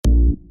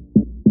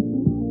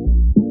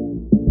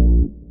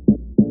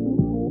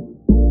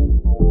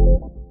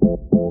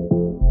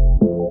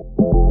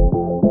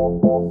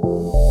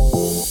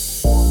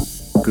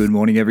Good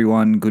morning,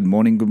 everyone. Good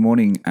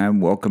morning,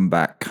 and welcome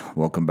back.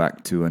 Welcome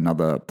back to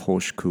another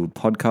Porsche Cooled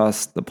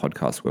podcast, the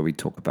podcast where we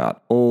talk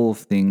about all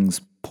things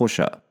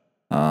Porsche.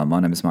 My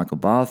name is Michael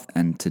Barth,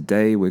 and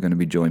today we're going to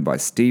be joined by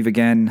Steve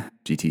again,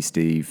 GT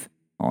Steve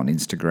on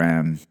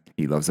Instagram.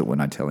 He loves it when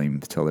I tell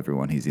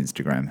everyone his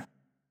Instagram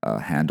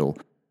handle.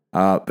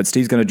 But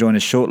Steve's going to join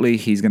us shortly.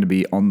 He's going to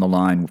be on the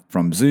line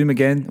from Zoom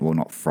again. Well,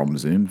 not from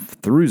Zoom,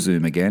 through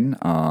Zoom again.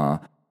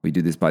 We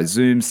do this by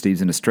Zoom.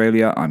 Steve's in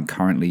Australia. I'm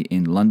currently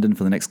in London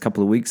for the next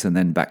couple of weeks and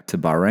then back to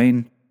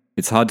Bahrain.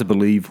 It's hard to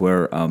believe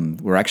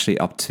we're actually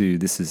up to,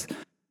 this is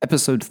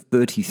episode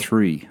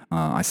 33.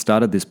 I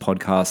started this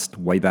podcast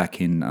way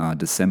back in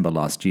December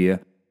last year.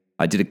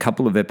 I did a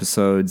couple of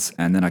episodes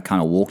and then I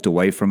kind of walked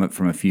away from it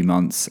for a few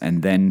months.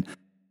 And then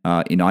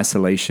in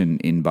isolation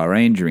in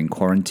Bahrain during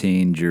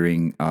quarantine,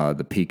 during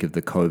the peak of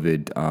the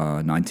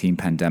COVID-19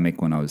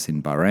 pandemic when I was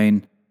in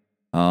Bahrain,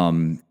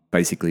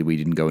 basically, we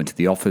didn't go into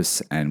the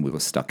office and we were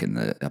stuck in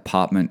the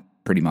apartment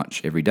pretty much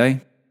every day.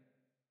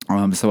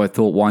 So I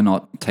thought, why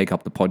not take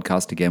up the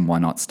podcast again? Why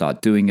not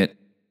start doing it?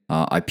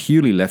 I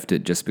purely left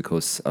it just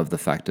because of the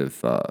fact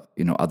of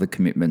other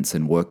commitments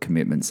and work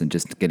commitments and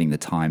just getting the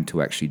time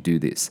to actually do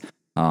this.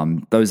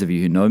 Those of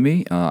you who know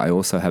me, I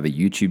also have a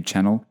YouTube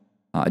channel.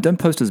 I don't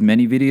post as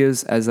many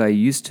videos as I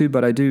used to,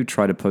 but I do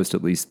try to post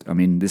at least. I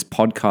mean, this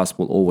podcast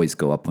will always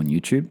go up on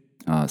YouTube.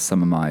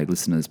 Some of my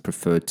listeners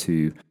prefer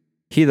to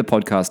hear the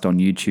podcast on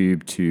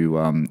YouTube to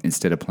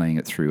instead of playing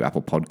it through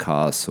Apple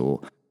Podcasts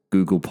or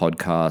Google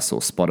Podcasts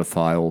or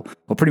Spotify or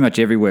pretty much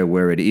everywhere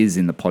where it is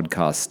in the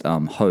podcast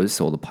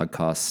hosts or the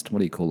podcast, what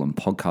do you call them?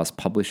 Podcast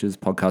publishers,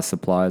 podcast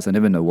suppliers. I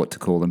never know what to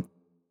call them.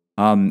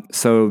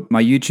 So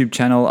my YouTube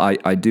channel,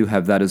 I do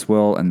have that as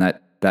well, and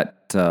that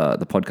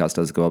the podcast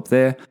does go up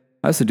there.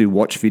 I also do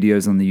watch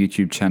videos on the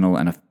YouTube channel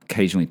and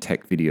occasionally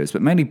tech videos,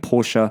 but mainly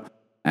Porsche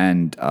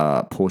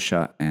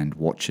and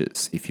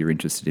watches. If you're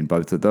interested in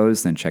both of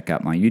those, then check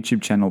out my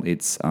YouTube channel.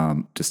 It's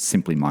just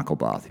simply Michael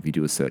Barth. If you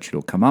do a search,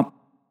 it'll come up.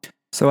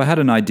 So I had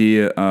another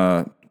idea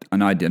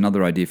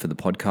for the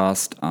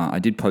podcast. I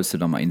did post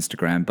it on my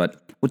Instagram,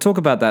 but we'll talk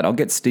about that. I'll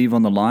get Steve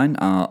on the line.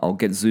 I'll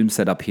get Zoom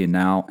set up here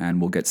now, and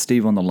we'll get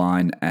Steve on the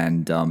line,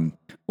 and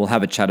we'll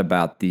have a chat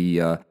about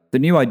the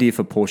new idea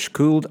for Porsche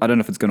Cooled. I don't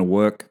know if it's going to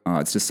work.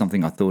 It's just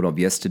something I thought of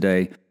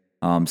yesterday.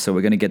 So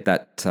we're going to get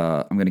that.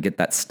 I'm going to get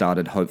that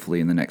started hopefully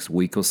in the next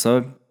week or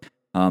so.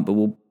 But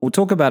we'll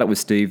talk about it with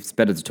Steve. It's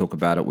better to talk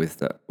about it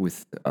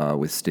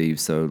with Steve.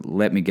 So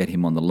let me get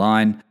him on the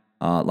line.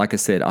 Like I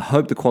said, I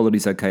hope the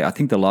quality's okay. I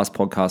think the last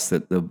podcast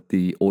that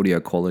the audio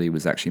quality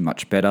was actually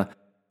much better.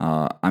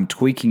 I'm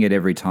tweaking it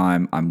every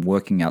time. I'm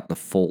working out the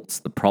faults,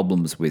 the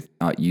problems with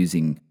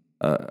using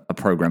a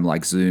program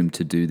like Zoom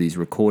to do these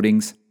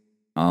recordings.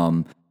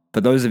 For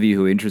those of you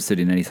who are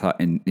interested in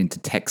into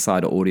tech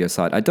side or audio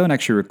side, I don't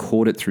actually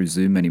record it through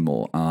Zoom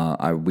anymore.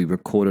 We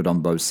record it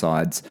on both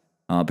sides.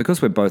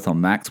 Because we're both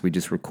on Macs, we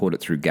just record it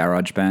through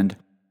GarageBand.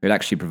 It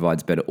actually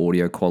provides better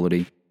audio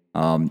quality.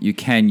 You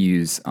can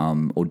use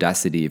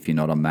Audacity if you're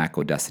not on Mac.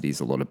 Audacity is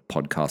a lot of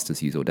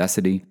podcasters use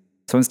Audacity.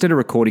 So instead of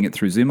recording it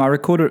through Zoom, I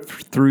record it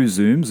through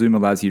Zoom. Zoom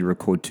allows you to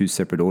record two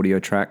separate audio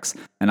tracks.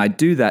 And I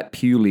do that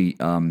purely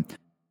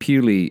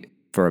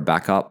for a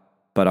backup.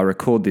 But I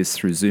record this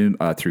through through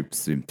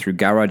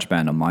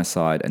GarageBand on my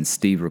side, and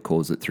Steve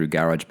records it through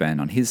GarageBand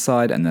on his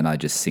side, and then I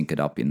just sync it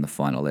up in the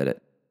final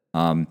edit.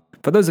 For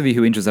those of you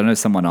who are interested, I know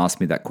someone asked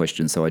me that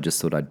question, so I just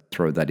thought I'd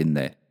throw that in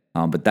there.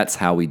 But that's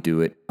how we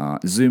do it.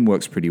 Zoom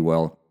works pretty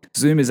well.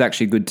 Zoom is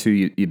actually good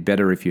too. You're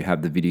better if you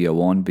have the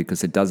video on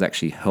because it does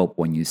actually help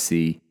when you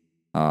see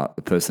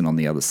the person on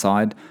the other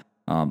side.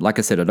 Like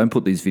I said, I don't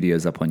put these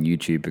videos up on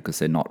YouTube because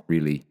they're not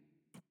really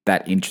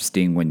that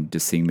interesting when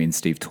just seeing me and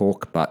Steve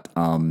talk, but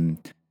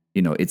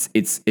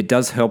it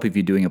does help if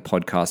you're doing a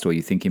podcast or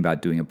you're thinking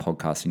about doing a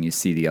podcast and you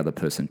see the other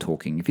person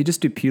talking. If you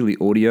just do purely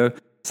audio,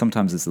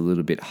 sometimes it's a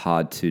little bit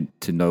hard to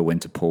know when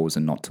to pause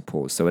and not to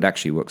pause. So it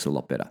actually works a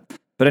lot better.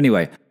 But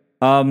anyway,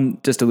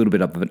 just a little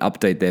bit of an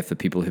update there for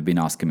people who've been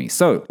asking me.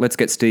 So let's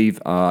get Steve.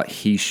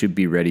 He should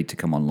be ready to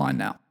come online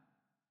now.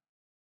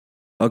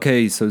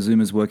 Okay, so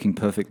Zoom is working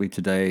perfectly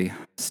today.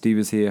 Steve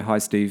is here. Hi,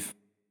 Steve.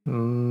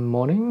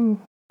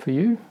 Morning for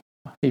you,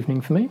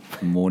 evening for me.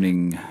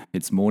 Morning.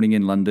 It's morning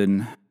in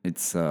London.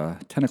 It's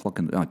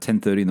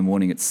 10:30 in the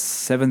morning. It's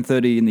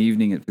 7:30 in the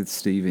evening with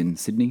Steve in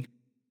Sydney.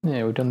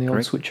 Yeah, we've done the old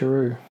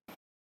switcheroo.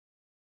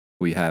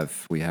 We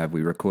have. We're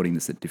recording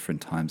this at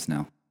different times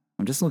now.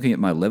 I'm just looking at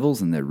my levels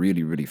and they're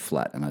really, really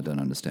flat and I don't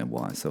understand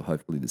why. So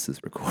hopefully this is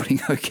recording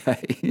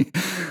okay.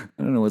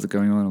 I don't know what's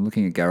going on. I'm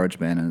looking at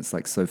GarageBand and it's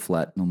like so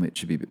flat. Normally it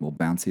should be a bit more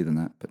bouncy than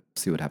that, but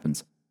see what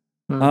happens.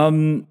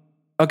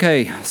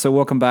 Okay, so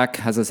welcome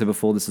back. As I said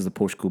before, this is the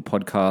Porsche Cooled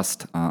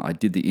podcast. I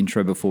did the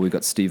intro before we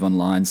got Steve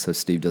online, so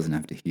Steve doesn't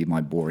have to hear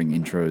my boring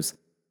intros.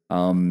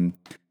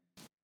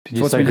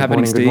 What's been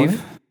happening,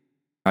 Steve?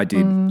 I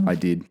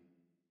did.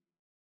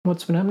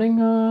 What's been happening?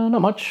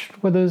 Not much.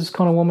 Weather's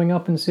kind of warming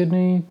up in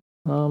Sydney.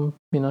 I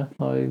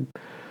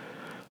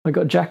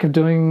got Jack of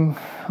doing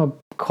a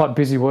quite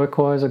busy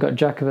work-wise. I got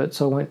jack of it,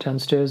 so I went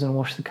downstairs and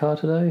washed the car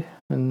today,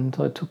 and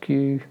I took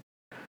you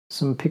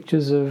some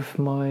pictures of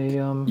my...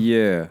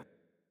 Yeah.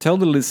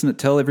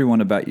 Tell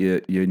everyone about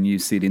your new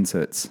seat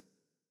inserts.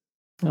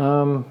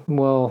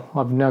 Well,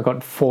 I've now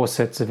got 4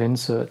 sets of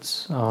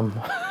inserts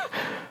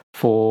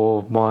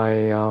for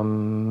my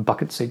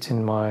bucket seats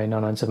in my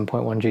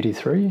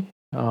 997.1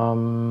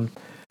 GT3.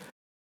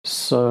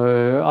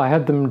 So I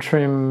had them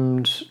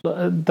trimmed.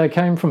 They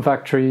came from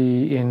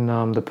factory in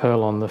the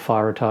Perlon, the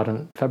fire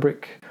retardant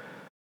fabric.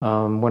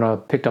 When I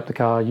picked up the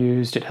car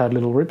used, it had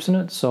little rips in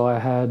it, so I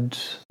had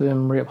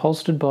them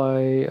reupholstered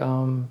by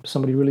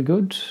somebody really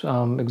good,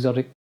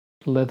 Exotic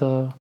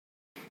Leather,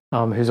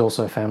 who's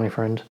also a family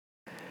friend.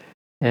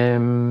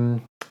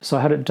 So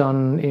I had it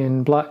done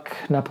in black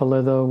Napa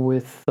leather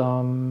with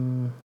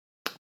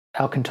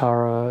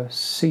Alcantara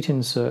seat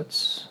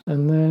inserts.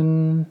 And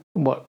then,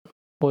 what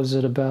was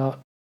it, about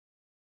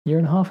a year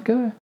and a half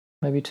ago?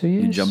 Maybe 2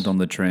 years? You jumped on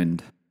the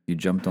trend. I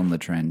jumped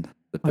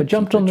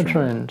on the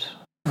trend.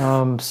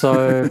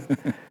 So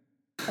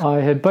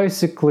I had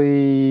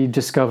basically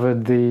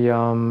discovered the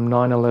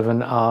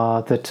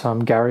 911R that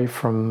Gary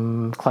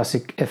from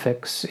Classic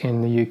FX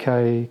in the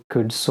UK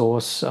could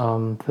source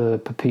the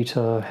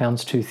Pepita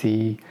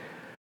houndstoothy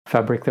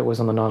fabric that was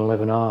on the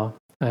 911R,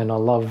 and I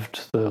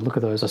loved the look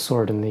of those. I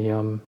saw it in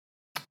the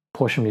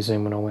Porsche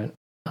Museum when I went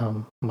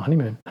on my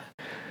honeymoon.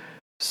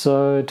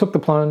 So took the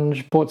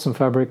plunge, bought some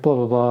fabric, blah,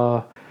 blah,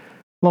 blah.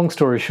 Long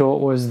story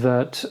short was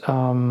that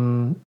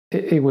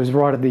it was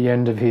right at the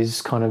end of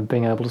his kind of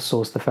being able to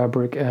source the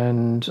fabric,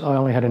 and I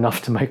only had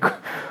enough to make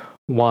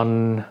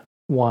one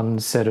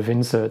set of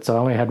inserts. I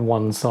only had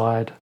one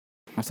side.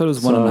 I thought it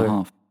was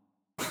 1.5.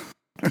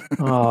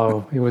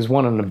 Oh, it was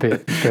 1 and a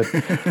bit,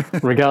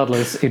 but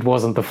regardless, it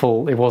wasn't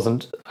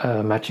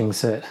a matching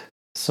set.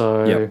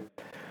 So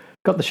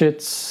got the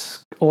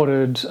shits,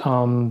 ordered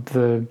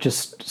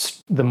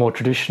the more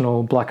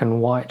traditional black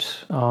and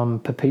white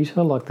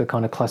Pepita, like the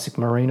kind of classic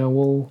merino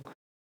wool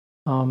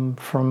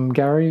from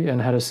Gary,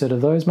 and had a set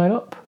of those made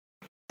up.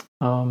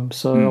 I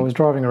was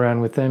driving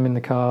around with them in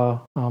the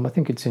car. I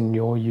think it's in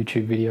your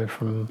YouTube video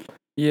from...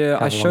 Yeah,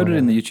 I showed it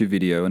in the YouTube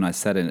video, and I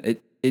sat in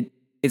it.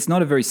 It's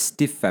not a very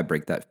stiff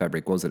fabric, that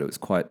fabric, was it? It's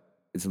a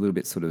little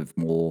bit sort of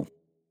more,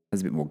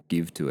 has a bit more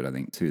give to it, I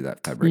think, to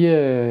that fabric.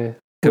 Yeah.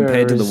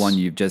 Compared to the one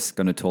you've just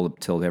going to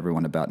tell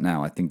everyone about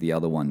now, I think the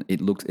other one,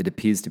 it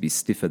appears to be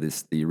stiffer,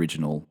 the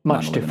original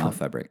 911R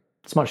fabric.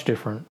 It's much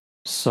different.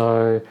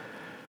 So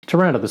to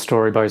round up the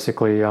story,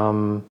 basically, I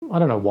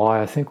don't know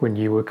why, I think when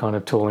you were kind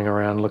of tooling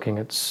around looking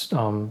at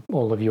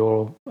all of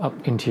your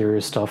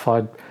interior stuff,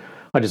 I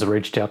just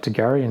reached out to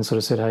Gary and sort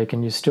of said, hey,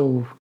 can you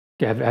still...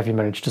 Have you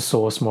managed to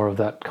source more of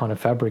that kind of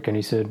fabric? And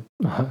he said,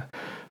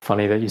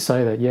 funny that you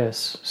say that,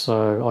 yes.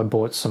 So I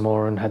bought some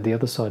more and had the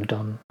other side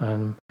done.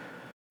 And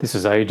this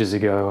is ages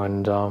ago,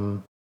 and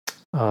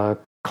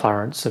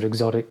Clarence at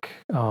Exotic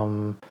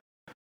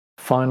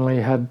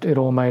finally had it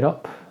all made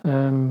up.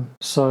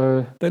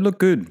 So they look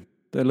good.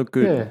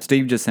 Yeah.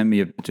 Steve just sent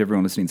me, to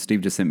everyone listening,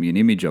 Steve just sent me an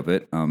image of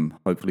it.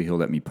 Hopefully he'll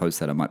let me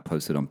post that. I might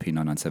post it on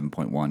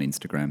P997.1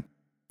 Instagram.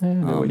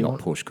 Not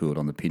Porsche Cooled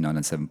on the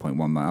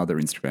P997.1, my other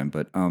Instagram.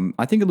 But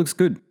I think it looks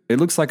good. It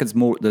looks like it's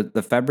more,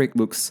 the fabric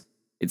looks,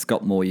 it's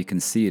got more, you can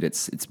see it.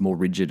 It's more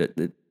rigid.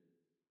 It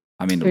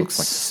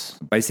looks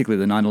like basically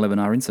the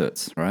 911R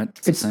inserts, right?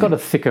 It's got a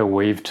thicker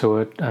weave to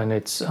it, and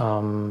it's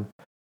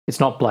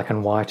not black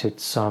and white.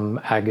 It's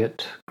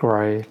agate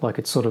grey. Like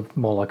it's sort of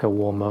more like a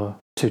warmer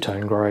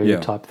two-tone grey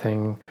type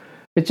thing.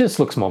 It just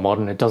looks more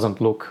modern. It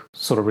doesn't look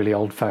sort of really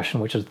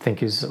old-fashioned, which I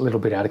think is a little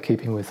bit out of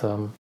keeping with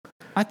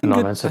I think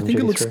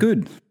it looks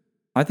good.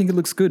 I think it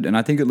looks good, and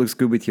I think it looks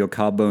good with your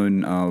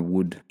carbone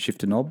wood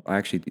shifter knob. I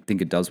actually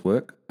think it does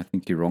work. I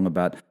think you're wrong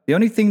about the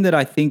only thing that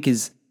I think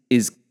is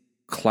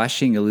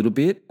clashing a little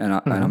bit,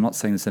 and I'm not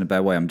saying this in a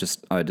bad way. I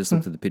just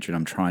looked at the picture and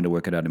I'm trying to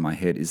work it out in my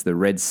head. Is the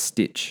red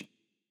stitch?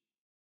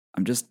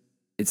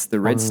 It's the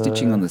red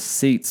stitching on the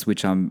seats,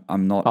 which I'm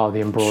not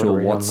the embroidery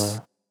sure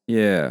what's.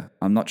 Yeah,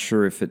 I'm not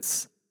sure if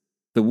it's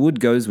the wood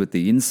goes with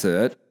the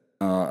insert,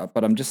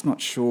 but I'm just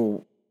not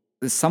sure.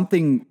 There's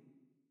something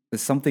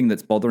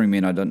that's bothering me,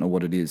 and I don't know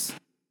what it is.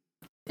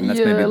 And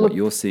that's maybe what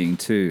you're seeing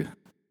too.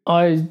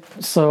 I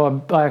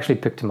actually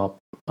picked them up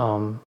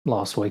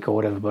last week or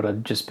whatever, but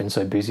I'd just been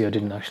so busy I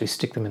didn't actually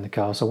stick them in the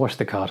car. So I washed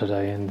the car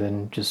today, and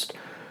then just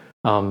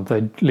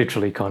they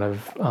literally kind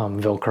of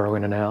Velcro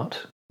in and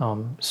out.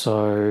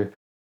 So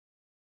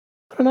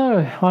I don't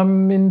know.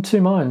 I'm in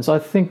two minds. I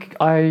think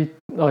I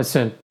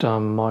sent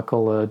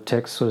Michael a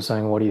text sort of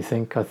saying, "What do you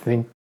think?" I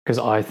think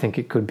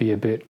it could be a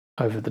bit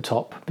over the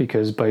top,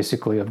 because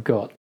basically I've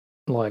got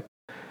like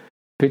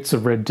bits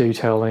of red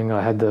detailing.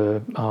 I had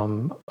the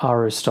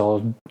RS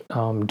style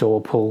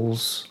door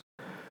pulls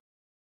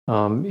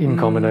in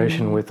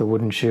combination with the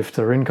wooden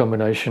shifter, in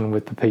combination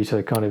with the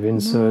Pepita kind of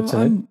inserts.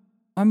 I'm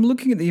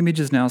looking at the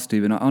images now,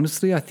 Stephen.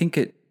 Honestly, I think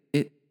it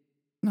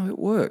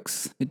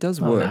works. It does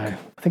work. No,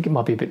 I think it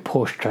might be a bit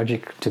Porsche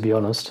tragic, to be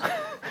honest.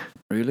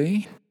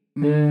 Really?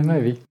 Yeah,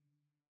 maybe.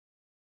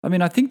 I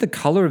mean, I think the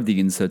color of the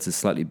inserts is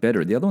slightly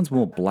better. The other ones were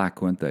more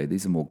black, weren't they?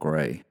 These are more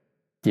grey.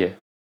 Yeah.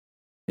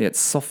 Yeah, it's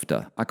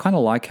softer. I kind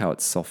of like how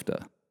it's softer,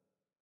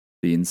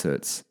 the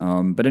inserts.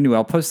 But anyway,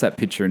 I'll post that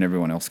picture and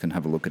everyone else can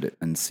have a look at it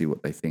and see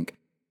what they think.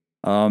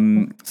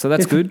 So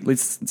that's good. At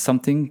least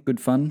something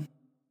good fun.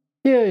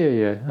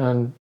 Yeah.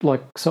 And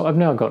so I've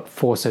now got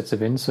 4 sets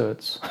of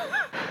inserts.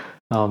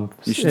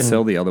 You should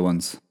sell the other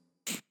ones.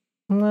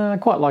 I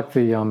quite like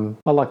the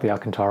I like the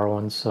Alcantara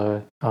ones.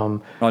 So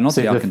not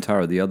the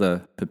Alcantara, the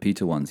other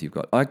Pepita ones you've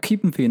got. I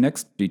keep them for your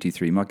next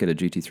GT3. You might get a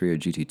GT3 or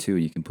GT2,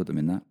 and you can put them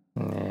in that.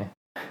 Yeah.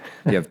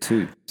 You have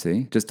 2.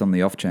 See, just on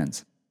the off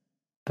chance.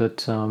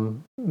 But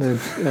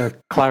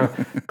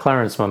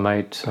Clarence, my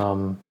mate,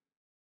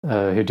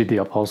 who did the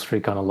upholstery,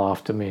 kind of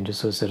laughed at me and just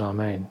sort of said, "I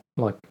mean,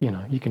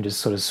 you can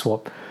just sort of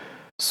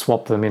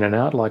swap them in and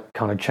out, like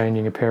kind of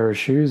changing a pair of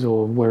shoes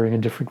or wearing a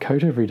different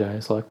coat every day."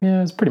 It's like,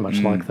 yeah, it's pretty much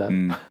like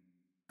that.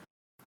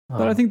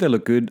 But I think they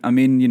look good. I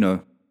mean,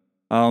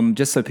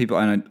 just so people,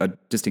 and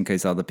just in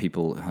case other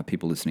people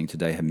listening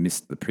today have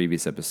missed the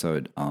previous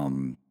episode,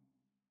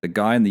 the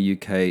guy in the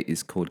UK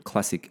is called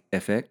Classic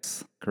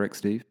FX, correct,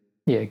 Steve?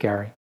 Yeah,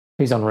 Gary.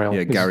 He's unreal.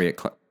 Yeah, Gary at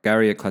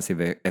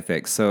Classic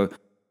FX. So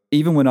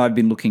even when I've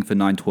been looking for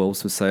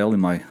 912s for sale in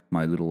my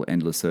little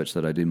endless search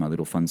that I do, my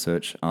little fun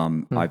search,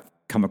 I've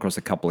come across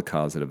a couple of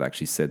cars that have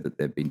actually said that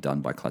they've been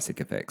done by Classic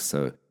FX.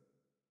 So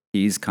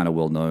he's kind of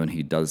well known.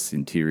 He does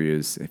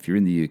interiors. If you're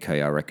in the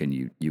UK, I reckon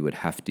you would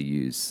have to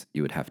use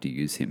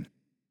him.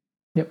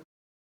 Yep.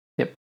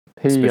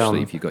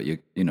 Especially if you got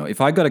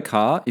if I got a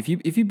car, if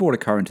you bought a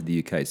car into the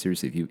UK,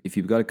 seriously, if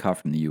you've got a car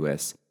from the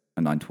US,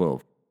 a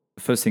 912,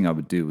 the first thing I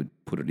would do would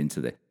put it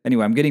into there.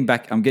 Anyway, I'm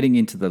getting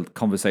into the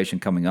conversation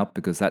coming up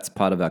because that's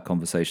part of our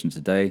conversation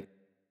today.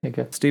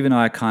 Okay. Steve and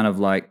I are kind of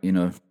like,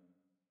 not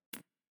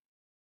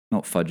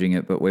fudging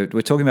it, but we're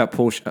talking about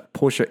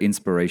Porsche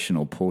inspiration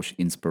or Porsche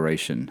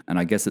inspiration. And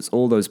I guess it's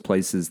all those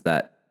places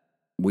that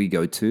we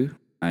go to,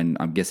 and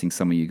I'm guessing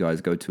some of you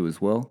guys go to as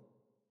well,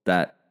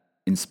 that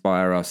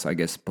inspire us, I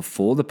guess,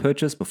 before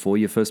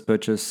your first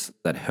purchase,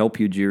 that help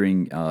you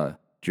during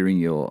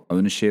your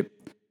ownership,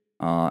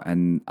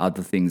 and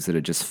other things that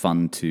are just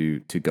fun to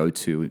go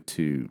to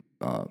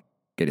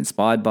get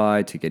inspired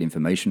by, to get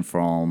information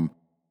from,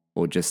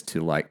 or just to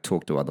like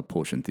talk to other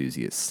Porsche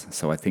enthusiasts.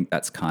 So I think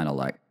that's kind of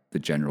like a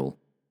general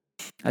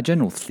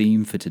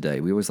theme for today.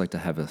 We always like to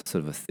have a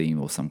sort of a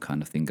theme or some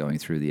kind of thing going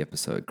through the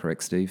episode,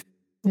 correct, Steve?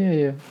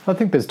 Yeah. I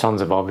think there's tons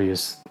of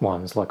obvious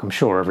ones. Like I'm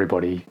sure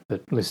everybody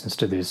that listens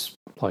to this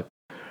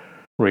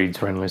reads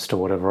Renlist or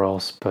whatever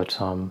else, but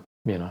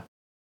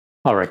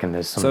I reckon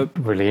there's some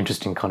really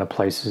interesting kind of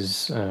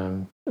places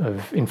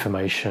of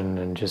information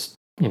and just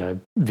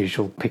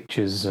visual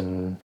pictures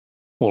and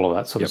all of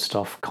that sort of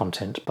stuff,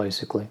 content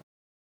basically.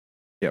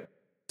 Yep.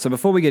 So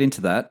before we get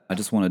into that, I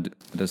just want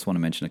to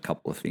mention a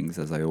couple of things,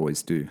 as I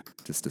always do,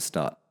 just to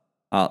start.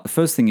 The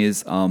first thing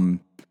is, I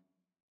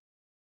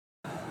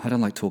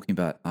don't like talking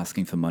about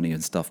asking for money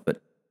and stuff,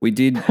 but we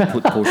did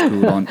put Porsche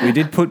Cooled on. We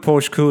did put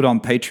Porsche Cooled on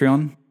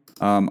Patreon.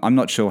 I'm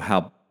not sure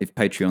if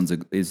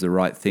Patreon is the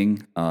right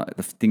thing.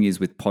 The thing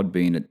is with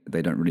Podbean,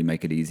 they don't really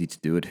make it easy to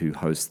do it. Who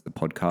hosts the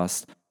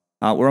podcast?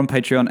 We're on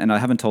Patreon, and I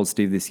haven't told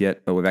Steve this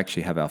yet, but we've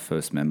actually have our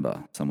first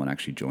member. Someone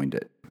actually joined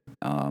it.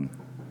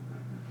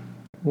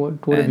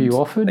 What have you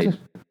offered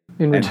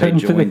in return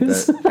for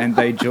this? And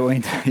they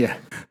joined,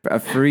 a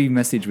free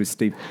message with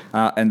Steve.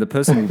 And the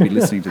person will be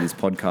listening to this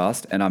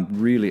podcast, and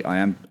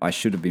I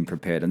should have been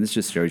prepared. And this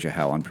just shows you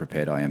how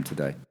unprepared I am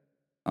today.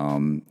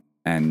 Tim,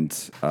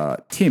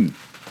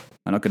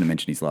 I'm not going to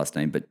mention his last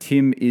name, but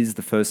Tim is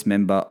the first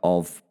member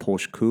of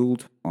Porsche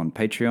Cooled on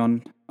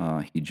Patreon.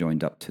 He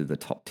joined up to the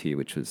top tier,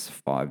 which was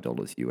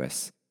 $5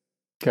 US.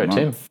 Go,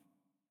 Tim.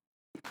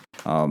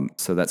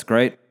 So that's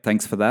great.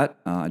 Thanks for that.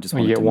 I just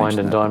want to get wined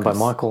and dined by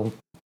Michael.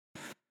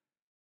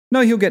 No,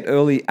 he'll get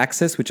early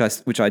access,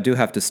 which I do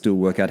have to still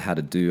work out how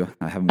to do.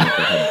 I haven't worked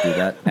out how to do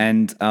that.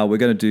 And we're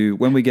going to do,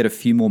 when we get a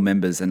few more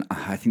members, and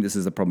I think this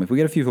is the problem. If we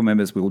get a few more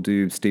members,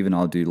 Steve and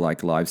I'll do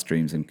like live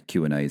streams and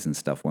Q&As and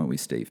stuff, won't we,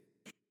 Steve?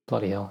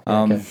 Bloody hell.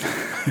 Yeah,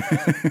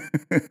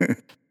 okay.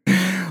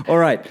 All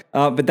right.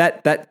 But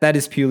that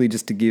is purely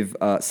just to give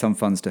some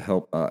funds to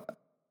help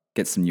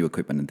get some new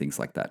equipment and things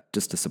like that,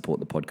 just to support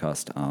the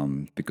podcast,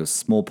 because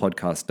small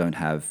podcasts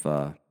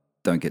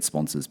don't get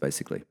sponsors,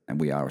 basically,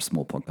 and we are a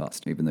small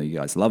podcast. Even though you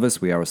guys love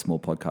us, we are a small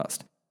podcast.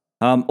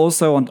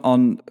 Also,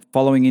 on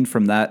following in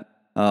from that,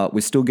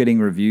 we're still getting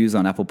reviews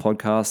on Apple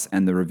Podcasts,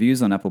 and the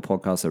reviews on Apple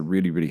Podcasts are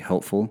really, really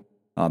helpful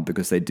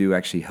because they do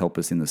actually help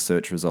us in the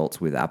search results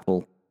with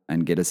Apple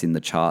and get us in the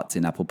charts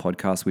in Apple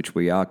Podcasts, which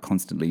we are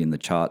constantly in the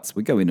charts.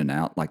 We go in and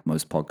out like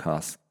most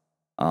podcasts.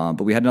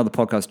 But we had another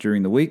podcast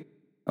during the week.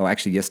 Oh,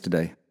 actually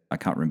yesterday. I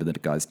can't remember the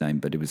guy's name,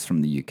 but it was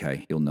from the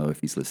UK. He'll know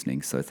if he's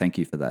listening. So thank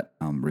you for that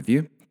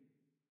review.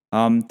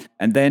 And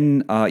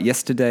then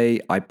yesterday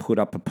I put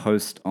up a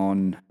post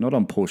not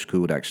on Porsche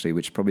Cooled actually,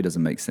 which probably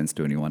doesn't make sense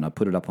to anyone. I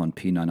put it up on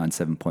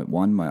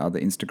P997.1, my other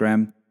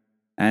Instagram.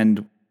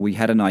 And we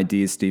had an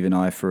idea, Steve and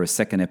I, for a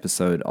second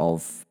episode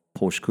of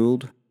Porsche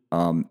Cooled.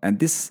 And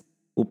this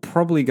will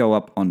probably go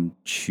up on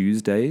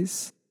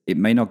Tuesdays. It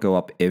may not go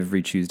up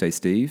every Tuesday,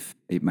 Steve.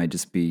 It may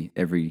just be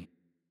every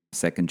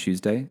second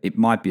Tuesday. It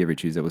might be every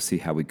Tuesday. We'll see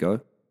how we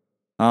go.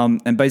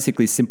 And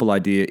basically, simple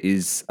idea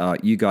is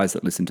you guys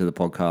that listen to the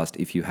podcast,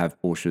 if you have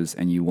Porsches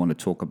and you want to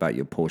talk about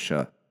your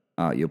Porsche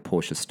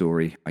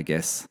story, I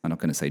guess. I'm not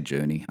going to say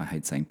journey. I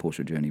hate saying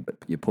Porsche journey, but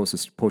your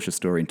Porsche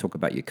story and talk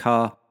about your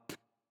car,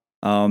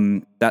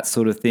 that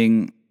sort of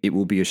thing. It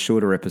will be a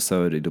shorter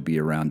episode. It'll be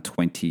around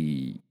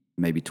 20,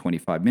 maybe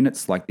 25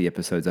 minutes, like the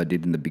episodes I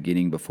did in the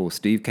beginning before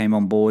Steve came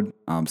on board.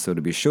 So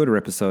it'll be a shorter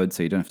episode,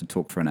 so you don't have to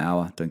talk for an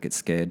hour. Don't get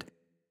scared.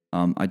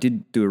 I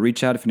did do a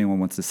reach out. If anyone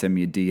wants to send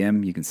me a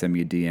DM, you can send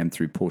me a DM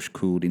through Porsche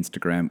Cooled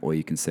Instagram, or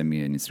you can send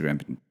me an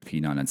Instagram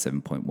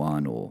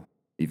P997.1 or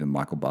even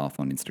Michael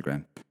Barth on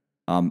Instagram.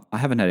 I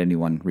haven't had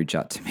anyone reach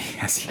out to me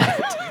as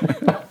yet.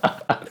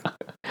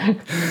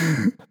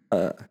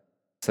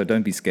 So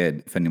don't be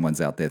scared if anyone's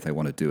out there if they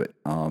want to do it.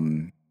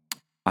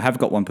 I have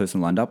got one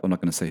person lined up. I'm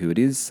not going to say who it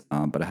is,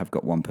 but I have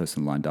got one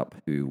person lined up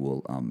who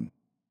will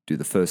do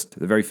the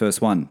very first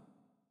one.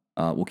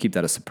 We'll keep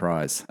that a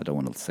surprise. I don't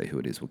want to say who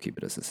it is. We'll keep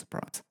it as a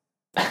surprise.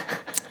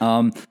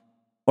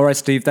 All right,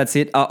 Steve, that's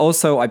it.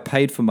 Also, I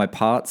paid for my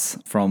parts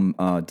from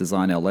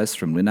Design LS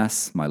from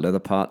Linas, my leather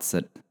parts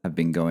that have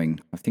been going.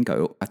 I think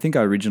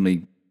I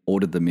originally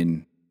ordered them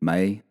in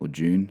May or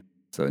June,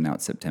 so now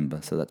it's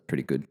September. So that's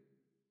pretty good.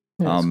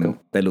 Yeah, cool.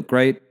 They look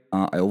great.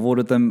 I've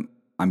ordered them.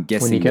 I'm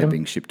guessing they're them?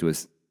 being shipped to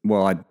us.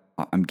 Well,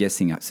 I'm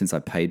guessing since I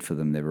paid for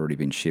them, they've already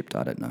been shipped.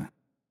 I don't know.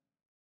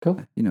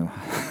 Cool. You know,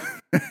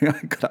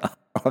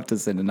 I'll have to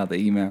send another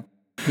email.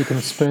 You can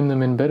spoon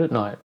them in bed at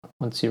night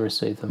once you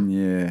receive them.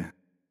 Yeah.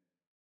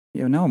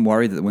 Yeah, now I'm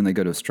worried that when they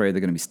go to Australia, they're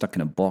going to be stuck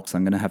in a box.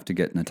 I'm going to have to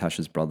get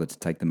Natasha's brother to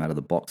take them out of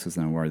the boxes,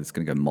 and I'm worried it's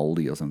going to go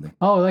moldy or something.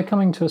 Oh, are they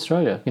coming to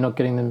Australia? You're not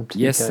getting them to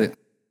the UK?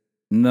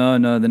 No,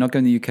 they're not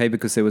going to the UK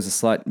because there was a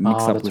slight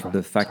mix-up with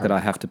the fact That's that I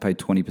have to pay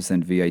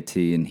 20% VAT,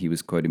 and he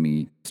was quoting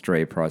me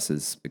Australia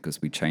prices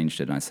because we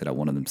changed it, and I said I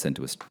wanted them sent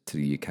to us to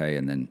the UK,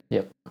 and then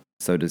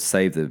so to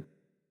save the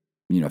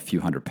a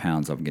few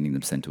 £100, I'm getting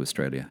them sent to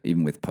Australia.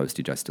 Even with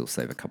postage, I still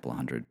save a couple of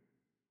hundred.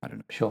 I don't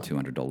know,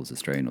 $200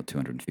 Australian or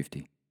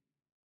 $250.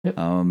 Yep.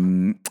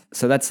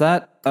 So that's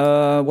that.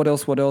 What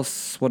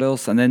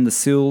else? And then the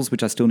seals,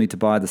 which I still need to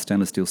buy, the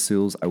stainless steel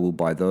seals. I will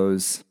buy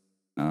those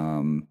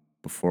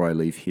before I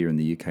leave here in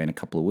the UK in a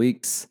couple of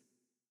weeks.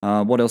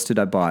 What else did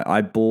I buy?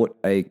 I bought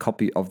a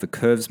copy of the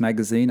Curves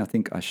magazine. I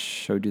think I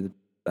showed you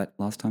that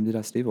last time, did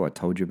I, Steve? Or I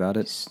told you about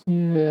it?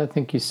 Yeah, I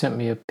think you sent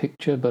me a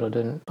picture, but I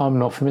didn't. I'm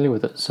not familiar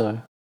with it, so.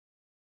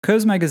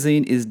 Curves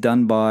magazine is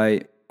done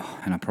by,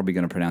 and I'm probably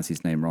going to pronounce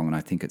his name wrong, and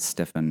I think it's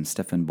Stefan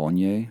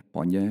Bonnier.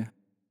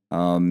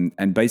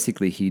 And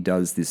basically he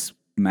does this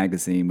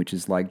magazine which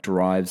is like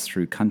drives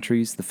through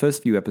countries. The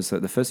first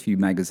few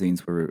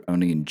magazines were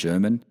only in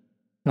German.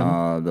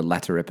 The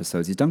latter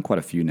episodes, he's done quite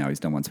a few now. He's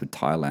done ones with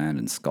Thailand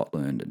and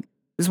Scotland, and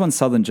this one's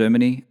Southern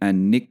Germany.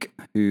 And Nick,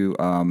 who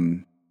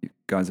you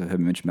guys have heard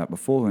me mention about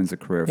before, who owns a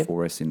Carrera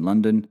 4S in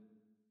London,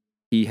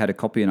 he had a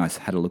copy, and I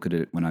had a look at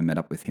it when I met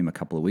up with him a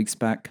couple of weeks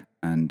back,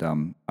 and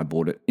I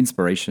bought it.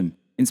 Inspiration,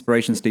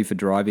 Steve, for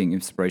driving,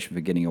 inspiration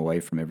for getting away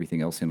from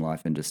everything else in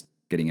life and just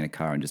getting in a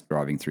car and just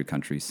driving through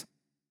countries.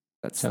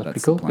 That's pretty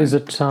cool. Is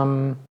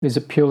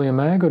it purely a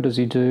mag, or does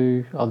he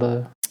do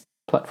other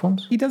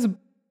platforms? He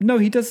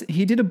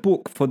did a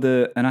book for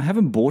and I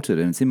haven't bought it,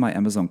 and it's in my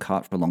Amazon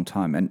cart for a long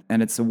time,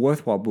 and it's a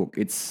worthwhile book.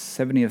 It's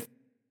 70th.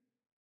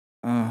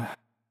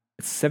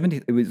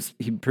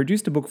 He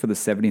produced a book for the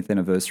 70th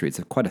anniversary. It's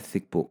quite a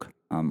thick book.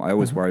 I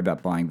always worry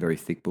about buying very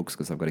thick books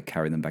because I've got to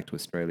carry them back to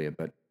Australia.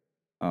 But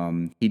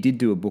he did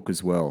do a book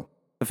as well.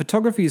 The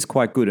photography is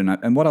quite good,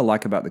 and what I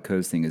like about the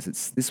Curves thing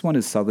is this one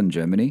is Southern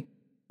Germany,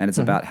 and it's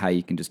about how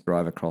you can just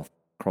drive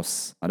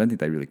across. I don't think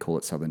they really call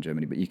it Southern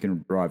Germany, but you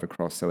can drive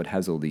across. So it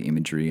has all the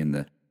imagery and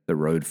the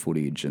road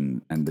footage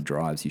and the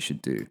drives you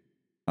should do.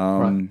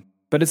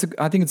 But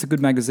I think it's a good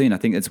magazine. I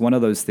think it's one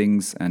of those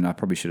things, and I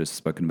probably should have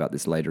spoken about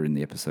this later in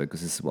the episode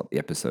because this is what the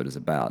episode is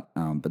about.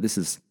 But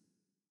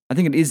I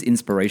think it is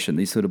inspiration,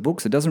 these sort of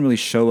books. It doesn't really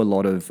show a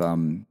lot of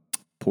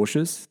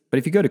Porsches, but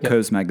if you go to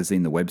Curves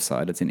Magazine, the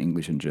website, it's in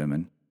English and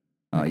German.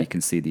 You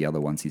can see the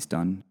other ones he's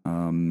done.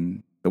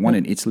 The one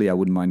in Italy I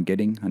wouldn't mind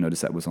getting. I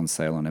noticed that was on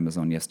sale on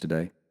Amazon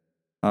yesterday.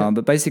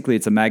 But basically,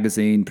 it's a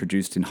magazine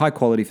produced in high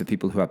quality for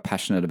people who are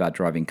passionate about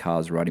driving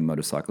cars, riding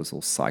motorcycles,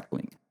 or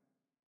cycling,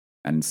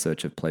 and in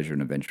search of pleasure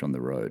and adventure on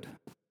the road.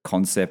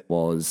 Concept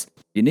was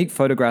unique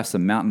photographs of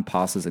mountain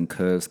passes and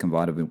curves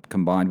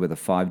combined with a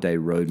 5-day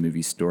road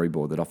movie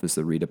storyboard that offers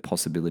the reader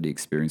possibility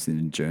experiencing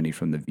the journey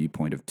from the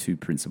viewpoint of two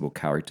principal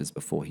characters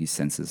before he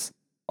senses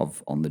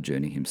on the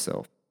journey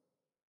himself.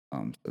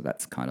 So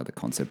that's kind of the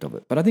concept of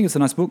it. But I think it's a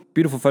nice book,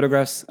 beautiful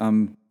photographs,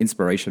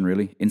 inspiration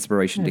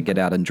to get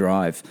out and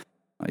drive.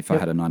 If I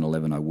had a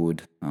 911, I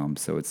would.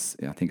 So I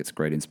think it's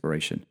great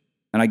inspiration.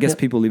 And I guess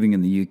people living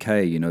in the UK,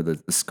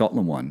 the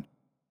Scotland one,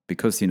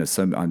 because,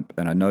 and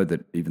I know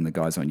that even the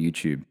guys on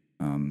YouTube,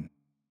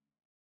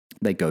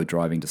 they go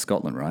driving to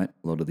Scotland, right?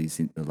 A lot of these,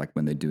 like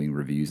when they're doing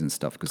reviews and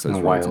stuff, because those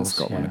roads in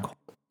Scotland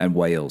And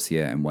Wales,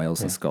 and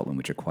Wales and Yeah. Scotland,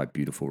 which are quite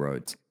beautiful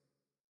roads.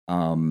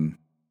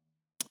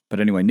 But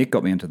anyway, Nick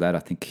got me into that. I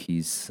think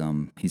he's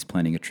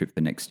planning a trip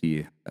for next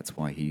year. That's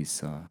why he's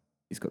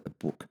got the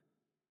book.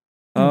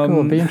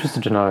 Cool. I'd be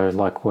interested to know,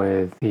 like,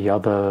 where the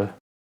other,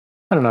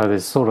 I don't know,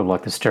 there's sort of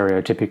like the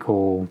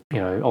stereotypical,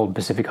 old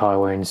Pacific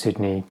Highway in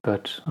Sydney,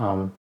 but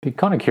be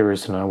kind of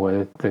curious to know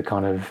where the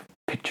kind of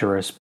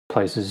picturesque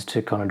places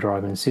to kind of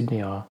drive in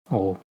Sydney are,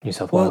 or New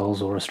South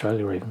Wales or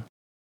Australia even.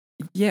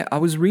 Yeah, I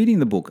was reading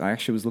the book. I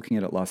actually was looking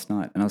at it last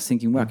night, and I was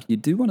thinking, wow, can you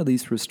do one of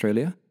these for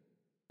Australia?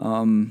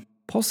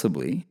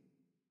 Possibly.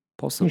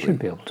 You should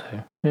be able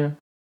to, yeah.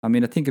 I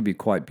mean, I think it'd be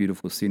quite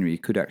beautiful scenery. You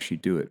could actually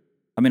do it.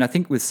 I mean, I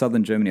think with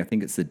southern Germany, I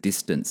think it's the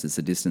distance. It's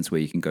the distance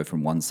where you can go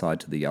from one side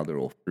to the other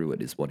or through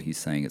it is what he's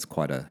saying. It's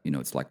quite a,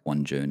 it's like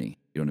one journey.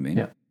 You know what I mean?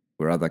 Yeah.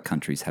 Where other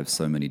countries have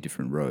so many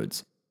different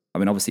roads. I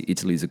mean, obviously,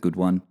 Italy's a good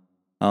one.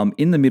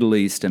 In the Middle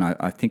East, and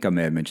I think I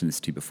may have mentioned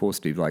this to you before,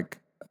 Steve, like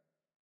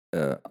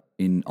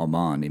in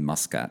Oman, in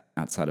Muscat,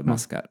 outside of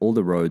Muscat, all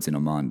the roads in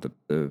Oman,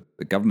 the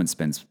government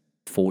spends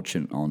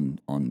fortune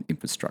on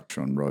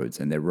infrastructure on roads,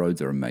 and their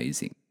roads are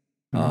amazing.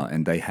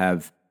 And they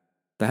have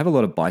a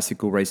lot of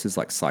bicycle races,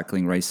 like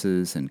cycling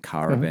races and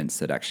car events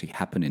that actually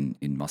happen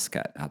in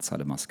Muscat,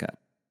 outside of Muscat.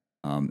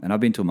 And I've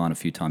been to Oman a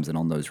few times and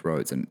on those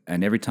roads. And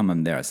every time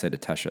I'm there, I say to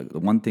Tasha, the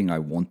one thing I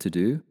want to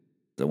do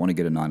is I want to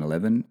get a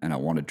 911 and I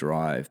want to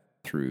drive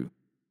through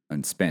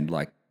and spend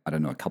like, I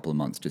don't know, a couple of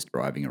months just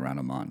driving around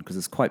Oman because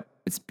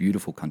it's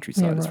beautiful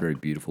countryside. Yeah, It's a right. very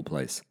beautiful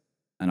place.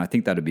 And I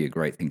think that'd be a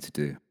great thing to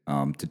do,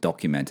 to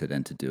document it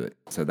and to do it.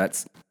 So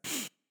that's,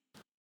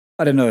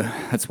 I don't know,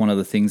 that's one of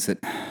the things that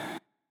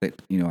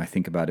I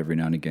think about every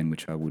now and again,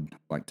 which I would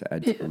like to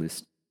add to the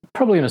list.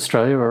 Probably in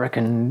Australia, I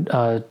reckon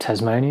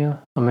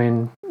Tasmania. I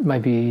mean,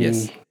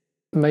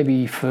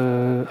 maybe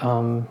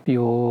for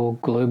your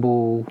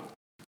global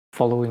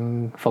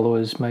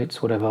followers,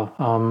 mates,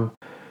 whatever.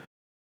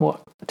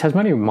 What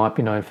Tasmania might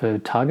be known for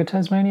Targa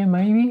Tasmania,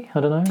 maybe, I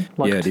don't know,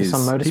 like it to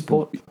some is.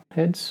 motorsport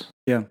heads.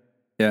 Yeah.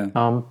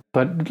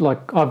 But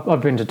like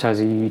I've been to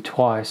Tassie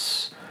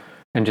twice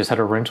and just had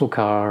a rental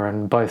car,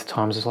 and both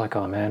times it's like,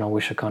 oh man, I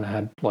wish I kind of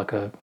had like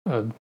a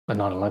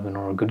 911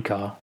 or a good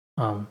car.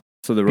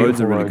 So the roads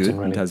are really roads good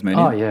and in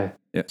Tasmania? Oh yeah,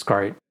 it's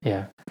great.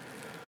 Yeah.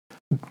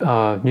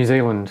 New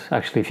Zealand,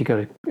 actually, if you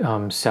go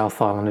to South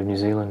Island of New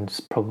Zealand, it's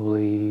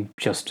probably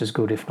just as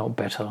good, if not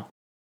better.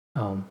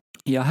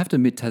 Yeah, I have to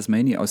admit,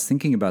 Tasmania, I was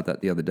thinking about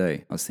that the other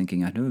day. I was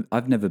thinking,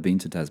 I've never been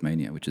to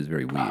Tasmania, which is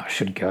very weird. I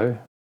should go.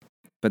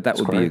 But that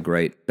would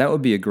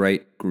be a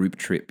great group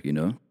trip,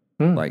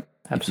 like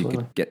absolutely. if you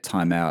could get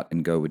time out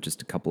and go with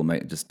just a couple of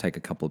mates, just take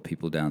a couple of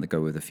people down, to go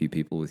with a few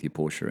people with your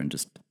Porsche and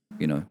just,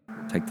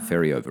 take the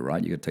ferry over,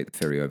 right? You got to take the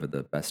ferry over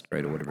the Bass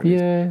Strait or whatever it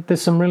is. Yeah,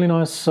 there's some really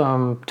nice,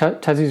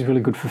 Tassie's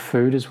really good for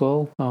food as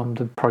well,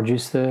 the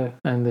produce there,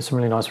 and there's some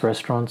really nice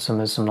restaurants and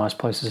there's some nice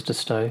places to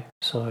stay.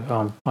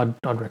 So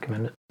I'd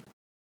recommend it.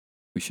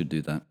 We should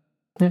do that.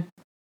 Yeah,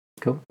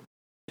 cool.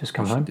 Just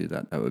come home. We should do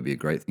that. That would be a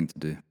great thing to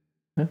do.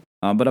 Yeah.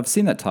 But I've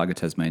seen that Targa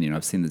Tasmania, and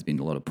I've seen there's been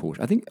a lot of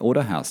Porsche. I think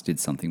Autohouse did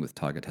something with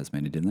Targa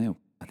Tasmania, didn't they?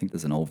 I think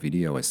there's an old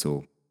video I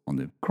saw on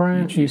the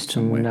Grant YouTube used to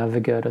somewhere.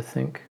 navigate, I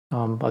think.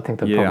 I think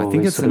they Yeah, probably I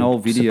think it's sort an of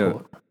old video.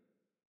 support.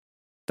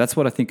 That's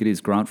what I think it is.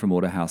 Grant from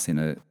Autohouse in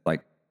a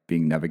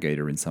being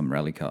navigator in some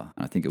rally car,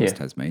 and I think it was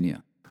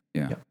Tasmania.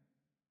 Yeah. Yep.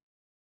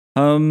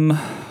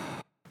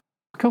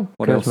 Cool.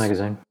 What Curves else?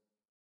 Magazine.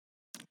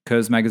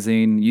 Curves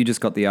Magazine. You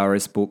just got the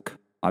RS book.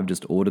 I've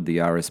just ordered the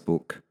RS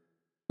book.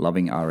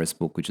 Loving RS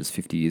book, which is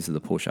 50 years of the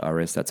Porsche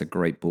RS. That's a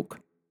great book.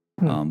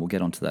 We'll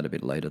get onto that a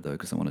bit later though,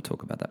 because I want to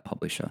talk about that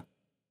publisher.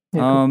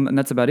 Yeah, cool. And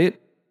that's about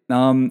it.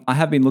 I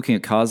have been looking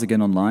at cars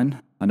again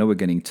online. I know we're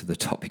getting to the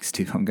topics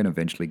too. I'm going to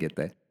eventually get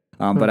there.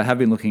 But I have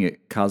been looking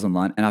at cars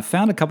online, and I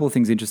found a couple of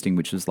things interesting,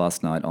 which was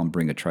last night on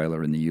Bring a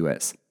Trailer in the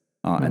US.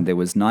 And there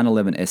was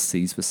 911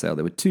 SCs for sale.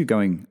 There were two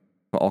going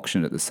for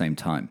auction at the same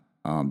time.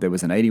 There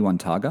was an 81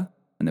 Targa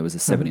and there was a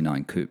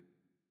 79 Coupe.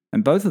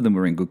 And both of them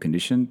were in good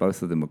condition.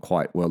 Both of them were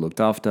quite well looked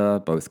after.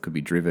 Both could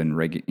be driven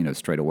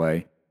straight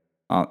away.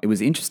 It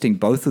was interesting.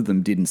 Both of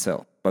them didn't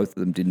sell. Both of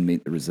them didn't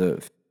meet the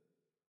reserve.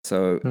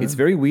 So it's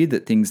very weird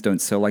that things don't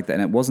sell like that.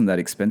 And it wasn't that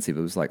expensive.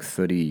 It was like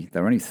 30. They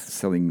were only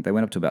selling, they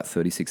went up to about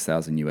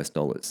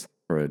 $36,000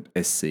 for an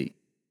SC,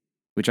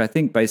 which I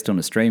think based on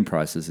Australian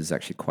prices is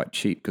actually quite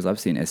cheap, because I've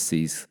seen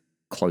SCs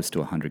close to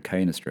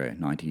 100K in Australia,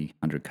 90,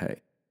 100K.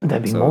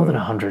 They'd be more than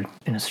 100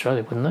 in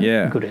Australia, wouldn't they?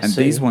 Yeah. Good SC. And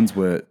these ones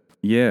were,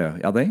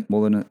 are they?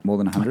 More than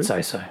 100? I'd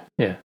say so,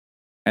 yeah.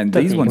 And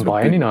Don't these think ones you can were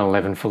buy good. any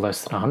 911 for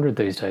less than 100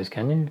 these days,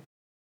 can you?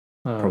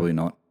 Probably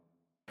not.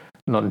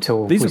 Not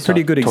until These we are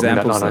pretty start good talking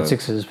examples, about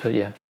 996s, but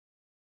yeah.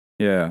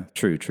 Yeah,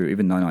 true.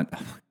 Even 99.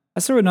 I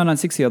saw a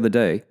 996 the other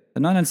day. The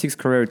 996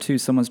 Carrera 2,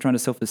 someone's trying to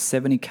sell for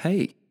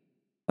 70K.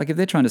 Like, if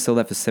they're trying to sell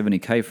that for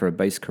 70K for a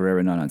base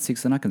Carrera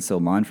 996, then I can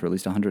sell mine for at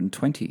least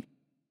 120.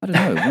 I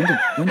don't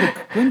know.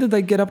 When did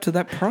they get up to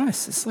that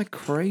price? It's like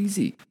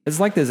crazy.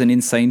 It's like there's an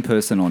insane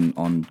person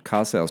on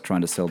car sales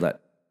trying to sll that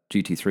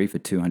GT3 for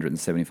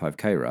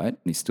 275k, right? And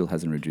he still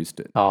hasn't reduced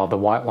it. Oh, the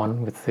white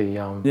one with the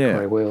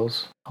grey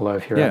wheels. Hello,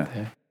 if you're out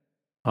there.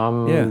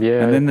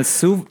 Yeah. And then the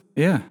silver.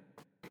 Yeah.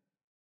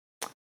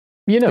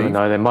 You never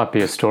know. There might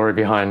be a story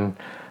behind.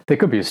 There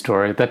could be a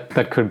story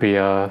that could be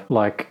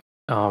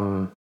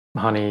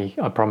honey,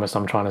 I promise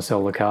I'm trying to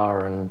sell the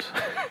car, and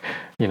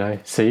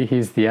see,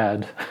 here's the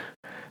ad.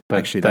 But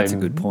actually, that's a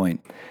good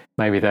point.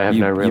 Maybe they have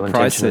no real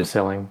intention of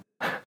selling.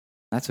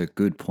 That's a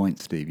good point,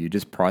 Steve. You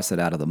just price it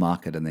out of the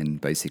market, and then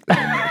basically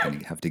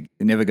you're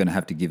never going to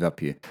have to give up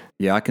here.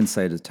 Yeah, I can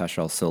say to Tasha,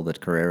 I'll sell that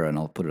Carrera and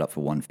I'll put it up for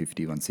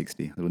 150,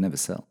 160. It'll never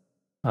sell.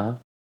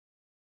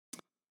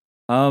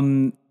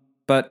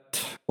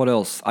 But what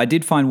else? I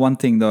did find one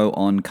thing though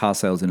on car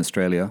sales in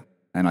Australia,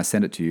 and I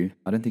sent it to you.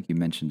 I don't think you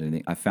mentioned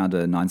anything. I found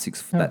that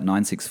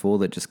 964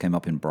 that just came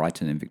up in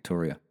Brighton in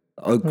Victoria.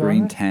 Oak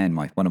green tan,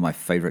 one of my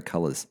favorite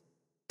colors.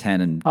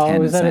 Tan and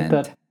is that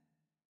sand.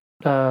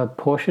 That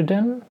Porsche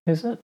Den,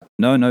 is it?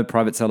 No,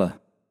 private seller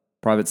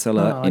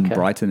in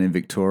Brighton in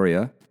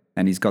Victoria,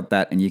 and he's got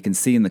that, and you can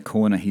see in the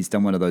corner he's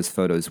done one of those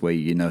photos where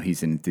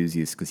he's an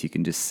enthusiast because you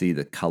can just see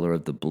the color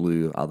of the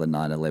blue other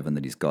 911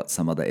 that he's got,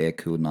 some other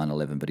air-cooled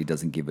 911, but he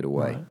doesn't give it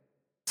away. Right.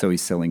 So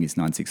he's selling his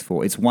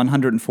 964. It's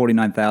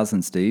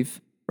 149,000,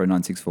 Steve, for a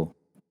 964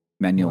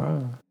 manual.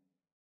 Wow.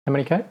 How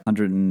many K?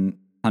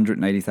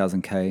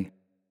 180,000 K.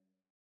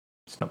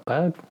 It's not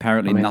bad.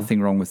 Apparently,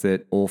 nothing wrong with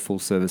it. All full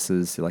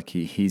services. Like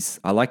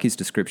I like his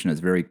description. It's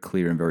very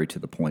clear and very to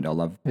the point. I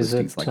love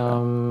things like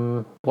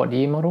that. What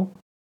year model?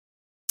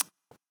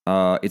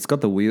 It's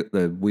got the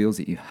wheels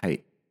that you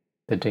hate.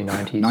 The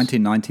D90s.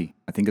 1990.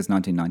 I think it's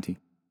 1990.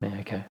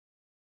 Yeah. Okay.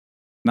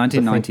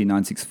 1990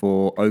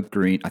 964 oak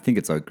green. I think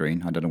it's oak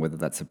green. I don't know whether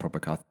that's a proper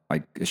car.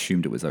 I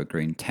assumed it was oak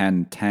green.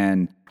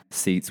 Tan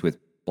seats with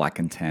black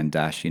and tan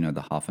dash.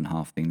 The half and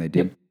half thing they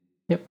did.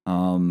 Yep.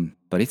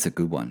 But it's a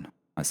good one.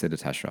 I said to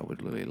Tasha, I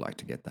would really like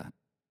to get that.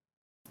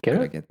 Could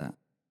I get that?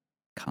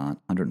 Can't.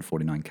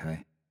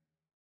 149k.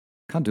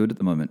 Can't do it at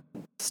the moment.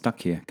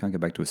 Stuck here. Can't go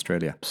back to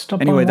Australia.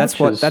 Anyway, that's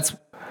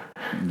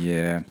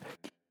yeah.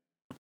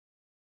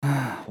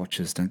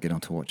 Watches. Don't get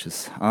onto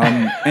watches.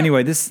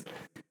 Anyway,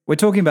 we're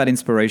talking about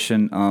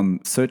inspiration.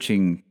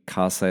 Searching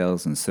car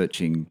sales and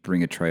searching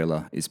Bring a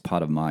Trailer is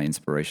part of my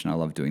inspiration. I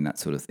love doing that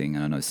sort of thing,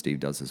 and I know Steve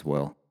does as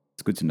well.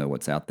 It's good to know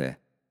what's out there.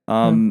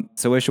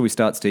 So where should we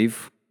start,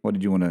 Steve? What do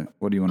you want to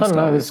start? I don't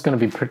know. This is going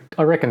to be.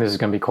 I reckon this is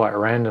going to be quite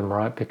random,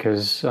 right?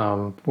 Because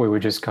we were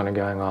just kind of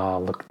going,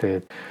 look,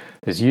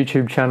 there's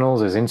YouTube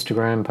channels, there's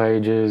Instagram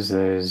pages,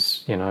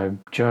 there's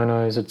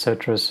journos,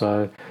 etc.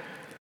 So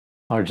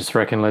I just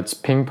reckon let's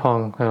ping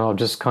pong, and I'll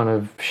just kind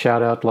of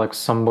shout out like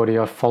somebody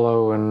I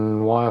follow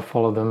and why I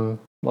follow them.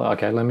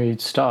 Okay, let me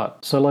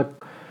start. So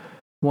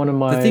one of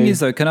my. The thing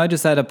is, though, can I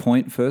just add a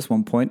point first?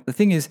 One point. The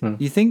thing is,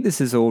 you think this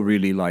is all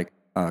really like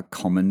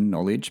common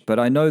knowledge, but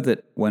I know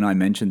that when I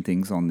mention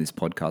things on this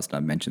podcast,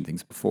 I've mentioned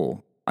things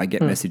before, I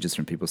get messages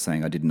from people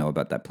saying, I didn't know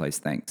about that place,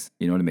 thanks.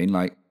 You know what I mean?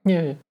 Like,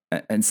 yeah.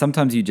 And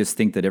sometimes you just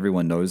think that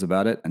everyone knows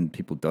about it and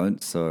people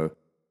don't. So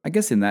I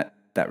guess in that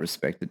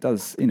respect, it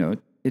does,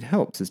 it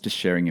helps. It's just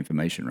sharing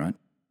information, right?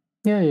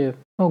 Yeah.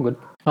 All good.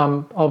 I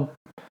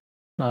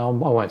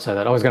won't say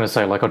that. I was going to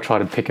say, I'll try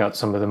to pick out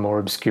some of the more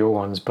obscure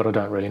ones, but I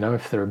don't really know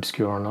if they're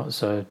obscure or not.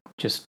 So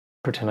just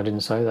pretend I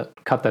didn't say that.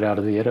 Cut that out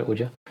of the edit, would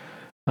you?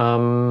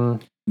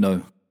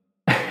 No.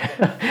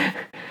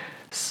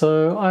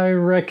 So I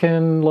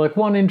reckon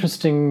one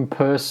interesting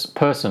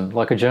person,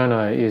 like a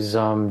journo, is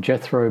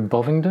Jethro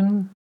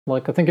Bovingdon. I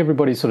think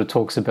everybody sort of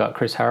talks about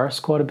Chris Harris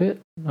quite a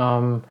bit.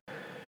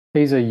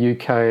 He's a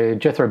UK,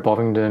 Jethro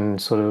Bovingdon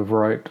sort of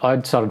wrote,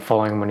 I'd started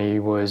following him when he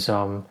was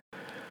a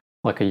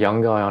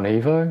young guy on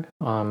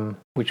Evo,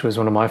 which was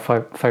one of my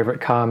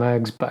favorite car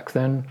mags back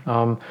then.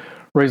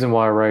 Reason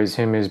why I raise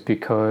him is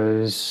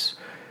because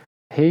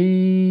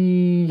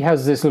he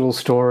has this little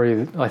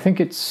story. I think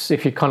it's,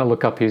 if you kind of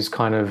look up his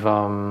kind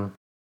of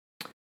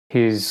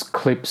his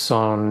clips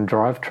on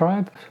Drive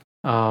Tribe,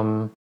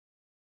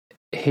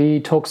 he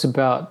talks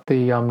about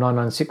the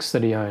 996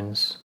 that he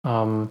owns.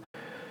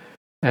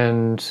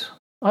 And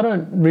I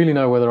don't really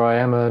know whether I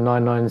am a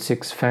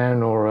 996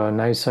 fan or a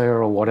naysayer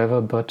or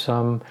whatever, but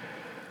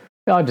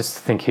I just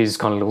think his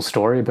kind of little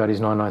story about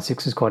his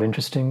 996 is quite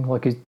interesting.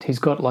 He's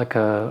got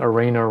a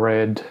arena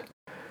red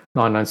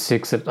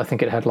 996 that I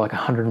think it had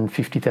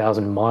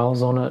 150,000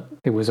 miles on it.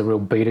 It was a real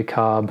beater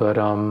car, but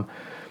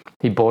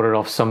he bought it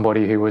off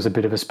somebody who was a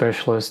bit of a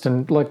specialist.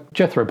 And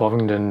Jethro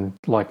Bovingdon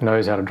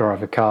knows how to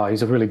drive a car.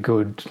 He's a really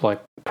good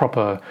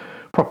proper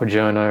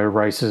journo,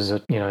 races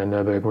at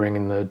Nürburgring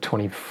in the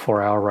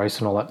 24-hour race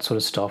and all that sort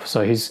of stuff.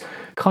 So he's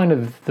kind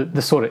of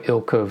the sort of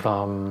ilk of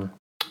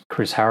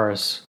Chris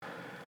Harris.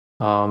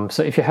 So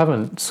if you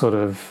haven't sort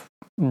of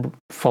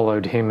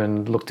followed him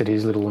and looked at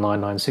his little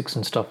 996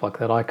 and stuff like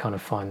that, I kind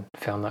of found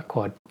that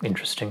quite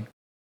interesting.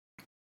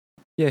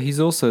 Yeah, he's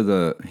also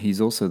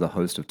the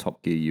host of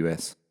Top Gear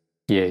US.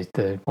 Yeah,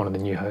 one of the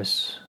new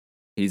hosts.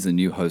 He's the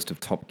new host of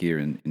Top Gear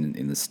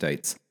in the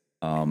States.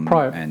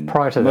 Prior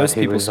to most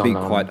that, people speak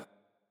quite.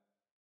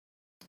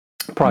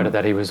 Prior to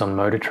that, he was on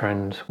Motor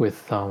Trend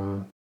with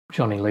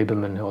Johnny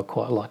Lieberman, who I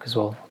quite like as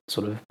well.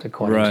 They're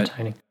quite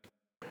entertaining.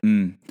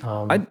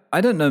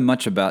 I don't know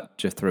much about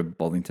Jethro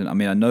Bollington. I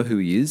mean, I know who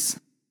he is,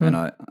 and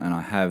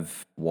I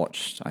have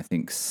watched, I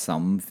think,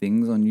 some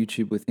things on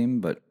YouTube with him,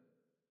 but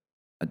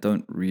I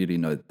don't really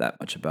know that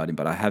much about him.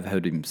 But I have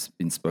heard him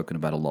been spoken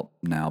about a lot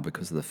now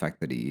because of the fact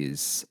that he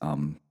is.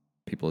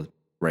 People are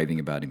raving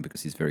about him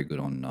because he's very good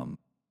on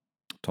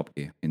Top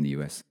Gear in the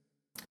US.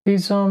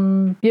 He's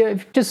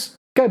just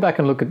go back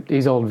and look at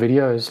his old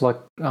videos, like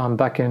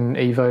back in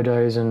Evo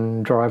days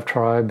and Drive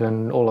Tribe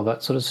and all of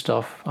that sort of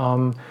stuff.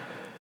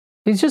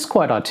 He's just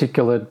quite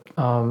articulate.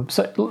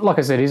 So, like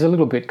I said, he's a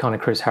little bit kind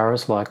of Chris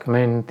Harris-like. I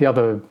mean, the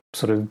other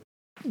sort of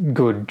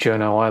good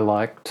journo I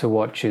like to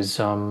watch is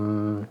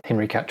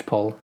Henry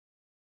Catchpole,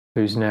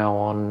 who's now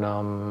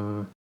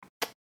on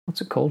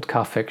what's it called?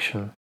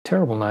 Carfection.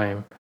 Terrible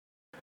name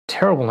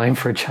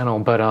for a channel,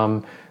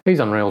 but he's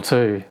unreal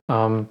too.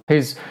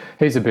 He's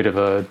a bit of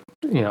a,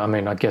 I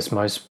mean, I guess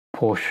most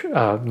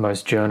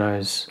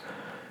journos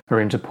are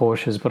into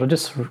Porsches, but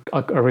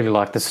I really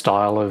like the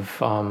style of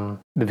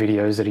the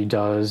videos that he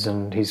does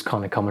and his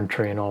kind of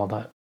commentary and all of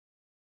that.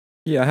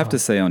 Yeah, I have to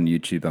say on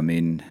YouTube, I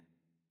mean,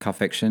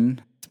 Carfection,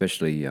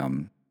 especially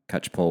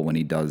Catchpole when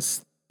he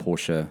does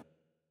Porsche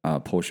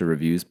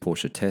reviews,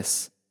 Porsche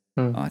tests.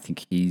 I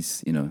think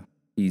he's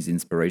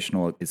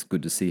inspirational. It's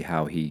good to see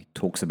how he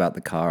talks about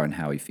the car and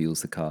how he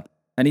feels the car.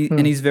 And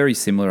he's very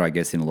similar, I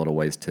guess, in a lot of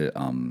ways to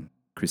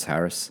Chris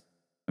Harris.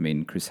 I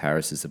mean, Chris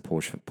Harris is a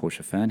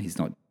Porsche fan.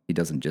 He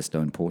doesn't just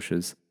own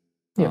Porsches.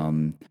 Yeah.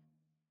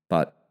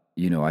 But,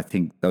 I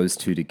think those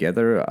two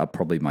together are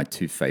probably my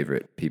two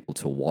favorite people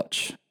to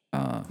watch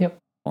on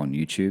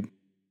YouTube.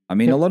 I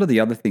mean, a lot of the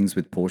other things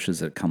with Porsches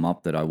that come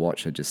up that I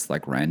watch are just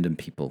like random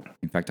people.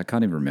 In fact, I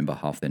can't even remember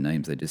half their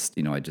names. They just,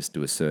 I just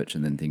do a search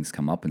and then things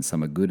come up and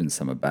some are good and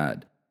some are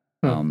bad.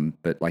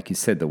 But like you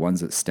said, the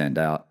ones that stand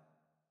out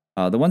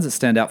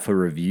for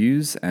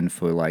reviews and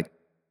for like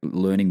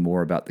learning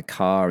more about the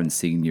car and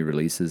seeing new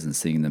releases and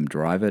seeing them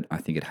drive it, I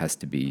think it has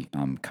to be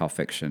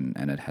Carfection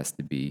and it has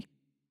to be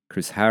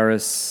Chris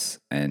Harris.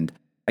 And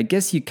I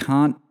guess you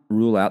can't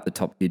rule out the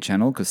Top Gear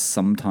channel because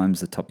sometimes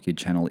the Top Gear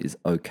channel is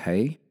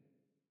okay.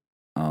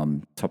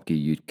 Top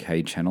Gear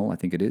UK channel, I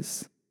think it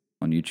is,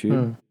 on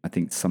YouTube. I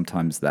think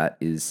sometimes that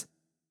is,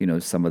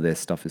 some of their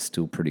stuff is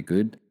still pretty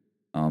good.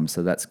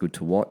 So that's good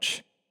to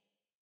watch.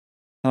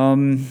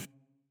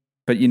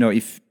 But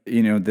if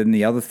then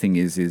the other thing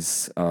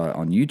is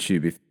on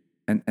YouTube,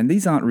 and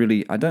these aren't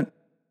really,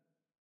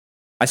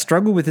 I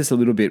struggle with this a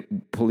little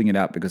bit pulling it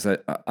out because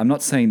I'm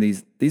not saying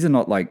these are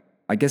not like,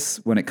 I guess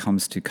when it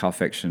comes to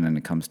Carfection and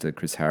it comes to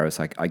Chris Harris,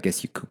 I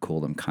guess you could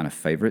call them kind of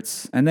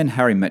favorites. And then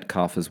Harry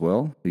Metcalf as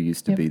well, who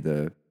used to be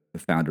the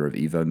founder of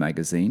Evo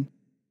magazine.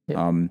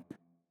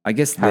 I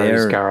guess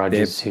Harry's Garage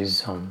is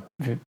his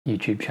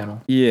YouTube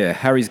channel. Yeah,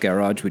 Harry's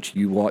Garage, which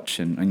you watch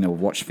and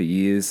watch for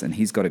years, and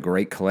he's got a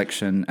great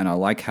collection. And I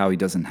like how he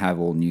doesn't have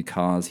all new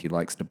cars. He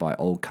likes to buy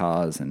old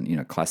cars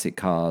and classic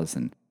cars,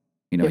 and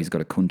he's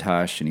got a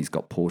Countach and he's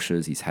got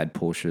Porsches. He's had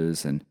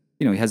Porsches, and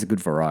he has a good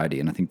variety.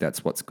 And I think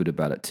that's what's good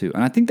about it too.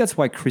 And I think that's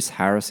why Chris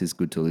Harris is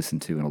good to listen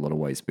to in a lot of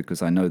ways,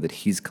 because I know that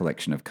his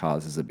collection of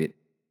cars is a bit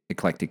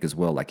eclectic as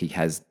well. Like he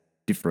has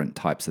different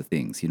types of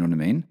things. You know what I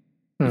mean?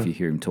 If you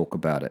hear him talk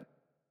about it.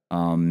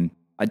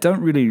 I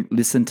don't really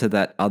listen to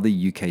that other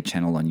UK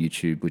channel on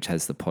YouTube, which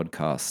has the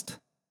podcast,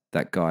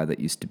 that guy that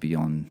used to be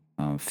on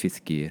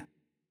Fifth Gear,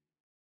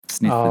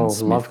 Sniff and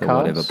Smith or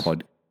whatever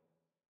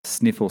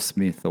Sniff or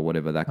Smith or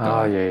whatever that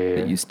guy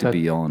that used to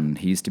be on.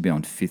 He used to be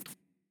on Fifth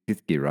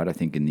Gear, right? I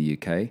think in the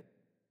UK.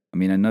 I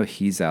mean, I know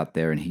he's out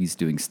there and he's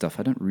doing stuff.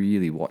 I don't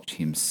really watch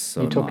him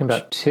so much. You're talking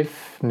about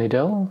Tiff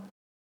Needell?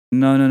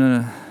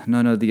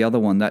 No. The other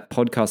one, that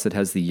podcast that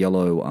has the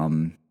yellow.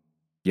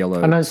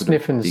 I know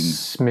Sniff and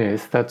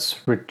Smith.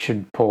 That's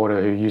Richard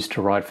Porter, who used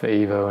to write for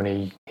Evo,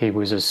 and he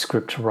was a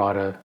script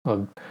writer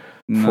for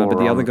but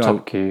the other guy,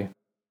 Top Gear.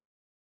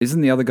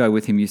 Isn't the other guy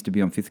with him used to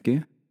be on Fifth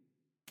Gear?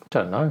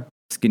 Don't know.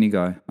 Skinny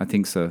guy. I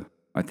think so.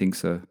 I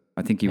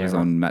think he was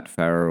on Matt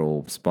Farrer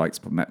or Spike's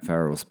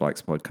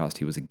podcast.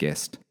 He was a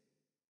guest.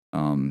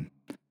 But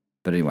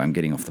anyway, I'm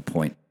getting off the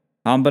point.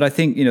 But I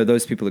think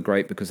those people are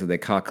great because of their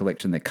car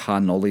collection, their car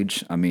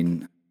knowledge. I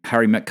mean,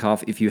 Harry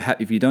Metcalf, if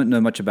you don't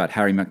know much about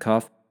Harry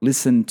Metcalf,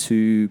 listen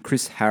to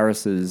Chris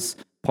Harris's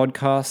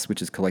podcast,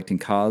 which is Collecting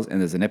Cars,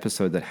 and there's an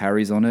episode that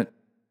Harry's on it,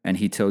 and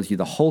he tells you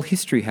the whole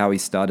history how he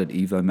started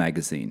Evo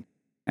magazine.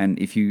 And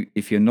if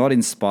you're not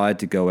inspired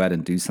to go out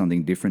and do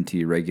something different to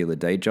your regular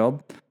day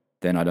job,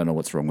 then I don't know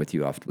what's wrong with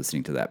you after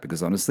listening to that,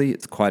 because honestly,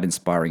 it's quite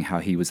inspiring how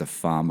he was a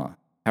farmer.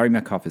 Harry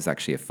Metcalf is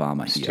actually a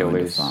farmer. He still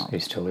is. He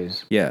still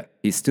is. Yeah,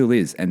 he still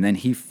is. And then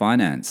he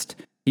financed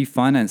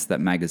that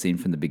magazine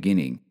from the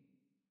beginning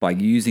by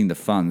using the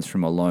funds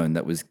from a loan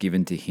that was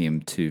given to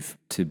him to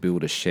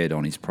build a shed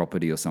on his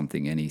property or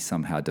something, and he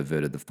somehow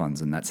diverted the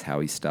funds, and that's how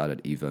he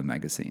started Evo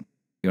magazine.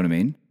 You know what I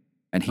mean?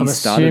 And he I'm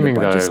started assuming it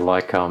by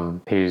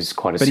though, he's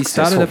quite a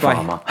successful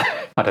farmer.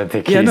 I don't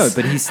think Yeah, he's... no,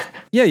 but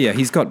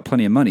he's got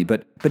plenty of money.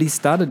 But he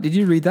started. Did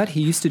you read that?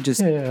 He used to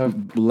just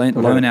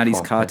loan out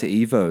his car to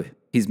Evo,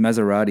 his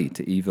Maserati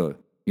to Evo.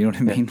 You know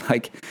what I mean?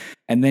 Like,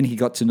 and then he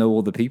got to know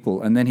all the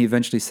people, and then he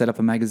eventually set up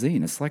a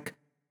magazine. It's like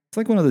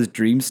one of those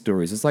dream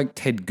stories. It's like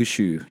Ted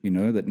Gushu,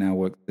 that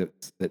now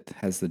that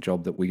has the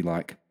job that we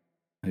like,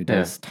 who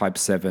does Type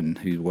 7,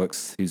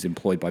 who's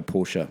employed by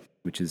Porsche,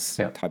 which is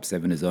Type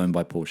 7 is owned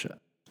by Porsche.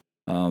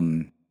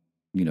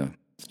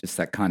 It's just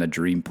that kind of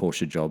dream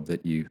Porsche job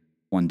that you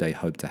one day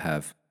hope to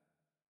have.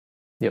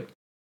 Yep.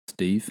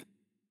 Steve?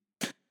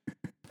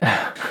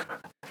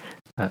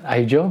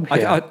 A job?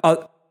 Yeah.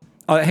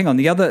 Hang on.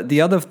 The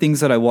other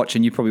things that I watch,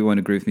 and you probably won't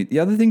agree with me. The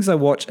other things I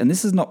watch, and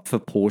this is not for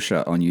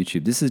Porsche on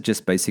YouTube. This is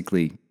just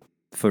basically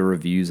for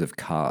reviews of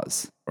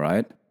cars,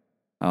 right?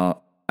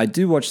 I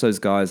do watch those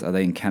guys. Are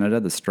they in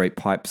Canada? The Straight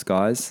Pipes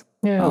guys.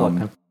 Yeah, I like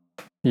them.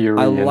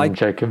 Yuri and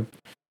Jacob.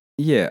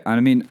 Yeah, I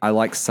mean, I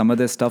like some of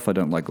their stuff. I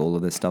don't like all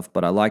of their stuff,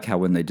 but I like how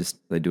when they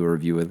do a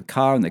review of the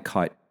car and they're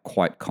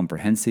quite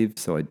comprehensive.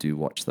 So I do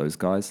watch those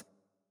guys.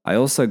 I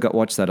also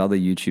watch that other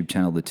YouTube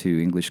channel, the two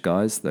English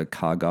guys, the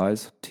Car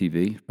Guys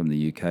TV from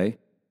the UK.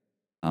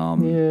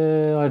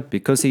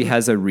 Because he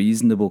has a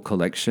reasonable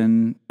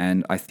collection,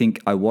 and I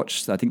think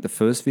the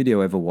first video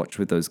I ever watched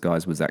with those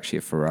guys was actually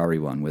a Ferrari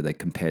one where they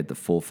compared the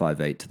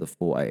 458 to the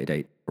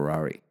 488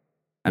 Ferrari.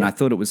 And I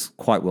thought it was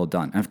quite well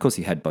done. And of course,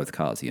 he had both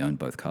cars. He owned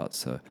both cars.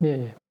 So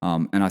and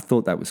I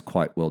thought that was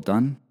quite well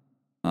done.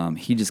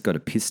 He just got a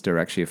Pista,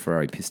 actually a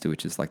Ferrari Pista,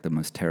 which is like the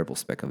most terrible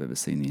spec I've ever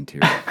seen in the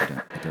interior.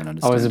 I don't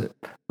understand it.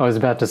 I was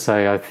about to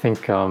say, I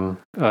think,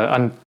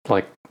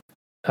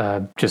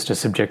 just a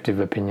subjective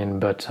opinion,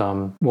 but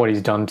what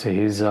he's done to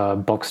his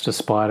Boxster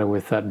Spider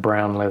with that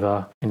brown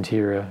leather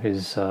interior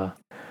is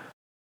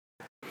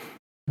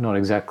not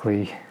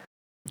exactly.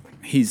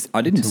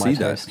 I didn't see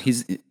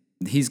that.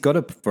 He's got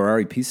a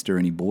Ferrari Pista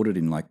and he bought it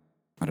in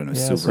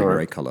silver and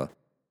grey color.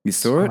 You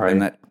saw it, and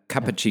that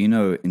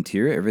cappuccino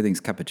interior, everything's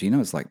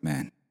cappuccino. It's like,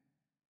 man.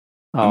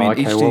 Oh, I mean,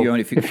 each to your own.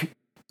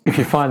 If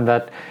you find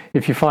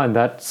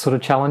that sort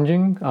of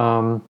challenging,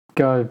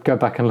 go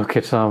back and look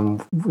at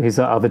his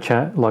other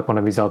chat, like one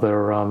of his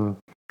other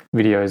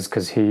videos,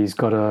 because he's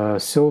got a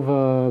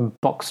silver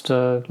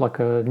Boxster, like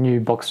a new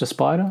Boxster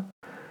Spider.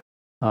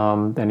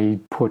 And he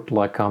put the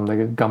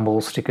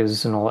gumball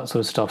stickers and all that sort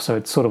of stuff. So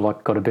it's sort of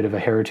like got a bit of a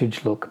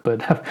heritage look,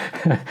 but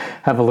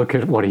have a look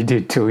at what he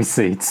did to his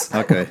seats.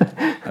 Okay.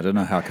 I don't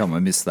know how come I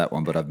missed that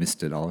one, but I've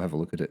missed it. I'll have a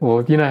look at it.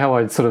 Well, you know how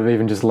I sort of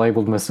even just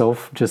labelled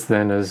myself just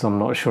then as I'm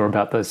not sure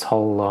about this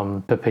whole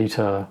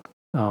Pepita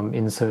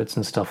inserts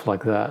and stuff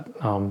like that.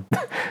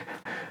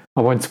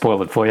 I won't spoil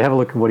it for you. Have a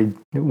look at what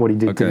he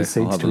did to the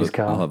seats to his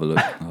car. I'll have a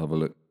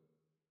look.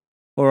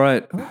 All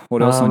right.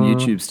 What else on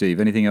YouTube,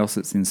 Steve? Anything else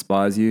that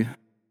inspires you?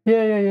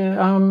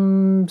 Yeah.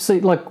 See,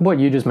 like what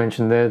you just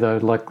mentioned there, though,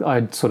 like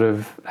I'd sort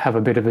of have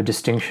a bit of a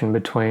distinction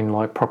between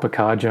like proper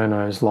car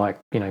journos like,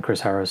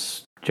 Chris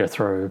Harris,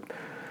 Jethro,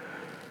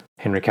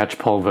 Henry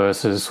Catchpole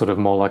versus sort of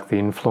more like the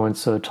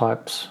influencer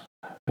types,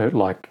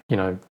 like,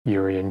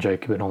 Yuri and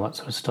Jacob and all that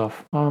sort of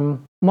stuff.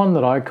 One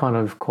that I kind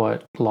of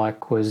quite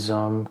like was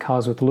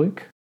Cars with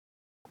Luke.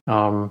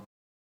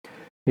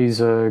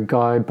 He's a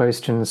guy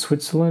based in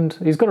Switzerland.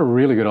 He's got a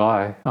really good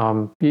eye.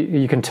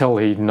 You can tell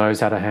he knows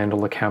how to handle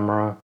the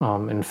camera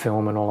and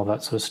film and all of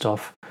that sort of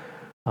stuff.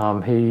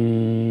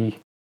 He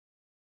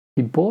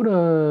bought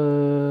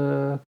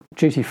a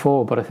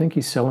GT4, but I think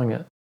he's selling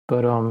it.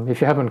 But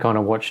if you haven't kind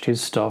of watched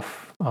his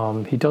stuff,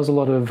 he does a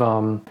lot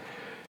of...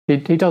 he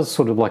does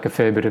sort of like a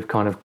fair bit of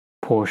kind of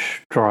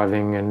Porsche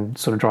driving and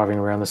sort of driving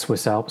around the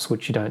Swiss Alps,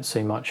 which you don't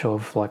see much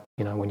of, like,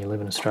 when you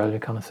live in Australia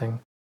kind of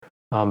thing.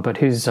 But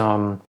his...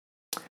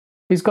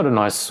 he's got a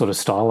nice sort of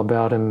style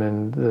about him,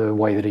 and the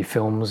way that he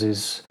films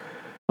is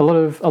a lot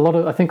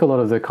of I think a lot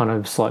of the kind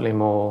of slightly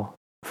more,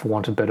 for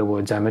want of better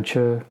words,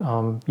 amateur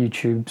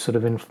YouTube sort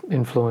of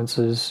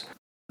influencers.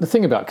 The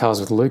thing about Cars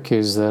with Luke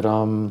is that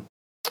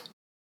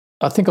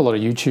I think a lot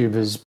of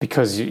YouTubers,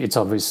 because it's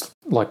obvious,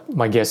 like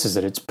my guess is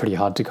that it's pretty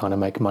hard to kind of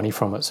make money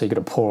from it, so you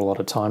got to pour a lot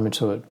of time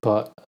into it.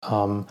 But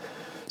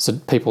so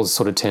people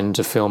sort of tend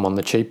to film on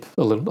the cheap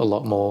a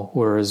lot more,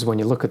 whereas when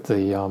you look at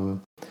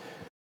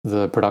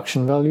the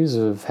production values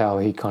of how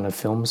he kind of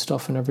films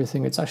stuff and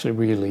everything, it's actually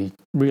really,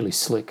 really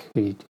slick.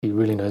 He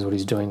really knows what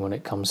he's doing when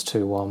it comes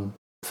to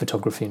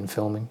photography and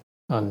filming.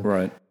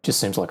 And just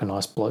seems like a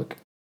nice bloke.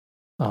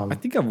 I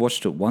think I've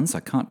watched it once.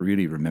 I can't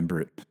really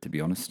remember it, to be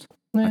honest.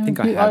 Yeah, I think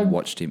I have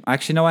watched him.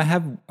 Actually, no, I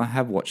have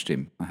watched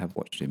him. I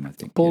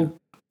think. Bald,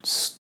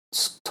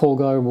 tall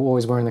guy,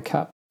 always wearing the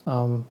cap.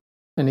 And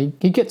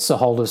he gets a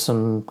hold of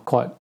some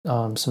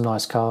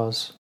nice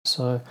cars.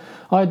 So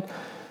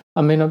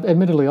I mean,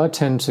 admittedly, I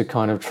tend to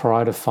kind of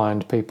try to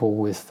find people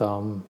with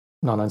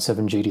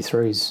 997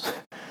 GT3s.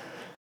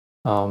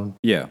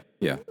 Yeah.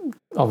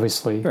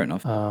 Obviously. Fair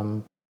enough.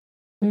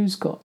 Who's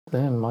got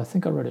them? I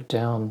think I wrote it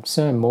down.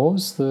 Sam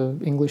Moores, the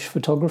English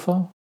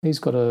photographer. He's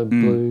got a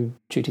blue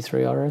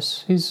GT3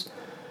 RS.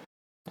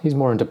 He's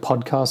more into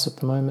podcasts at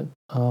the moment.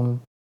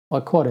 I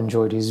quite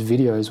enjoyed his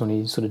videos when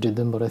he sort of did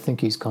them, but I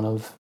think he's kind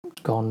of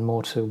gone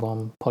more to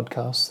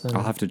podcasts than.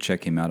 I'll have to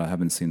check him out. I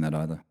haven't seen that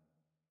either.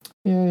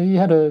 Yeah, he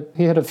had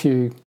a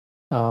few.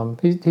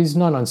 His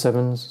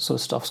 997 sort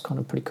of stuff's kind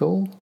of pretty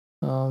cool.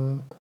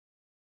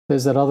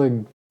 There's that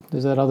other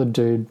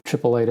dude,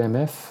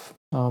 888MF,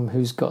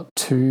 who's got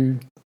two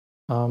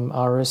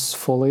RS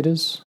 4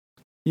 liters.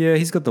 Yeah,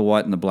 he's got the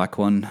white and the black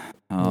one.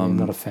 I'm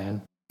not a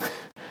fan.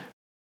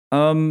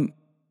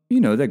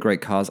 They're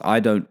great cars. I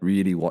don't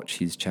really watch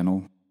his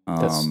channel.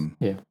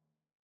 Yeah.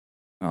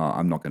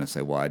 I'm not going to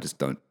say why. I just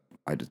don't.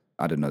 I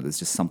don't know. There's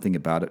just something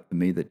about it for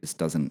me that just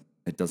doesn't.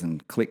 It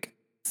doesn't click.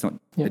 It's not.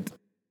 Yeah.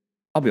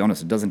 I'll be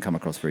honest. It doesn't come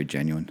across very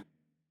genuine.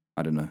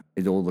 I don't know.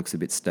 It all looks a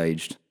bit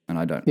staged, and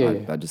I don't.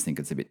 I just think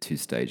it's a bit too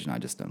staged, and I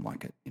just don't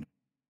like it.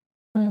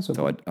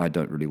 So I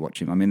don't really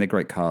watch him. I mean, they're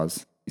great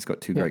cars. He's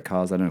got two great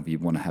cars. I don't know if you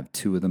want to have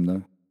two of them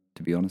though.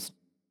 To be honest,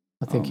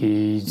 I think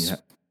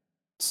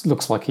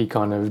looks like he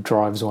kind of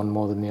drives one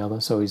more than the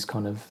other, so he's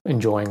kind of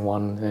enjoying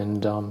one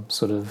and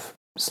sort of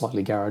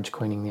slightly garage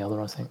queening the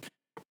other, I think.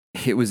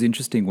 It was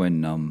interesting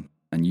when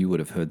and you would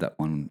have heard that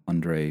one,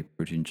 Andre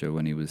Brujinja,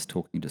 when he was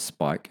talking to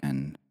Spike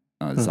and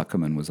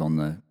Zuckerman was on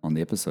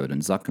the episode,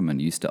 and Zuckerman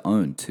used to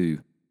own two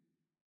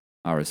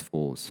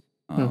RS4s,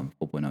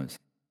 4.0s,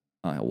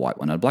 a white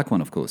one and a black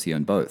one, of course. He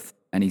owned both,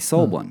 and he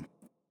sold one.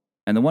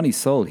 And the one he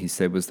sold, he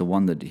said, was the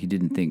one that he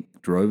didn't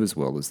think drove as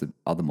well as the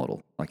other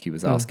model. Like he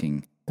was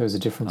asking, there was a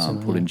difference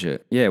in Pullinger.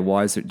 Yeah,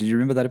 why is it? Did you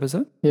remember that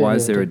episode? Yeah, why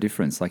is there a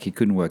difference? Like he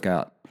couldn't work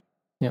out.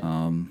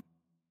 Yeah.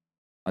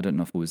 I don't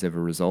know if it was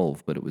ever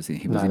resolved, but he was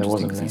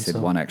interesting because he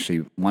said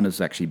one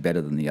was actually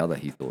better than the other.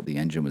 He thought the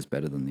engine was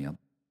better than the other.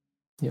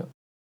 Yeah.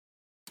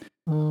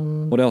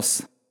 What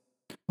else?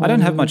 I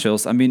don't have much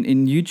else. I mean,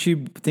 in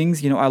YouTube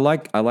things, I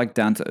like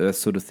down to earth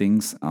sort of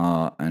things,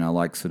 and I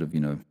like sort of,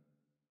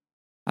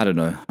 I don't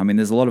know. I mean,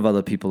 there's a lot of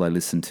other people I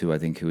listen to, I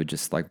think, who are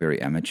just like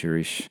very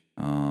amateurish,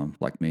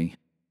 like me.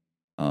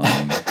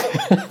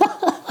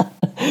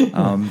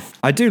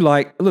 I do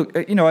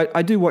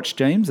I do watch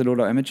James at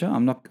Auto Amateur.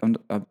 I'm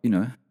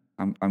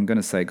going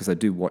to say, because I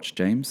do watch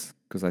James,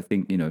 because I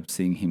think,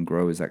 seeing him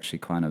grow is actually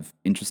kind of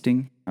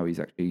interesting, how he's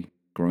actually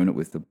grown it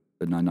with the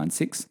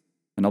 996.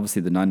 And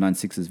obviously the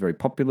 996 is very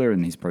popular,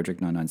 and his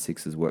Project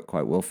 996 has worked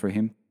quite well for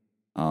him.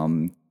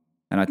 And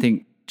I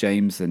think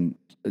James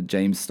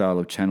style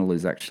of channel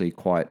is actually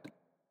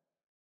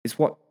it's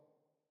what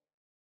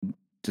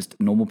just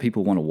normal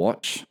people want to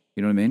watch.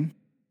 You know what I mean?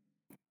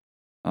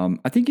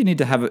 I think you need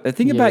to have a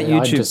thing about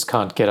YouTube. I just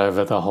can't get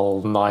over the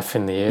whole knife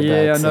in the air.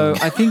 Yeah, I know.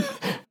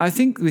 I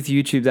think with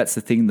YouTube, that's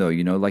the thing though,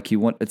 like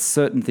it's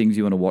certain things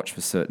you want to watch for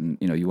certain,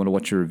 you want to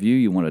watch a review,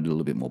 you want it a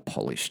little bit more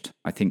polished.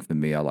 I think for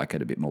me, I like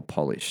it a bit more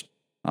polished.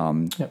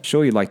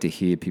 Sure, you like to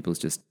hear people's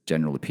just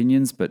general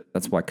opinions, but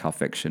that's why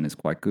Carfection is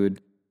quite good.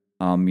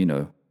 That's what I mean.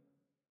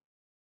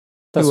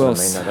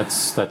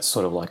 That's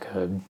sort of like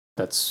a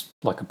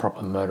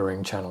proper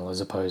murdering channel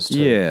as opposed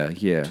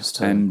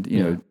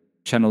to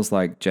channels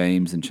like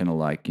James and channel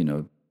like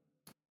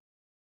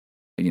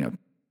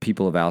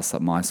people of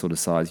my sort of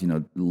size,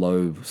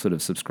 low sort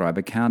of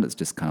subscriber count. It's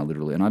just kind of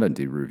literally, and I don't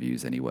do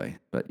reviews anyway,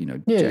 but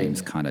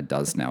James kind of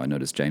does now. I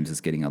notice James is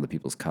getting other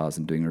people's cars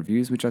and doing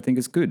reviews, which I think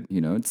is good.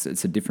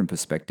 It's a different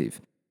perspective.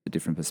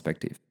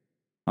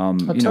 I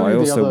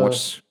also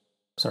watch.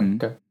 Sorry,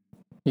 go.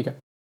 You go.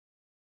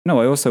 No,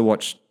 I also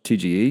watch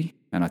TGE,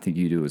 and I think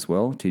you do as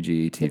well.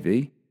 TGE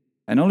TV,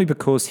 and only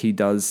because he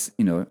does.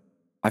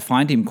 I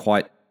find him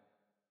quite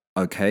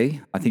okay.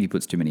 I think he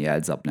puts too many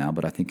ads up now,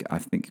 but I think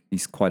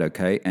he's quite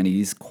okay, and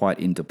he's quite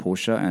into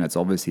Porsche, and it's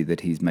obviously that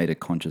he's made a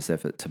conscious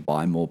effort to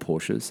buy more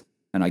Porsches,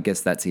 and I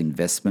guess that's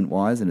investment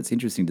wise, and it's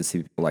interesting to see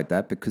people like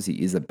that because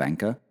he is a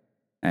banker,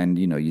 and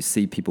you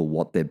see people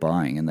what they're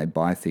buying, and they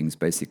buy things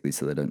basically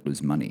so they don't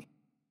lose money,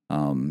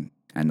 and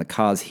the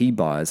cars he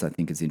buys, I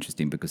think, is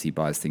interesting because he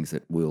buys things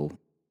that will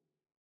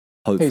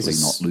hopefully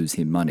not lose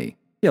him money.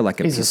 Yeah,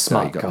 like he's a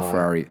smart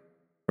guy.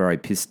 Ferrari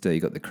Pista,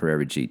 you got the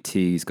Carrera GT,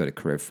 he's got a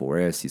Carrera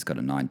 4S, he's got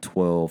a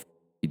 912,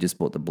 he just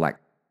bought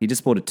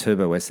a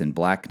Turbo S in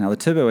black. Now the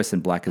Turbo S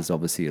in black is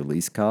obviously a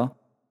lease car,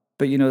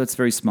 but that's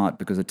very smart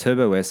because a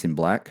Turbo S in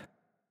black,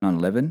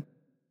 911,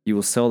 you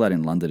will sell that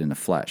in London in a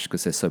flash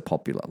because they're so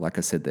popular. Like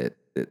I said,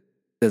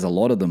 there's a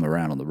lot of them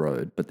around on the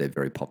road, but they're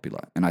very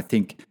popular. And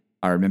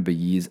I remember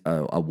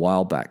a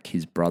while back,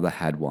 his brother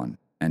had one,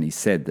 and he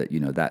said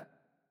that,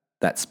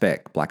 that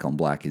spec, black on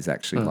black, is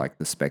actually like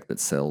the spec that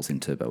sells in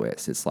Turbo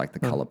S. It's like the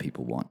color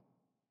people want.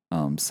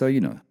 So,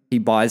 he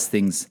buys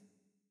things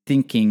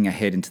thinking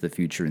ahead into the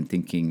future and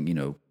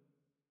thinking,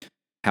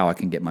 how I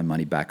can get my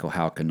money back or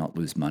how I can not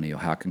lose money or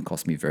how it can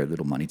cost me very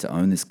little money to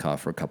own this car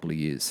for a couple of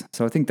years.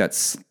 So I think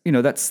that's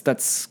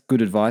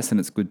good advice, and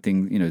it's good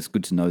thing, it's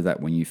good to know that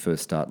when you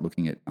first start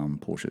looking at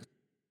Porsches.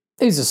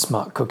 He's a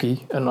smart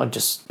cookie, and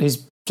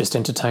he's just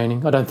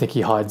entertaining. I don't think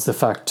he hides the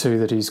fact too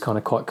that he's kind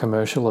of quite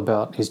commercial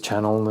about his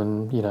channel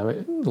and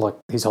like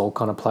his whole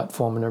kind of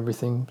platform and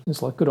everything.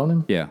 It's like good on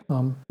him. Yeah.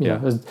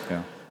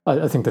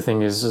 I think the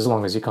thing is, as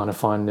long as you kind of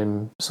find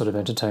him sort of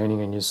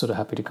entertaining and you're sort of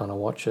happy to kind of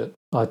watch it.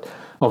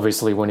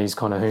 Obviously, when he's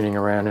kind of hooning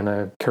around in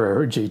a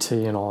Carrera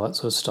GT and all that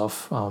sort of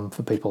stuff,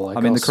 for people like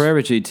us. I mean, the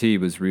Carrera GT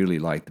was really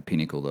like the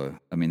pinnacle, though.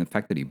 I mean, the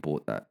fact that he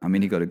bought that. I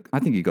mean, I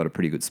think he got a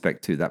pretty good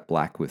spec too. That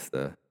black with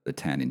the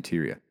tan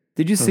interior.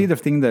 Did you see the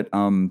thing that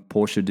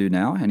Porsche do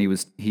now? And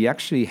he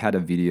actually had a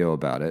video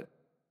about it,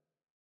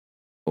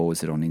 or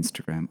was it on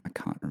Instagram? I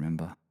can't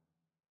remember.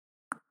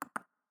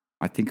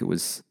 I think it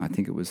was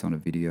on a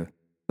video.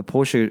 The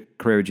Porsche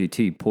Carrera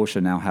GT,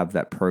 Porsche now have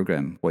that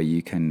program where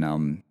you can,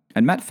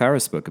 and Matt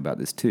Farah spoke about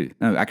this too.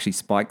 No, actually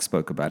Spike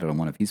spoke about it on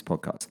one of his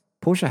podcasts.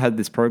 Porsche had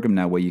this program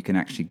now where you can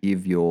actually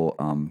give your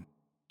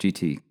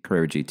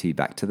Carrera GT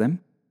back to them.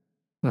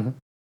 Mm-hmm.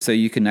 So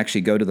you can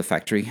actually go to the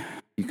factory,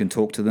 you can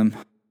talk to them,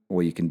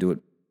 or you can do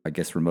it, I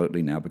guess,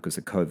 remotely now because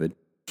of COVID.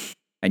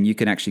 And you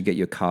can actually get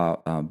your car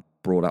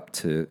brought up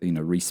to,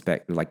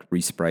 respec, like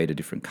resprayed a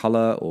different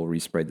color or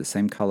resprayed the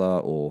same color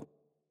or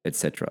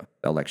etc.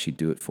 They'll actually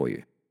do it for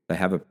you. They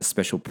have a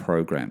special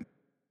program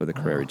for the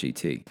Carrera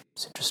GT.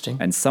 It's interesting.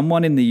 And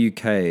someone in the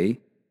UK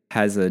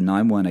has a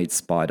 918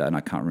 Spider, and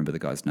I can't remember the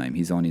guy's name.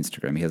 He's on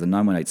Instagram. He has a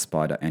 918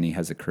 Spider, and he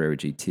has a Carrera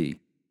GT.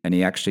 And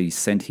he actually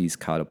sent his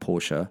car to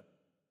Porsche,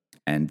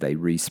 and they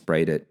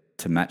resprayed it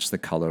to match the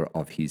color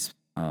of his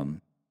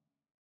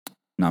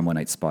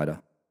 918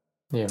 Spider.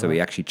 Yeah, so he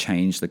actually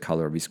changed the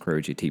color of his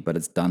Carrera GT, but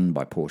it's done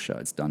by Porsche.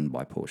 It's done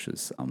by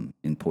Porsche's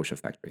in Porsche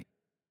factory.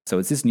 So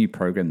it's this new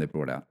program they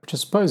brought out. Which I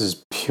suppose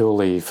is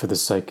purely for the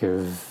sake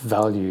of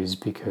values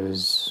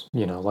because,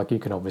 like you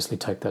can obviously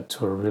take that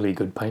to a really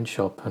good paint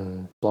shop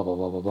and blah, blah,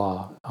 blah, blah,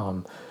 blah.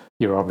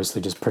 You're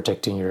obviously just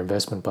protecting your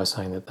investment by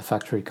saying that the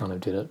factory kind of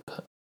did it.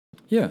 But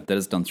yeah, that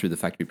is done through the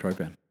factory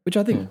program, which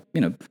I think,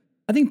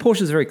 I think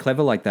Porsche's very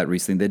clever like that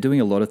recently. They're doing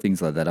a lot of things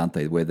like that, aren't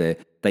they? Where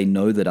they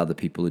know that other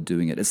people are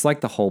doing it. It's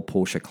like the whole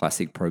Porsche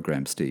Classic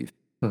program, Steve.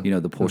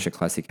 The Porsche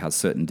Classic, how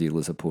certain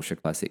dealers are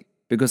Porsche Classic.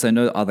 Because they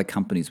know other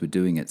companies were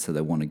doing it, so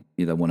they want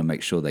to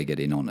make sure they get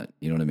in on it.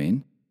 You know what I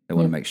mean? They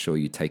want to make sure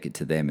you take it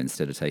to them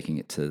instead of taking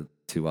it to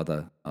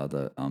other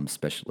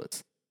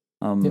specialists.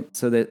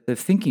 So they're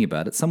thinking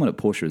about it. Someone at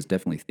Porsche is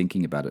definitely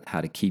thinking about it,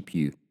 how to keep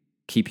you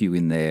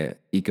in their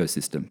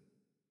ecosystem.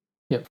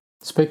 Yep.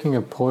 Speaking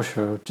of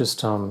Porsche,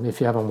 just if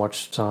you haven't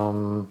watched,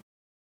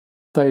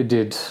 they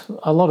did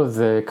a lot of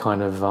their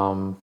kind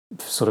of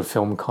sort of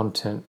film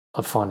content.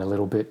 I find a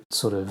little bit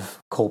sort of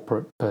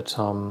corporate, but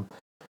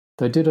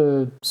they did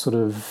a sort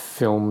of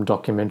film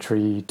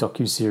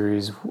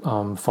docuseries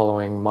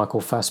following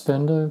Michael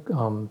Fassbender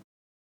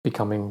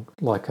becoming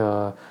like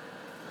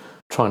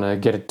trying to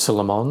get it to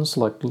Le Mans,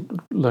 like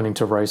learning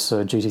to race a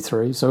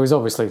GT3. So he's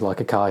obviously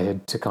like a car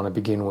head to kind of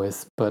begin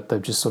with, but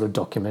they've just sort of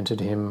documented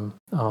him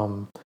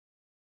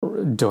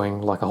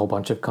doing like a whole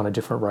bunch of kind of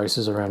different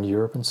races around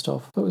Europe and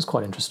stuff. It was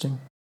quite interesting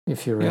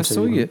if you're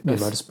into your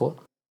motorsport.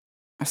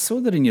 I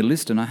saw that in your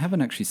list and I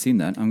haven't actually seen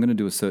that. I'm going to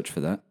do a search for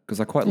that because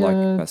I quite like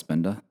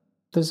Fassbender.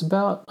 There's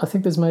I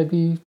think there's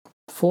maybe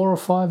 4 or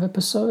 5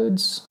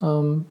 episodes,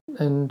 and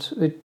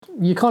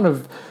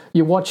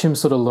you watch him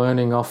sort of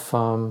learning off.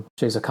 I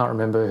can't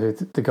remember who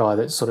the guy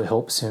that sort of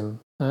helps him.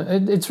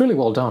 It's really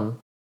well done,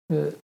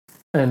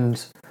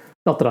 and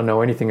not that I know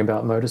anything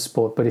about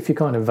motorsport, but if you're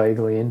kind of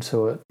vaguely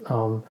into it,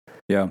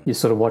 you're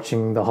sort of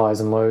watching the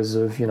highs and lows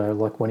of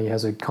like when he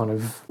has a kind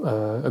of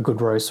a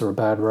good race or a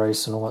bad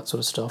race and all that sort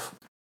of stuff.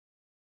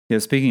 Yeah,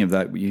 speaking of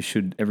that,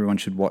 everyone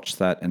should watch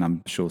that, and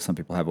I'm sure some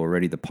people have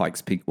already, the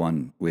Pikes Peak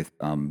one with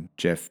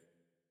Jeff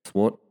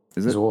Zwart,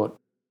 is it? Zwart.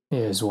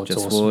 Yeah, Zwart's Jeff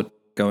awesome. Zwart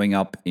going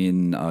up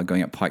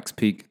Pikes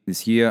Peak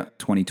this year,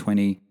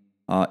 2020,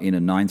 in a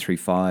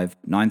 935.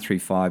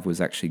 935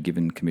 was actually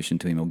given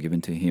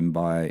to him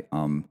by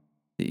the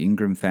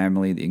Ingram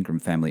family. The Ingram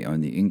family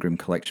own the Ingram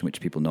collection,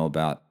 which people know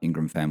about.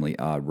 Ingram family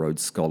are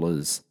Rhodes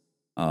Scholars.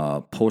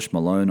 Porsche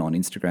Malone on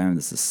Instagram.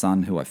 There's a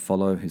son who I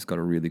follow who's got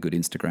a really good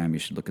Instagram. You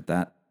should look at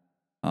that.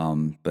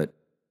 But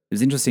it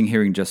was interesting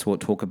hearing Jeff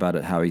Zwart talk about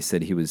it, how he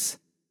said he was,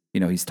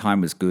 his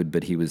time was good,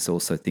 but he was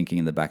also thinking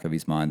in the back of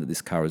his mind that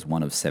this car is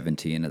one of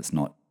 70 and it's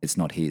not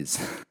his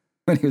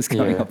when he was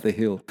going up the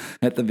hill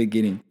at the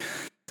beginning.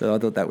 So I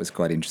thought that was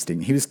quite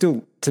interesting. He was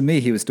still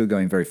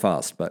going very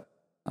fast, but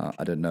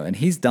I don't know. And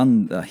he's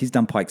done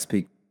Pikes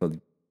Peak for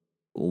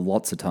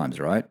lots of times,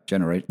 right?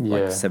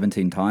 Like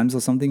 17 times or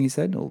something, he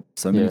said, or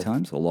so many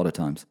times, or a lot of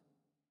times.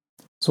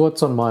 So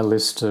what's on my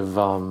list of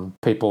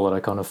people that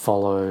I kind of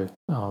follow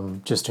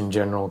just in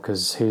general,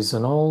 because he's a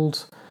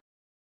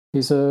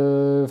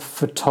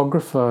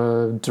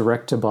photographer,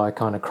 director by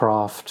kind of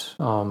craft,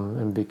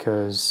 and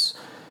because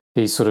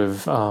he sort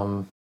of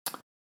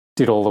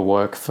did all the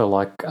work for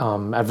like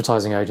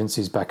advertising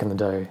agencies back in the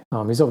day.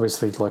 He's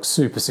obviously like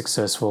super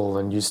successful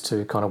and used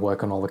to kind of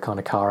work on all the kind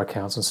of car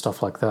accounts and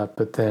stuff like that,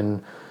 but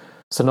then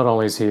so not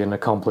only is he an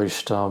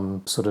accomplished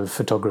sort of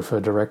photographer,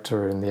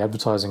 director in the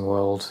advertising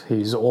world,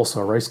 he's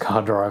also a race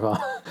car driver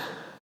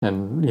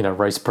and,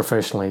 race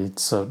professionally,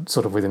 so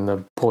sort of within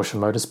the Porsche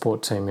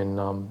Motorsport team in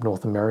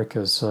North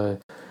America. So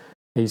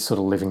he's sort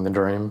of living the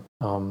dream.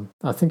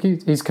 I think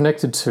he's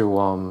connected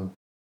to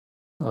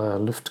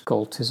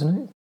Luftgold,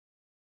 isn't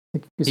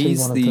he? Is he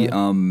He's one of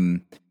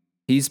the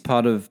he's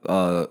part of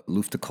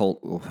Luftacult,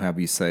 or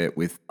however you say it,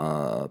 with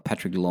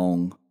Patrick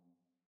Long.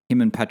 Him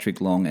and Patrick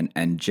Long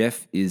and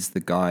Jeff is the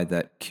guy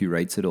that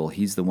curates it all.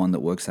 He's the one that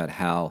works out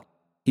how.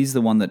 He's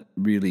the one that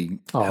really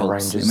helps.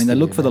 arranges I mean, they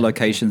look the for the event,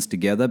 locations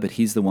together, but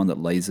he's the one that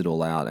lays it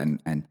all out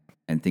and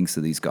thinks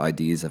of these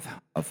ideas of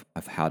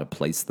how to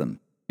place them.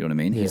 You know what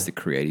I mean? He's Yeah. the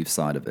creative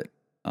side of it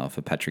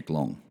for Patrick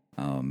Long.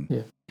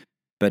 Yeah.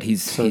 But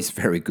he's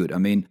very good. I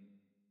mean,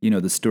 you know,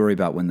 the story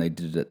about when they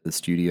did it at the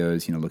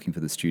studios, you know, looking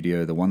for the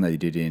studio, the one they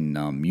did in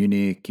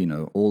Munich, you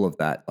know, all of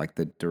that, like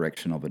the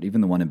direction of it,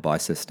 even the one in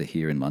Bicester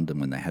here in London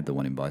when they had the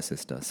one in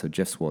Bicester. So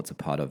Jeff Swartz, a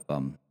part of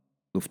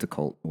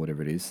Luftacult or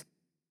whatever it is.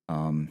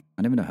 I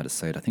never know how to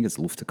say it. I think it's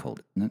Luftacult,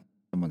 isn't it?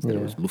 Someone said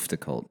it was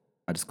Luftacult.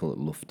 I just call it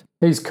Luft.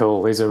 He's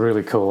cool. He's a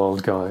really cool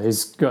old guy.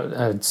 He's got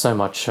had so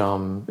much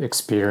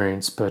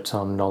experience, but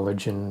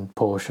knowledge in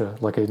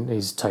Porsche. Like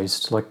his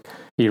taste. Like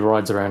he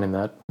rides around in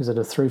that. Is it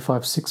a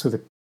 356 with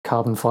a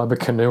carbon fiber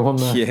canoe on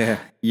there?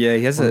 Yeah.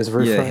 He has a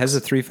roof has a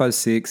racks.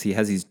 356. He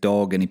has his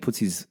dog, and he puts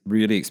his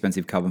really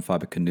expensive carbon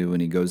fiber canoe,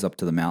 and he goes up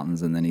to the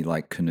mountains, and then he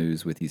like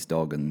canoes with his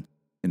dog and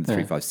in the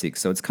 356.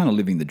 So it's kind of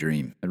living the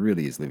dream. It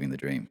really is living the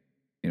dream.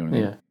 You know what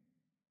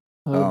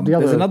I mean? Yeah.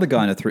 There's another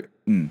guy in a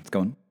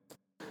go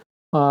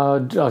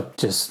on.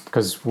 Just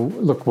because,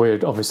 look,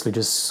 we're obviously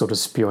just sort of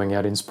spewing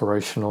out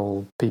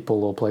inspirational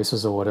people or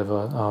places or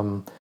whatever.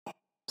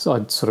 So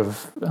I'd sort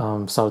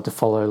of started to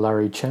follow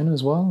Larry Chen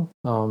as well,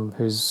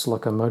 who's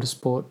like a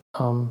motorsport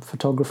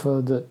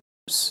photographer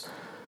that's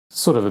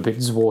sort of a bit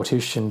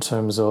Zwartish in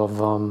terms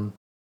of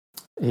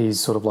he's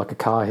sort of like a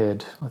car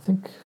head. I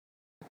think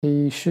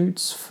he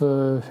shoots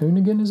for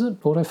Hoonigan, is it?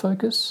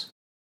 Autofocus?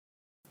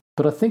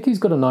 But I think he's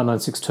got a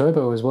 996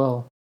 Turbo as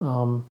well.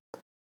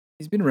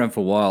 He's been around for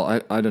a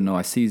while. I don't know.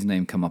 I see his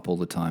name come up all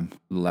the time.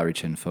 The Larry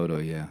Chen photo,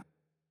 yeah.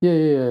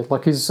 Yeah.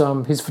 Like his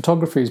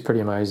photography is pretty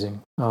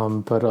amazing.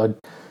 But I think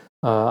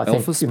Alpha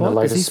in the Spot?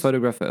 latest, Is he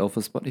photograph for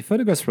Alpha Spot? He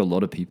photographs for a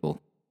lot of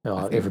people.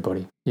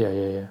 everybody.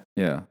 Yeah.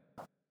 Yeah.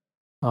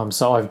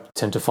 So I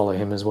tend to follow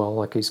him as well.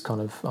 Like he's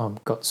kind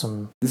of got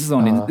some. This is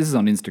on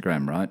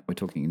Instagram, right? We're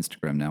talking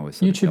Instagram now. We're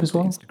YouTube as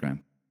well. Instagram.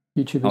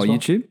 YouTube as well.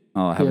 YouTube?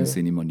 Oh, I haven't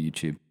seen him on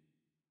YouTube.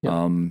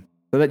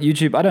 But that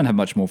YouTube, I don't have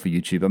much more for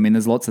YouTube. I mean,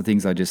 there's lots of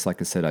things I just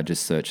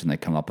search and they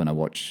come up and I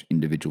watch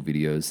individual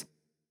videos.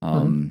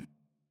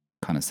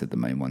 Kind of said the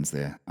main ones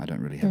there. I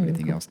don't really have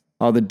anything else.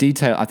 Oh, the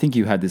detail, I think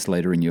you had this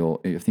later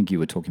I think you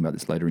were talking about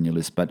this later in your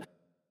list, but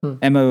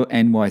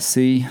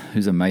MONYC,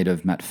 who's a mate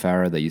of Matt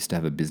Farah, they used to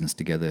have a business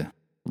together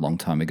a long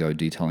time ago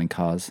detailing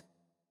cars.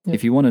 Yeah.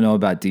 If you want to know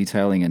about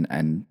detailing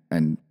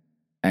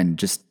and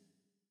just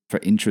for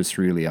interest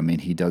really, I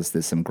mean,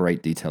 there's some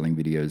great detailing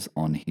videos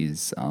on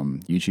his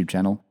YouTube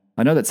channel.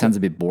 I know that sounds a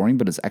bit boring,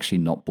 but it's actually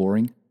not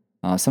boring.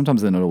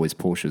 Sometimes they're not always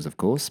Porsches, of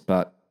course,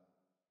 but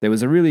there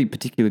was a really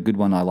particular good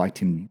one I liked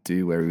him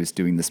do where he was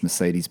doing this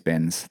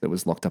Mercedes-Benz that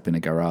was locked up in a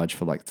garage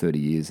for like 30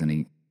 years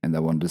and they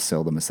wanted to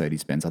sell the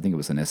Mercedes-Benz. I think it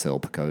was an SL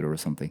Pagoda or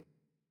something.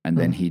 And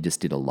then he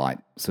just did a light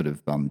sort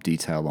of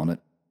detail on it.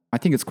 I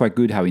think it's quite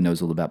good how he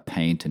knows all about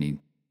paint and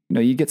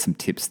you get some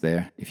tips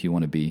there if you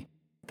want to be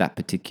that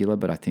particular,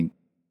 but I think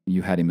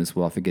you had him as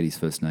well. I forget his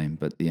first name,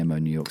 but the MO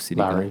New York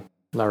City guy.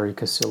 Larry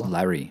Casilla.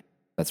 Larry.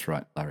 That's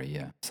right, Larry,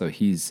 yeah. So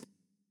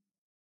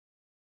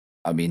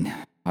I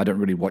don't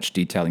really watch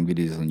detailing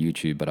videos on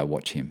YouTube, but I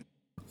watch him.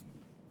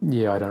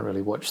 Yeah, I don't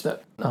really watch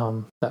that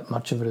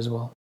much of it as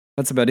well.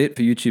 That's about it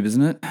for YouTube,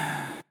 isn't it?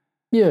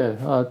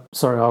 Yeah,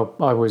 sorry,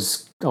 I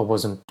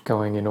wasn't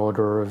going in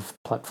order of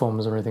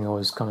platforms or anything. I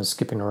was kind of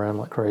skipping around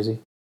like crazy.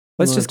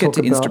 Let's just get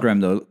to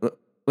Instagram, though.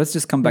 Let's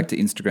just come back to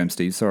Instagram,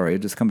 Steve. Sorry,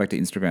 just come back to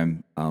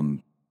Instagram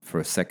for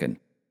a second.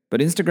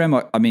 But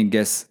Instagram,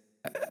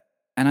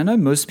 and I know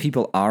most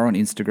people are on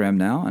Instagram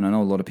now, and I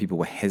know a lot of people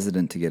were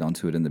hesitant to get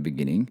onto it in the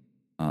beginning.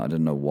 I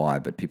don't know why,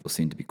 but people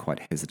seem to be quite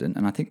hesitant,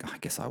 and I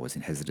guess I was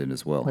hesitant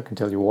as well. I can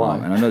tell you why.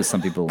 And I know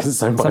some people,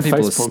 some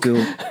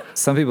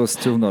people are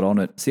still not on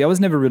it. See, I was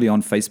never really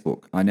on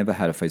Facebook. I never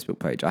had a Facebook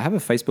page. I have a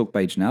Facebook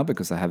page now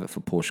because I have it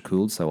for Porsche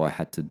Cooled, so I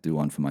had to do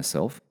one for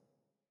myself.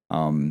 But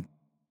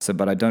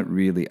I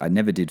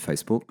never did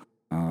Facebook.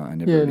 I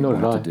never really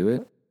wanted to do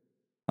it.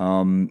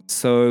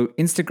 So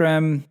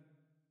Instagram.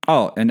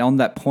 Oh, and on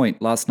that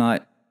point, last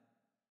night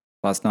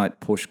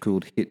Porsche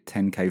Cooled hit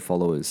 10K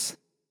followers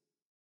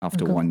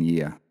after 1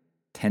 year.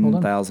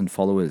 10,000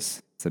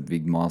 followers. It's a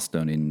big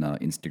milestone in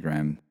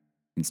Instagram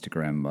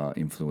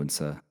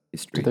influencer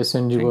history. Did they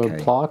send you 10K.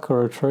 A plaque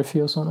or a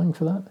trophy or something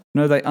for that?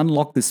 No, they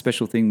unlocked this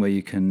special thing where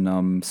you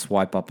can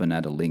swipe up and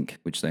add a link,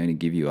 which they only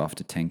give you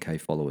after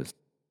 10K followers.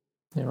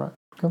 Yeah, right.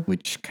 Cool.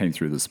 Which came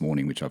through this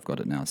morning, which I've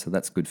got it now. So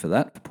that's good for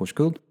that, for Porsche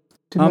Cooled.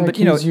 But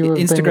you of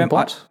Instagram being a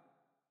bot?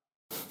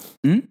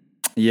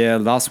 Yeah,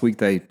 last week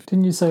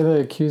Didn't you say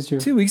they accused you?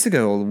 2 weeks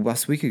ago or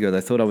last week ago,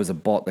 they thought I was a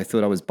bot. They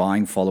thought I was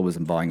buying followers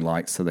and buying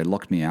likes, so they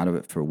locked me out of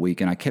it for a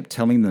week. And I kept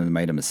telling them they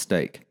made a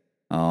mistake.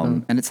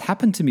 And it's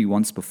happened to me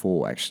once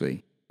before,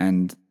 actually.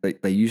 And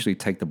they usually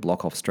take the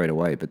block off straight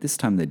away, but this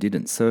time they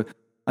didn't. So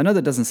I know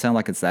that doesn't sound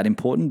like it's that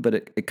important, but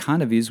it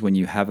kind of is when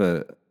you have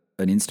an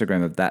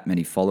Instagram of that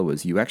many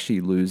followers. You actually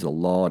lose a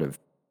lot of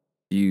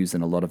views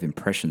and a lot of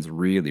impressions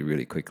really,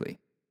 really quickly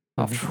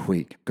after a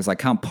week because I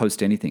can't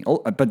post anything. Oh,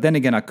 but then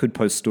again, I could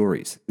post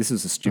stories. This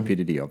is the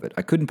stupidity of it.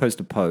 I couldn't post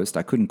a post.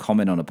 I couldn't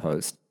comment on a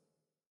post.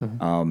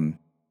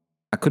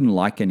 I couldn't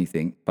like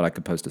anything, but I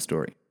could post a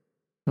story.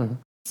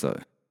 So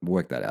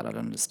work that out. I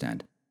don't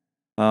understand.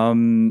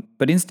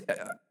 But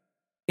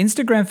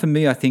Instagram for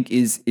me, I think,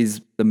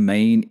 is the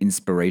main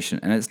inspiration,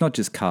 and it's not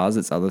just cars;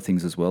 it's other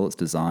things as well. It's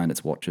design,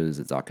 it's watches,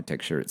 it's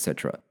architecture,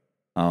 etc.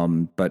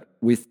 But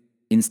with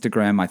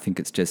Instagram, I think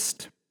it's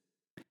just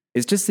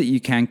that you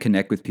can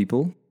connect with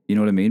people. You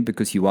know what I mean?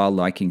 Because you are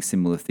liking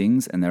similar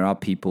things, and there are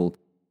people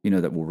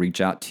that will reach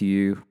out to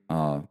you,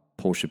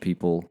 Porsche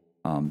people,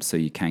 so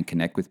you can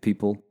connect with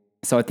people.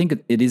 So I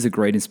think it is a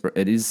great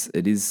it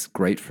is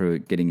great for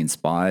getting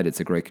inspired. It's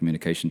a great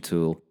communication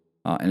tool.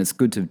 And it's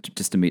good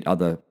to meet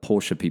other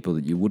Porsche people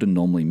that you wouldn't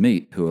normally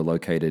meet who are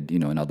located,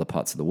 in other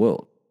parts of the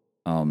world.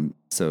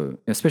 So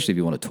especially if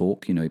you want to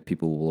talk,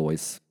 people will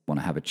always want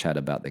to have a chat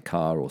about their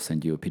car or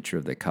send you a picture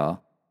of their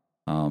car.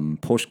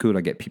 Porsche Cool,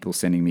 I get people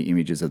sending me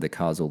images of their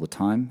cars all the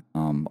time,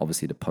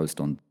 obviously to post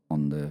on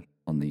the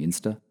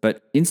Insta.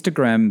 But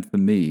Instagram for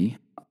me,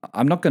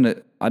 I don't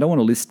want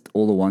to list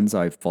all the ones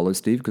I follow,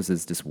 Steve, because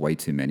there's just way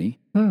too many.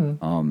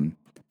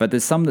 But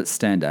there's some that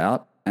stand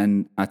out,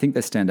 and I think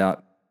they stand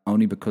out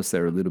only because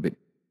they're a little bit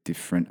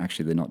different.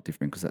 Actually, they're not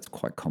different because that's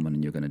quite common,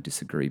 and you're going to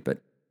disagree. But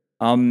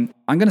I'm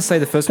going to say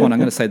the first one. I'm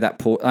going to say that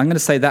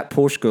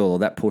Porsche girl or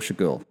that Porsche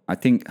girl. I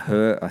think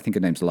her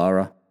name's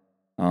Lara.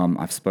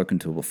 I've spoken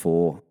to her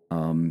before.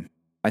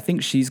 I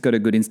think she's got a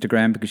good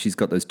Instagram because she's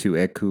got those two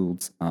air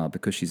cools.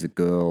 Because she's a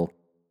girl,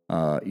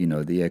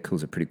 the air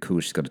cools are pretty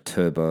cool. She's got a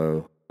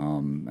turbo.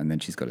 And then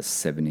she's got a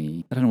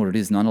 70, I don't know what it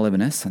is,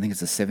 911S. I think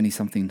it's a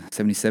 70-something,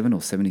 77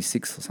 or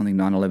 76 or something,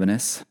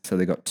 911S. So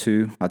they got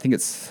two. I think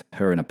it's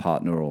her and a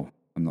partner, or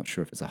I'm not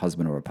sure if it's a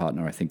husband or a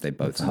partner. I think they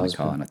both own the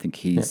car. And I think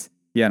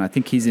and I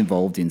think he's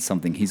involved in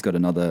something.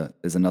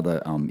 There's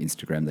another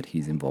Instagram that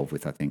he's involved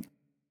with, I think.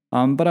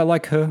 But I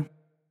like her.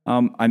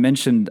 I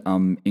mentioned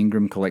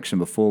Ingram Collection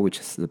before, which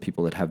is the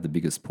people that have the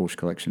biggest Porsche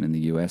collection in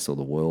the US or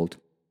the world.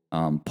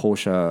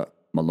 Porsche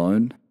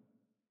Malone.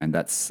 And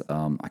that's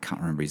I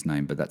can't remember his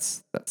name, but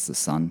that's the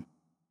son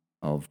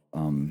of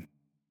and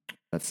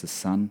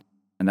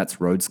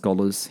that's Road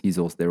Scholars.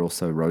 They're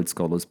also Road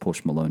Scholars.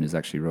 Porsche Malone is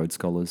actually Road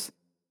Scholars.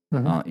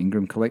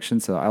 Ingram Collection.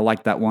 So I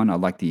like that one. I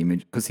like the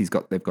image because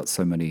they've got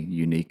so many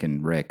unique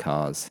and rare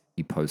cars.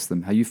 He posts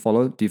them. Do you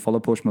follow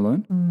Porsche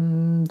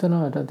Malone? Don't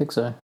know. I don't think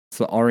so. It's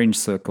the orange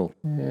circle.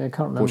 Yeah, I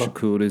can't remember. Porsche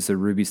Cool is a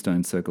ruby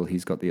stone circle.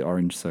 He's got the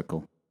orange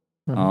circle.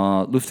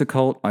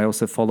 Luftercult I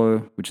also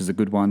follow, which is a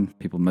good one.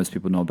 Most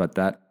people know about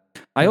that.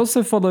 I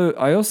also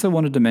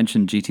wanted to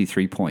mention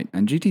GT3 Point,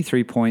 and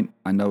GT3 Point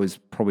I know is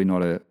probably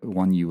not a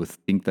one you would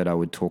think that I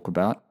would talk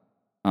about.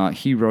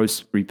 He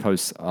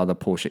reposts other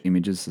Porsche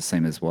images, the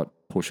same as what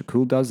Porsche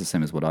Cool does, the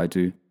same as what I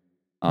do.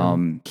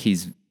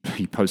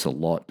 He posts a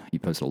lot. He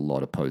posts a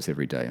lot of posts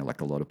every day. I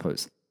like a lot of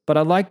posts. But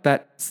I like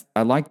that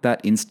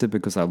Insta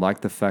because I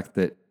like the fact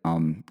that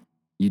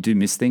you do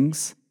miss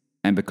things.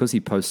 And because he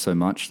posts so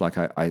much, like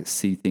I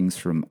see things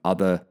from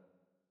other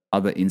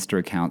Insta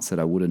accounts that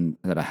I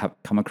have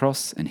come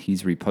across, and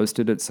he's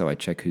reposted it. So I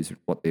check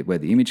where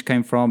the image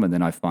came from, and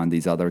then I find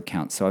these other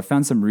accounts. So I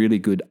found some really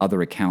good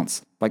other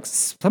accounts. Like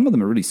some of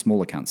them are really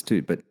small accounts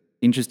too, but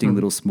interesting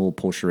little small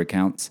Porsche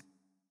accounts.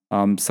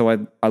 So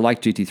I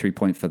like GT3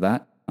 Point for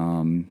that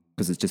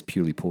because it's just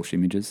purely Porsche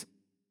images.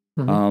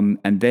 And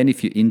then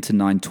if you're into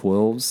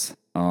 912s,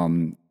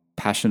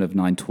 Passion of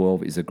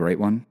 912 is a great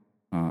one.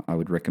 I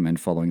would recommend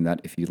following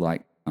that if you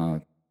like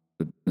the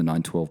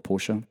 912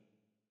 Porsche.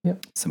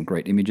 Yep. Some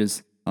great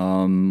images.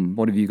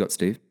 What have you got,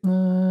 Steve?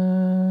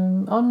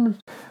 I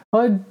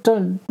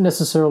don't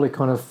necessarily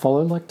kind of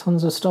follow like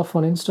tons of stuff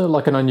on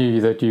Insta. And I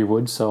knew that you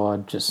would,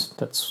 so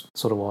that's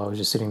sort of why I was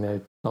just sitting there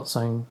not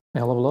saying a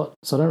hell of a lot.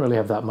 So I don't really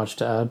have that much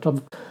to add.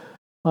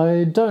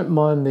 I don't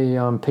mind the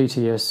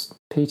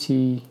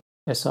PTSR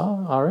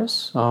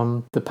RS,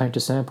 the paint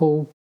to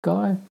sample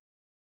guy.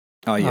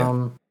 Oh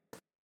yeah.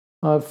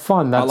 I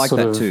find that I like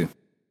sort that of, too.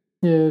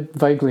 Yeah,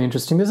 vaguely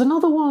interesting. There's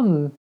another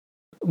one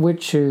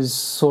which is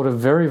sort of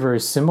very, very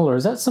similar.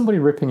 Is that somebody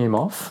ripping him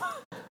off?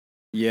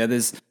 Yeah,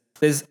 there's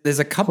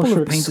a couple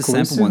Porsche of paint to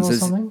sample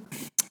ones.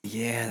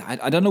 Yeah,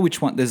 I don't know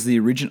which one. There's the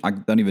original. I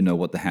don't even know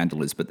what the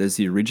handle is, but there's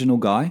the original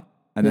guy,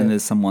 and then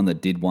there's someone that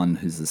did one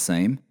who's the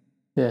same.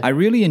 Yeah. I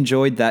really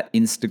enjoyed that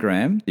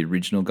Instagram, the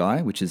original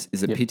guy, which is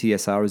it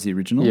PTSR is the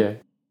original? Yeah,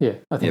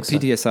 I think so.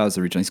 PTSR is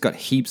the original. He's got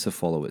heaps of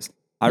followers.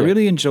 I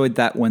really enjoyed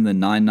that when the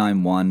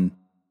 991.2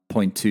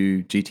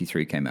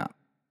 GT3 came out.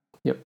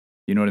 Yep.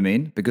 You know what I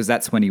mean? Because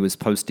that's when he was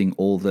posting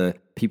all the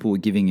people were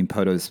giving him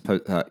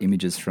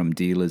images from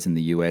dealers in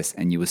the US,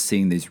 and you were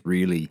seeing these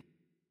really,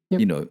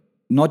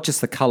 not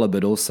just the color,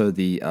 but also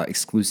the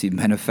exclusive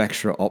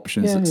manufacturer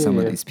options that some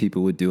of these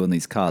people would do on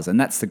these cars. And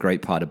that's the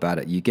great part about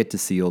it. You get to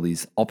see all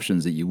these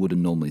options that you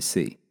wouldn't normally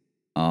see.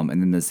 And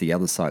then there's the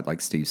other side,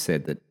 like Steve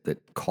said,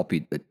 that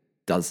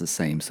does the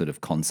same sort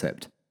of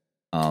concept.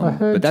 I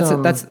heard.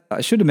 But that's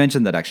I should have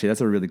mentioned that actually.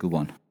 That's a really good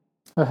one.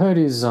 I heard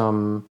his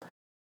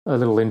a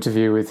little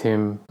interview with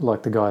him,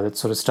 like the guy that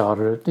sort of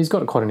started it. He's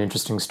got quite an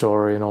interesting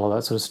story and all of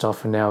that sort of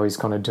stuff, and now he's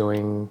kind of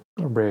doing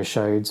Rare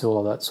Shades, all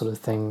of that sort of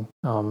thing.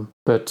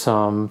 But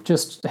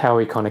just how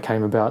he kind of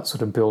came about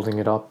sort of building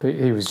it up,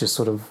 he was just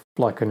sort of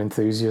like an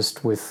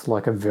enthusiast with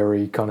like a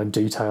very kind of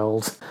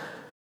detailed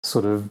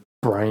sort of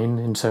brain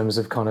in terms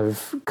of kind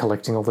of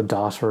collecting all the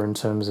data in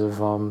terms of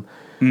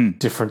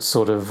different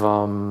sort of,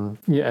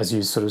 as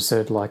you sort of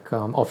said, like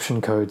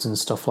option codes and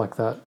stuff like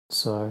that.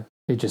 So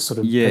it just sort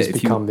of has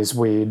become this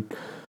weird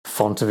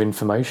font of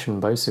information,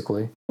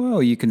 basically.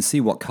 Well, you can see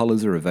what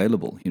colors are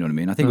available. You know what I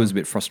mean? I think it was a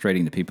bit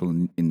frustrating to people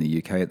in the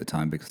UK at the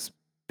time because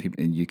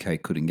people in the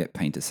UK couldn't get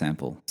paint to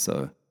sample.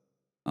 So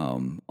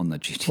on the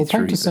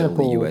GT3,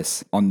 the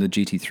US, on the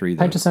GT3,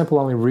 paint to sample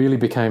only really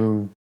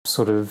became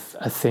sort of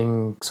a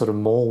thing sort of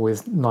more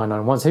with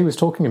 991s. He was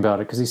talking about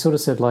it because he sort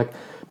of said like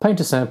paint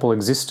to sample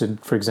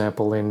existed, for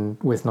example,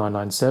 with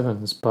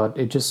 997s, but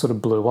it just sort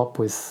of blew up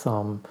with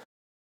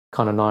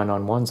kind of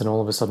 991s, and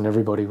all of a sudden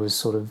everybody was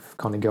sort of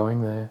kind of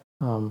going there.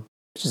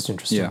 It's just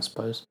interesting, I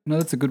suppose. No,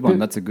 that's a good one.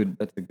 That's a good.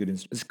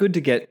 It's good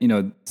to get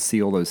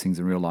see all those things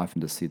in real life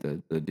and to see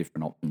the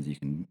different options you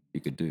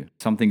could do.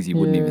 Some things you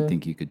wouldn't even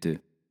think you could do.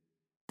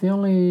 The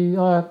only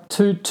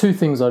two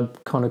things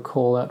I'd kind of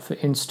call out for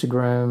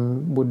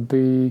Instagram would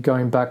be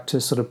going back to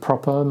sort of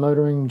proper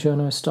motoring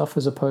journo stuff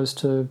as opposed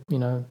to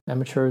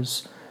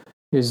amateurs.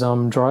 Is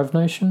Drive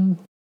Nation.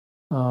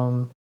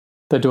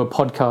 They do a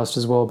podcast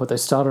as well, but they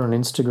started on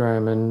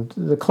Instagram. And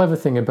the clever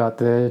thing about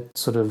their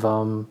sort of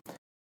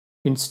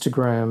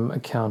Instagram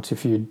account,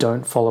 if you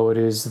don't follow it,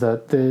 is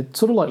that they're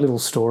sort of like little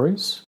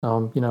stories.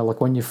 Like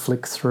when you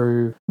flick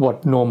through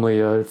what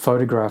normally are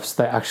photographs,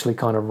 they actually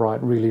kind of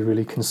write really,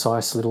 really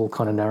concise little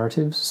kind of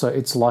narratives. So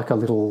it's like a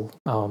little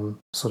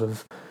sort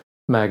of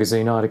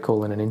magazine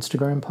article in an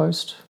Instagram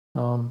post.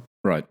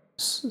 Right.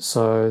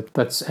 So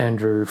that's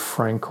Andrew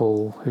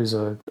Frankel, who's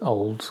an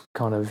old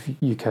kind of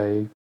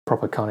UK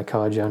proper kind of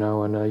car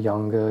journo, and a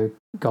younger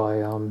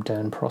guy,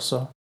 Dan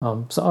Prosser.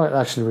 So I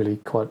actually really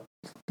quite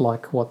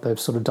like what they've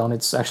sort of done.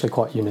 It's actually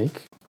quite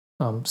unique.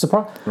 I'm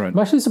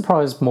actually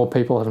surprised more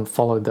people haven't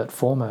followed that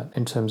format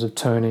in terms of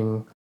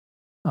turning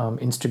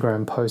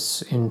Instagram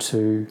posts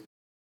into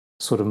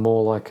sort of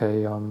more like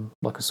a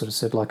sort of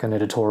said, like an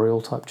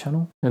editorial type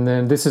channel. And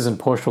then this isn't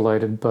Porsche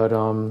related, but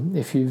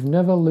if you've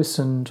never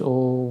listened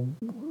or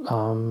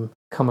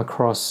come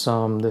across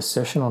the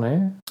Session on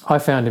Air, I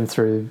found him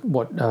through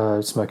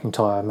Smoking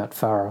Tire, Matt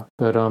Farah,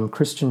 but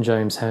Christian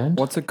James Hand.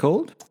 What's it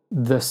called?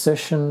 The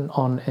Session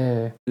on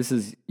Air. This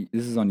is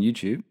on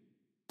YouTube.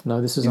 No,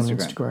 this is on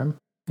Instagram.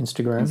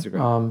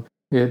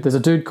 There's a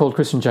dude called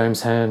Christian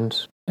James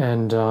Hand,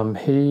 and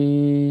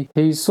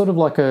he's sort of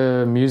like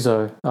a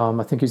muso.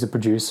 I think he's a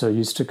producer,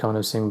 used to kind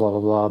of sing blah, blah,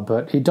 blah.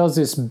 But he does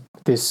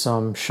this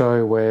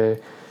show where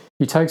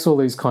he takes all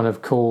these kind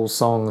of cool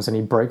songs and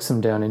he breaks them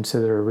down into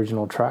their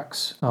original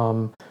tracks.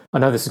 I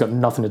know this has got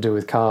nothing to do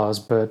with cars,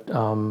 but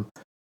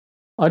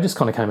I just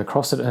kind of came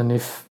across it. And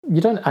if you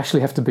don't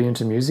actually have to be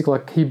into music,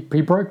 like he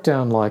broke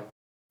down like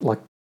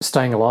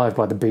Staying Alive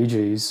by the Bee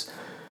Gees.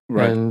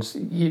 Right. And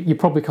you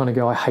probably kind of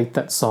go, I hate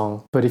that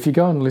song. But if you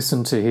go and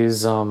listen to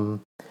his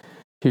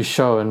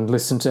show and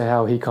listen to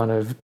how he kind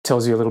of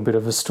tells you a little bit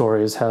of a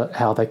story as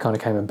how they kind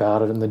of came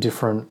about it and the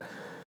different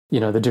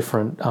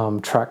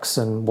tracks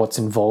and what's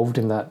involved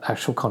in that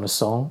actual kind of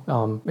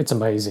song, it's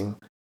amazing.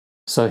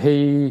 So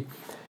he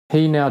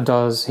now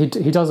does he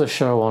does a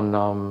show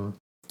on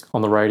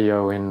the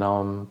radio in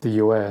the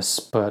US,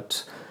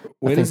 but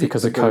I think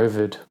because of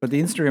COVID. But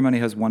the Instagram only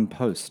has one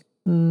post.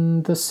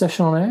 The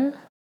Session on Air.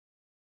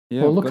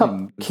 Yeah, well, look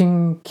up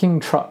King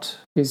Trut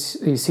is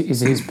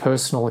his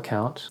personal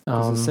account.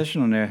 The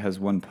Session on Air has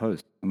one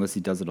post, unless he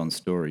does it on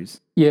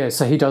stories. Yeah,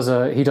 so he does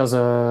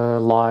a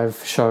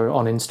live show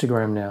on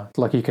Instagram now.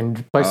 Like you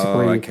can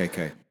basically,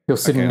 he'll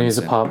sit in his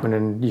apartment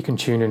and you can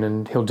tune in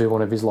and he'll do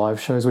one of his live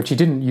shows, which he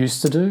didn't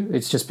used to do.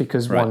 It's just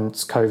because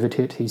once COVID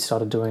hit, he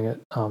started doing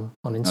it on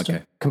Insta.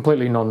 Okay.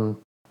 Completely non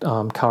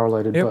car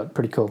related, but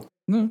pretty cool.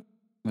 No,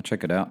 I'll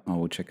check it out. I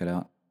will check it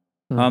out.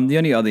 The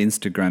only other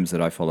Instagrams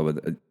that I follow,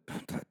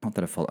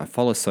 I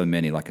follow so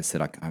many, like I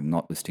said, I'm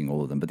not listing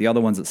all of them, but the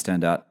other ones that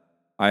stand out,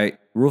 I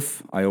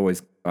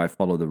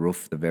follow the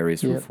Roof, the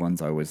various Roof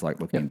ones. I always like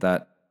looking at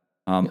that.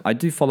 I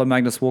do follow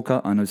Magnus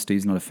Walker. I know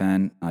Steve's not a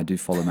fan. I do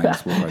follow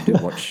Magnus Walker.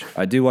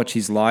 I do watch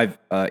his live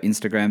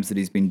Instagrams that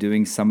he's been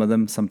doing, some of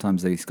them.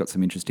 Sometimes he's got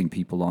some interesting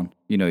people on.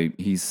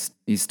 He's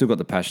still got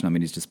the passion. I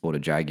mean, he's just bought a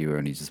Jaguar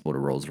and he's just bought a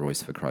Rolls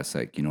Royce, for Christ's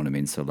sake. You know what I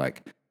mean? So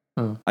like,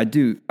 I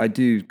do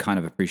kind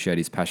of appreciate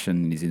his passion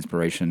and his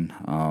inspiration.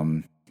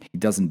 He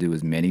doesn't do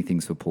as many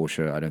things for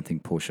Porsche. I don't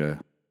think Porsche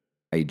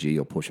AG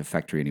or Porsche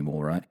Factory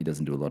anymore, right? He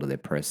doesn't do a lot of their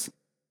press,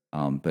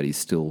 but he's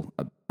still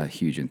a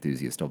huge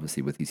enthusiast,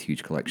 obviously, with his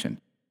huge collection.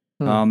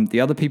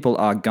 The other people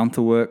are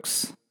Gunther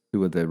Works,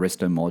 who are the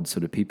Resto Mod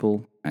sort of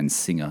people, and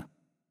Singer.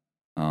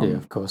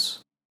 Of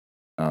course.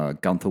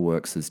 Gunther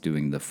Works is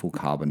doing the full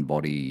carbon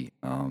body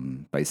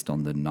based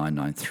on the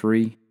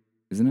 993,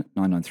 isn't it?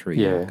 993,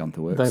 Yeah,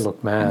 Gunther Works. they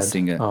look mad. And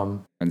Singer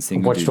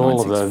I've watched do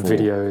all of the 964.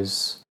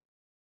 videos.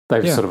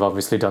 They've sort of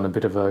obviously done a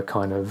bit of a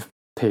kind of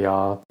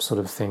PR sort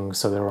of thing,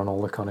 so they're on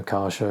all the kind of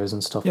car shows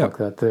and stuff like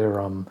that.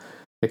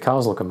 Their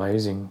cars look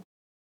amazing.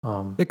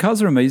 Their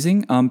cars are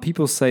amazing.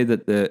 People say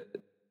that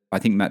I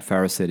think Matt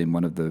Farah said in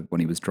when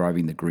he was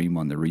driving the green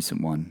one, the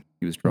recent one,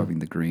 he was driving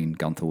the green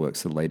Gunther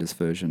Works, the latest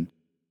version.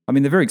 I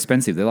mean, they're very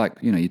expensive. They're like,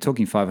 you're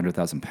talking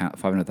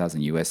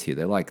 $500,000 US here.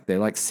 They're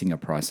like Singer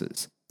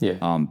prices.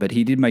 Yeah. But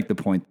he did make the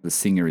point that the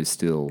Singer is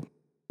still,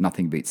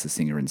 nothing beats the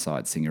Singer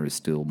inside. Singer is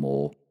still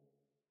more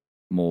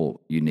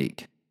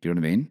unique. Do you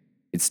know what I mean?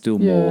 It's still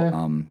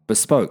more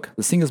bespoke.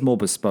 The Singer's more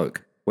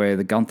bespoke. Where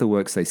the Gunther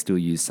Works, they still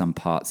use some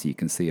parts. You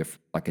can see a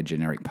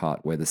generic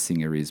part. Where the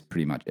Singer is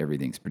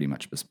everything's pretty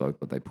much bespoke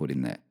what they put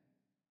in there.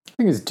 I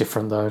think it's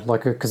different though,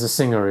 because the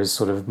Singer is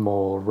sort of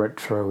more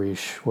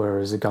retro-ish,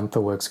 whereas the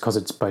Gunther Works, because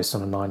it's based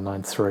on a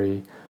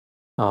 993,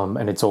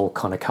 and it's all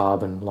kind of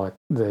carbon. Like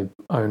they're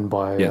owned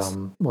by,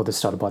 they're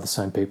started by the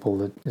same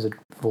people. Is it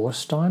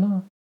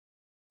Vorsteiner?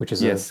 Which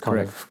is a kind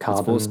of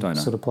carbon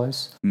sort of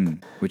place.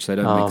 Which they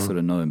don't make sort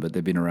of known, but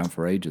they've been around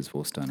for ages,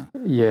 Vorsteiner.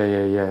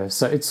 Yeah.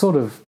 So it's sort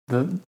of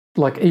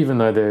even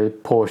though they're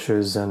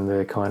Porsches and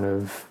they're kind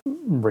of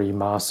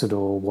remastered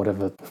or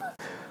whatever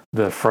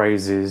the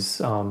phrase is,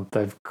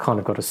 they've kind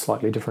of got a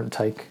slightly different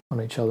take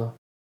on each other.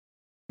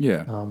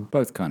 Yeah,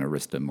 both kind of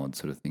resto mod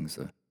sort of things,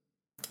 though.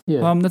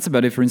 Yeah. That's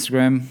about it for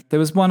Instagram. There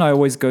was one I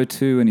always go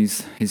to, and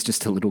he's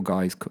just a little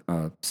guy. He's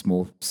a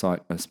small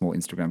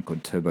Instagram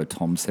called Turbo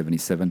Tom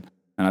 77.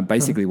 And I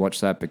basically watch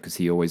that because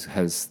he always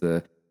has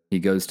he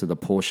goes to the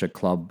Porsche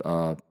Club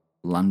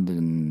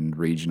London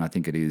region, I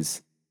think it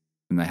is,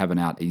 and they have an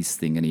out east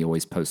thing, and he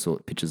always posts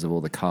pictures of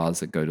all the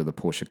cars that go to the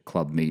Porsche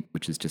Club meet,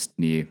 which is just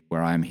near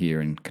where I am here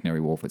in Canary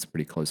Wharf. It's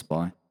pretty close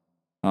by.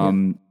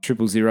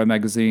 000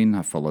 magazine,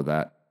 I follow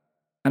that.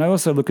 And I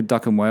also look at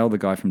Duck and Whale, the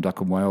guy from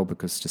Duck and Whale,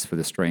 because just for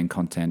the Australian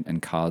content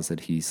and cars that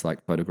he's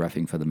like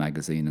photographing for the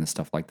magazine and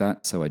stuff like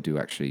that. So I do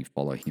actually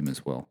follow him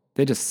as well.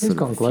 They're just he's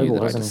gone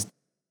global, hasn't he?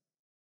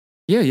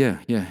 Yeah.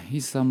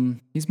 His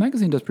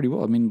magazine does pretty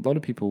well. I mean, a lot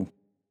of people,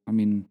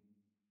 on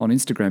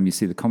Instagram, you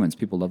see the comments.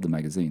 People love the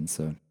magazine.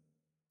 So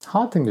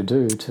hard thing to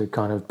do to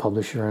kind of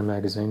publish your own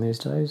magazine these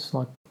days.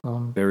 Like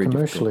very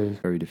commercially,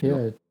 difficult. Very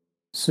difficult. Yeah,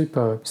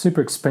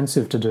 super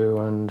expensive to do,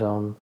 and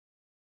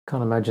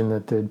can't imagine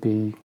that there'd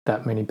be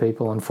that many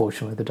people,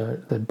 unfortunately,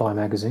 that buy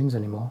magazines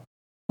anymore.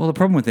 Well, the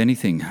problem with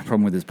anything,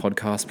 problem with this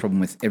podcast,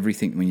 problem with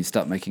everything, when you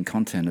start making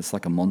content, it's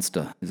like a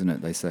monster, isn't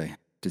it? They say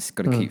just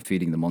got to keep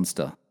feeding the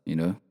monster.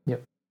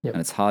 Yep. And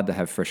it's hard to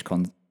have fresh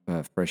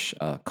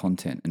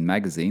content, and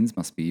magazines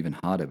must be even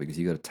harder because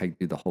you got to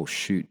do the whole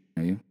shoot.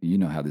 You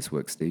know how this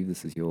works, Steve.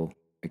 This is your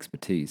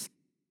expertise.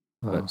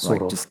 But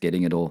just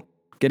getting it all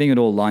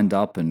lined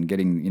up and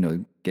getting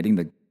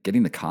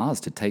the cars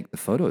to take the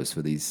photos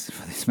for these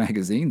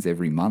magazines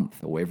every month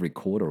or every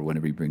quarter or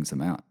whenever he brings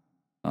them out.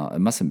 It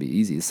mustn't be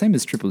easy. The same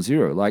as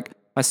 000. Like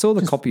I saw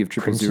the copy of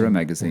 000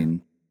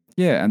 magazine.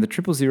 Yeah, and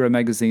the 000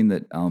 magazine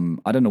that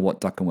I don't know what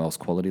Duck and Whale's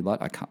quality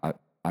like.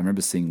 I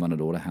remember seeing one at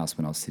Autohouse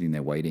when I was sitting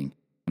there waiting,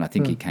 and I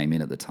think he came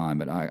in at the time.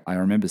 But I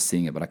remember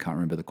seeing it, but I can't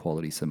remember the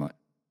quality so much.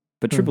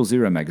 But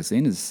 000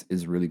 magazine is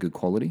really good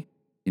quality.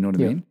 You know what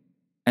I mean?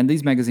 And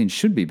these magazines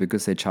should be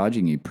because they're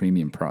charging you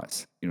premium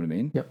price. You know what I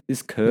mean?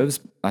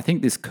 Yep. I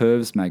think this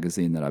Curves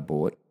magazine that I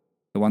bought,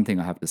 the one thing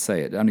I have to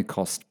say, it only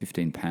cost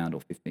 €15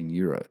 or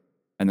 €15.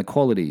 And the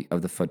quality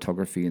of the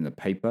photography and the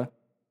paper,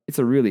 it's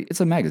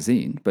a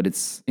magazine, but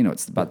it's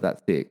about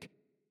that thick.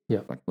 Yeah.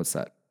 Like what's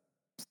that?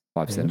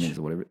 5 centimeters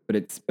or whatever. But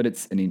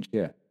it's an inch,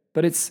 yeah.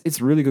 But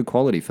it's really good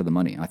quality for the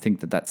money. I think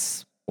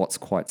that's what's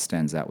quite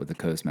stands out with the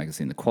Curves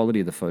magazine. The quality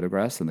of the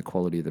photographs and the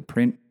quality of the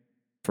print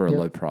for a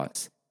low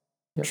price.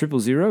 Yep.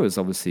 000 is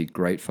obviously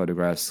great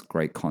photographs,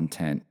 great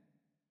content.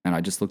 And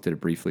I just looked at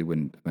it briefly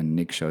when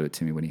Nick showed it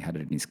to me when he had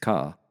it in his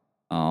car.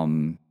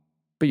 But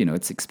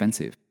it's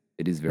expensive.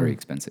 It is very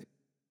expensive.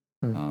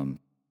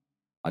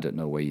 I don't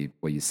know where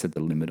you set the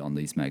limit on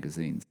these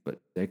magazines, but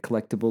they're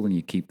collectible and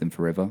you keep them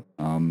forever.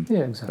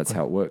 Yeah, exactly. That's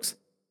how it works.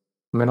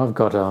 I mean, I've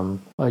got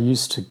I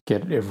used to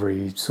get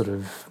every sort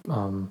of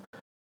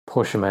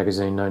Porsche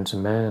magazine known to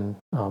man,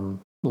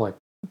 like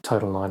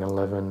Total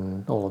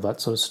 911, all of that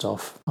sort of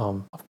stuff.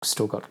 I've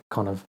still got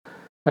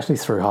actually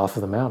threw half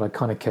of them out. I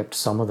kind of kept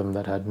some of them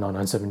that had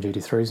 997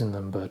 GT3s in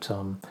them, but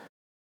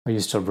I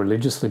used to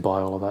religiously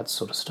buy all of that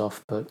sort of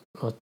stuff. But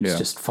it's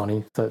just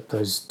funny that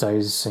those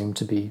days seem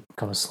to be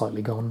kind of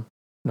slightly gone.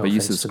 No, but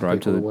you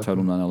subscribe to the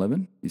Total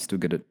 911? You still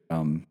get it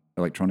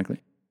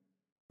electronically?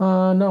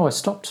 No, I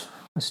stopped.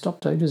 I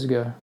stopped ages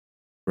ago.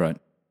 Right.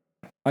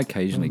 I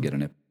occasionally get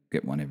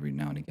one every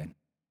now and again.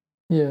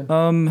 Yeah.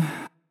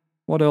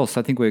 What else?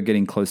 I think we're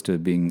getting close to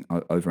being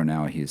over an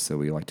hour here, so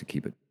we like to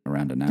keep it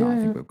around an hour. Yeah. I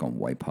think we've gone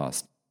way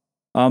past.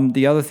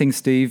 The other thing,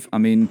 Steve, I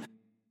mean...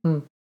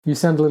 You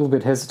sound a little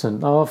bit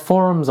hesitant.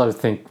 Forums, I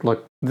think,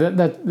 like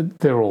that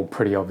they're all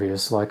pretty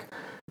obvious. Like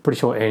pretty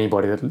sure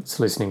anybody that's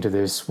listening to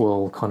this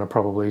will kind of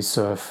probably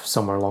surf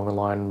somewhere along the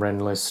line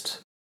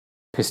Renlist,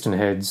 Piston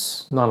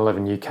Heads.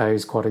 911 UK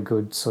is quite a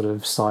good sort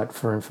of site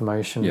for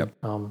information. Yep.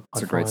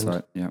 It's a great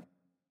site. Yeah.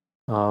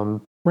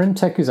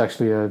 Rentech is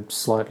actually a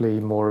slightly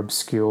more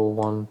obscure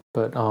one,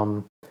 but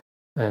I've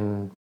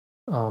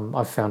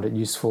found it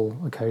useful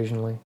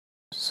occasionally.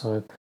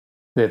 So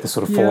they're the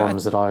sort of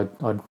forums that I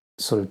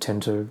sort of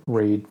tend to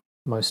read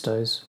most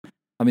days.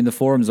 I mean, the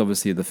forums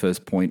obviously are the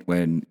first point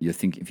when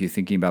if you're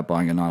thinking about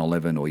buying a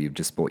 911 or you've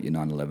just bought your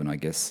 911, I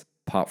guess,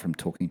 apart from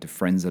talking to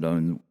friends that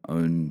own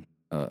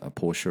a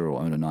Porsche or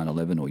own a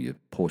 911 or your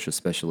Porsche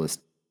specialist,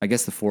 I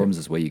guess the forums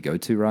is where you go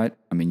to, right?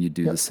 I mean, you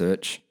do the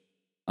search.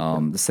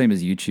 The same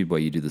as YouTube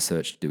where you do the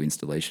search to do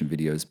installation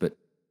videos. But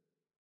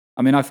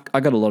I mean, I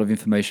got a lot of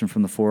information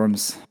from the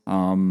forums,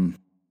 about,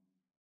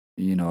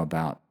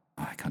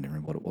 I can't even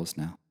remember what it was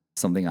now.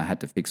 Something I had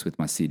to fix with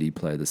my CD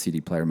player, the CD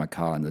player in my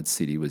car, and the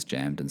CD was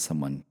jammed and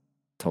someone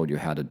told you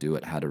how to do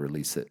it, how to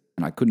release it.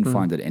 And I couldn't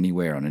find it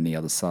anywhere on any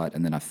other site.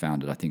 And then I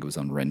found it, I think it was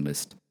on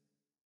Renlist,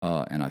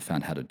 and I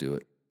found how to do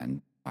it.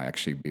 And I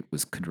actually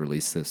could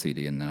release the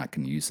CD and then I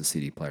can use the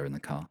CD player in the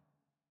car.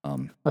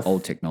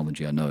 Old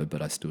technology, I know,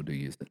 but I still do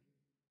use it.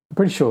 I'm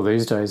pretty sure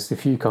these days,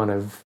 if you kind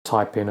of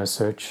type in a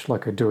search,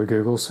 do a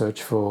Google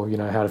search for,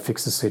 how to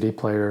fix the CD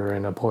player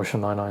in a Porsche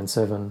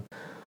 997,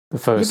 the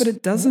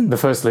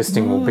first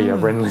listing will be a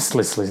Renlist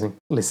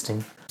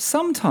listing.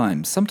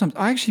 Sometimes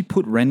I actually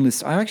put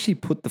Renlist. I actually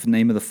put the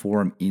name of the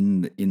forum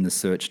in the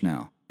search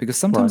now because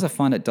sometimes I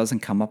find it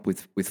doesn't come up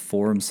with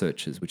forum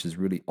searches, which is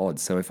really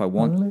odd. So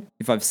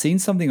if I've seen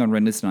something on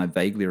Renlist and I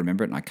vaguely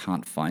remember it and I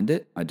can't find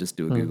it, I just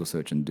do a Google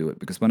search and do it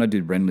because when I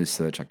do Renlist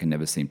search, I can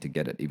never seem to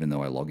get it, even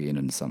though I log in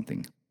and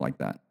something like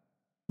that.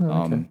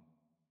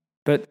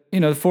 But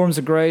the forums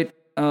are great.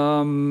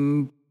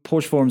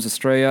 Porsche Forums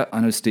Australia. I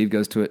know Steve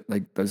goes to it.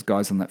 Like those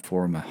guys on that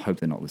forum, I hope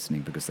they're not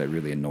listening because they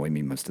really annoy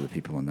me. Most of the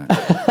people on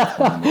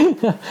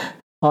that.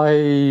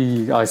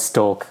 I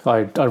stalk.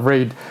 I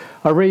read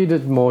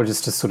it more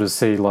just to sort of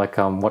see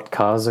what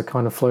cars are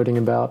kind of floating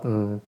about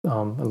and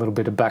a little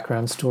bit of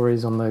background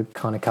stories on the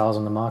kind of cars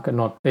on the market.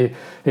 Not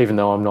even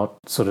though I'm not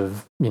sort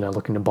of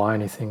looking to buy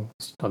anything.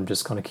 I'm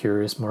just kind of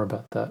curious more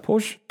about that.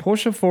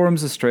 Porsche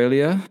Forums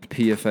Australia,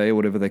 PFA,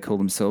 whatever they call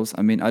themselves.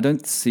 I mean, I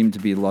don't seem to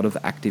be a lot of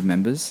active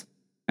members.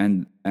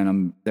 And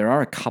there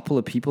are a couple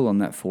of people on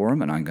that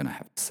forum, and I'm going to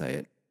have to say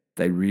it.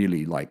 They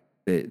really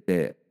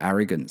their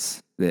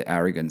arrogance. Their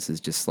arrogance is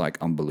just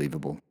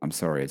unbelievable. I'm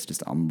sorry, it's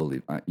just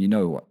unbelievable. You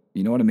know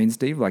what I mean,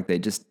 Steve? They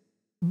just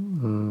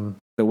the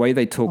way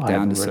they talk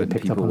down to certain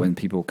people when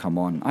people come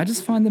on. I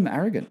just find them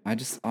arrogant. I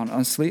just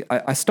honestly,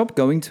 I stopped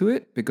going to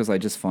it because I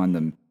just find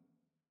them.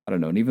 I don't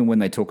know. And even when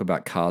they talk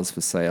about cars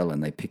for sale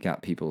and they pick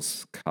out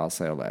people's car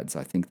sale ads,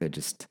 I think they're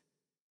just.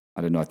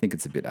 I don't know. I think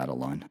it's a bit out of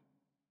line.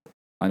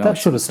 I know that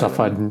sort of stuff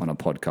on a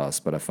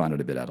podcast, but I find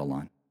it a bit out of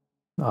line.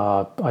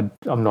 I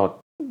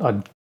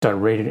don't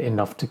read it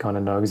enough to kind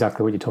of know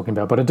exactly what you're talking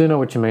about, but I do know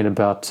what you mean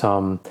about.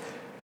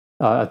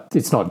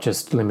 It's not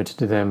just limited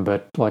to them,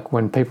 but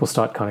when people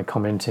start kind of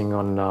commenting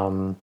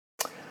on,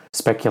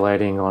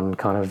 speculating on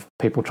kind of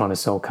people trying to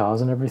sell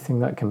cars and everything,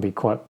 that can be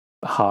quite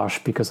harsh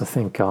because I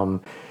think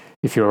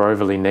if you're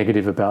overly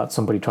negative about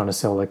somebody trying to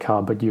sell their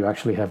car, but you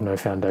actually have no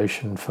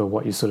foundation for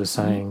what you're sort of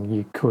saying,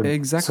 you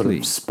could sort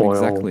of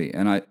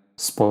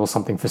spoil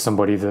something for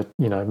somebody that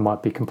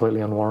might be completely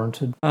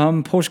unwarranted.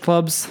 Porsche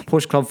clubs,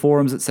 Porsche club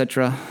forums,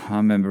 etc. I'm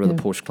a member of the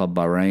Porsche Club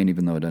Bahrain,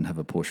 even though I don't have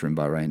a Porsche in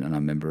Bahrain, and I'm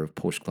a member of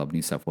Porsche Club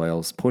New South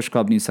Wales. Porsche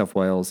Club New South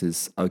Wales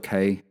is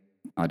okay.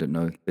 I don't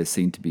know. They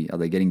seem to be. Are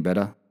they getting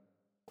better?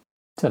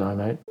 Don't know,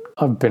 mate.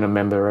 I've been a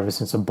member ever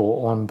since I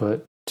bought one,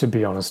 but to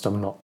be honest,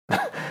 I'm not.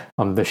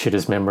 I'm the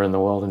shittest member in the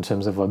world in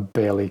terms of I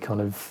barely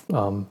kind of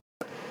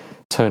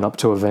turn up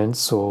to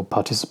events or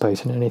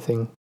participate in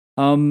anything.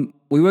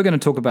 We were going to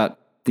talk about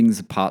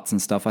things, parts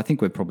and stuff. I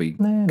think we're probably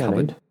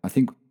covered. I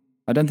think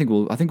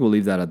we'll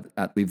leave that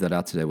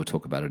out today. We'll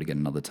talk about it again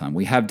another time.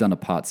 We have done a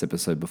parts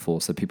episode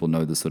before, so people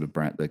know the sort of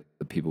brand,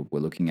 the people we're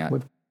looking at.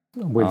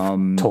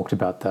 We've talked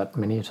about that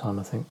many a time,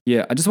 I think.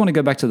 Yeah, I just want to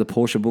go back to the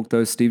Porsche book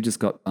though. Steve just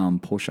got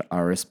Porsche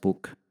RS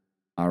book,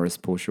 RS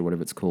Porsche,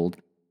 whatever it's called.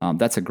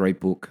 That's a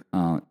great book.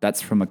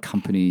 That's from a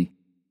company.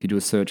 If you do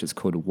a search, it's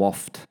called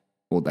Waft.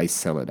 Well, they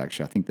sell it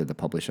actually. I think they're the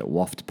publisher.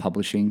 Waft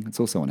Publishing. It's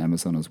also on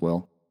Amazon as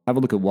well. Have a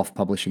look at Waft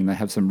Publishing. They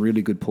have some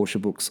really good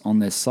Porsche books on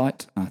their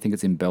site. I think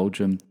it's in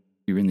Belgium.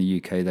 If you're in the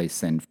UK, they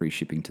send free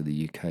shipping to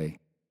the UK.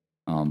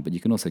 But you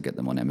can also get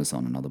them on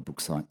Amazon and other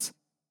book sites.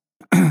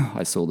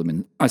 I saw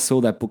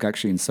that book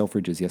actually in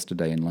Selfridges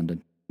yesterday in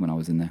London when I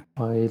was in there.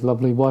 My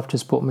lovely wife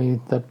just bought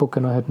me that book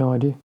and I had no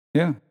idea.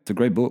 Yeah, it's a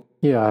great book.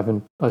 Yeah,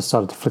 I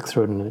started to flick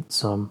through it and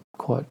it's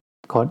quite.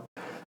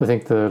 I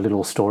think the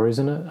little stories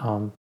in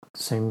it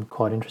seem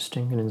quite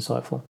interesting and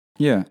insightful.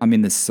 Yeah, I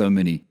mean, there's so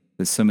many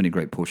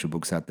great Porsche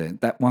books out there.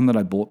 That one that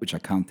I bought, which I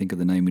can't think of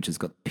the name, which has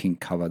got pink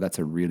cover, that's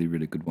a really,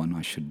 really good one.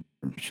 I should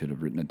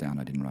have written it down.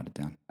 I didn't write it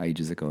down.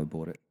 Ages ago I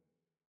bought it.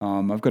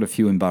 I've got a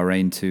few in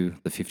Bahrain too,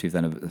 the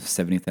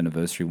 70th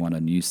anniversary one, a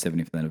new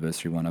 70th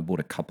anniversary one. I bought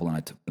a couple and I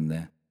took them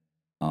there.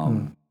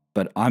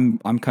 But I'm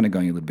kind of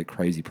going a little bit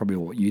crazy. Probably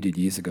what you did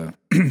years ago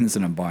is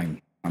that I'm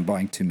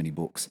buying too many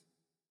books.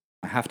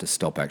 I have to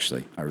stop.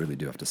 Actually, I really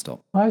do have to stop.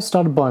 I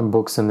started buying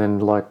books, and then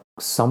like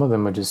some of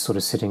them are just sort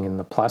of sitting in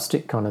the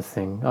plastic kind of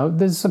thing.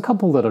 There's a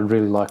couple that I'd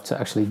really like to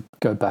actually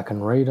go back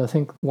and read. I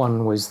think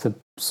one was the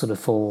sort of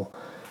full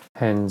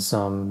Hans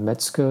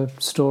Metzger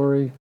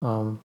story.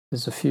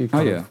 There's a few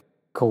kind of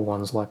cool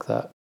ones like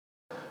that.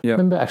 Yeah.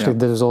 Remember, actually,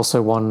 there's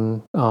also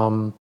one.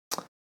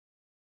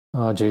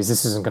 Oh, geez,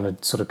 this isn't going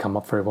to sort of come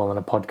up very well in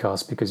a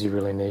podcast because you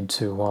really need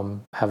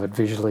to have it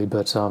visually.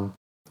 But what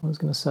was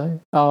I going to say?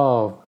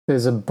 Oh,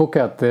 there's a book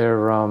out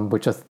there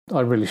which I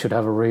really should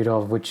have a read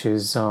of, which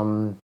is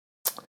Learning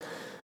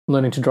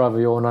to Drive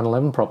Your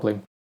 911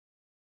 Properly.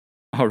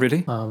 Oh,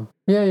 really?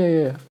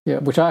 Yeah.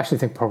 Which I actually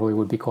think probably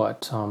would be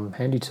quite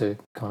handy to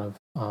kind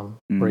of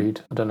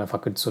read. I don't know if I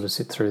could sort of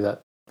sit through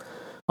that.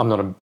 I'm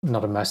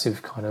not a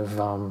massive kind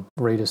of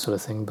reader sort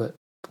of thing, but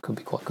it could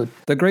be quite good.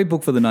 The great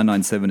book for the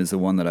 997 is the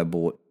one that I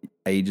bought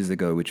ages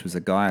ago, which was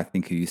a guy I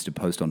think who used to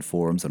post on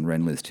forums on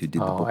Renlist who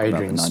did the book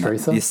Adrian about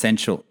Strather? The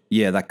Essential.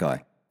 Yeah, that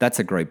guy. That's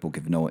a great book.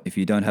 If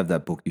you don't have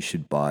that book, you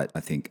should buy it,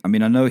 I think. I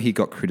mean, I know he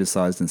got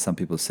criticized and some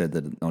people said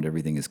that not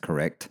everything is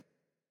correct.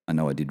 I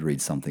know I did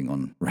read something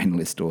on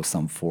Renlist or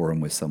some forum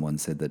where someone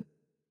said that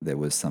there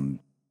was some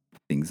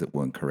things that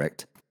weren't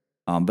correct.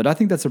 But I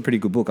think that's a pretty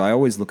good book. I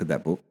always look at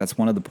that book. That's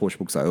one of the Porsche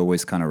books I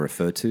always kind of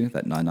refer to,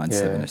 that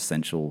 997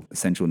 Essential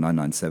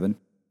 997.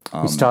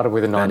 He started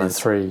with a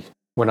 993.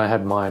 When I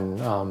had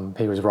mine,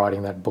 he was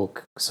writing that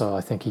book. So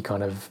I think he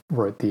kind of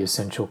wrote the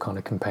essential kind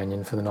of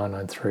companion for the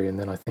 993. And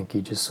then I think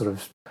he just sort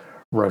of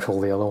wrote all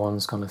the other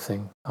ones kind of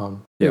thing.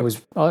 It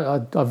was,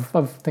 I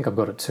think I've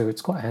got it too.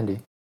 It's quite handy.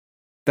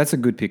 That's a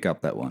good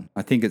pickup, that one.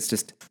 I think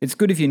it's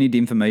good if you need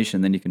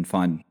information, then you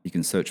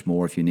can search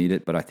more if you need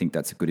it, but I think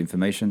that's a good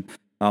information.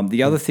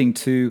 The other thing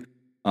too,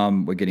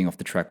 we're getting off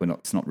the track,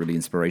 it's not really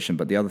inspiration,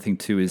 but the other thing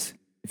too is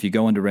if you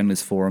go into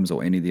Renlist forums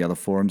or any of the other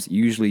forums,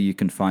 usually you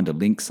can find a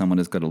link, someone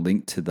has got a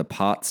link to the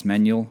parts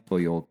manual for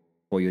your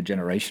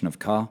generation of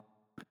car.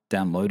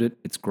 Download it,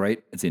 it's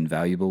great, it's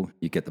invaluable.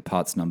 You get the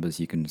parts numbers,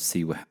 you can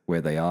see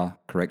where they are,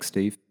 correct,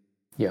 Steve?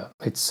 Yeah,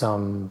 it's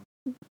known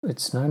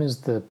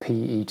as the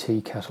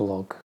PET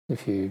catalog.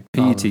 If you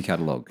PET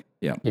catalog,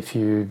 yeah. If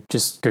you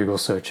just Google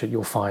search it,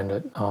 you'll find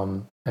it,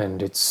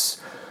 and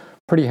it's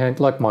pretty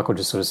handy. Like Michael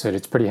just sort of said,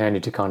 it's pretty handy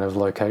to kind of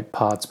locate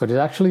parts, but it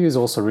actually is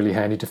also really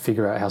handy to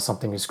figure out how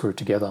something is screwed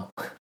together.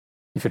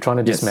 If you're trying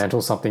to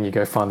dismantle something, you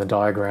go find the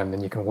diagram,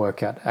 then you can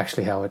work out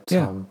actually how it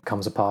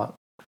comes apart.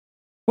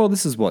 Well,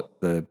 this is what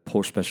the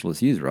Porsche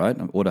specialists use, right?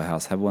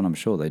 Autohouse have one, I'm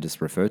sure. They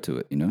just refer to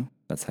it,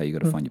 That's how you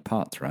got to find your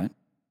parts, right?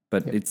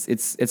 But it's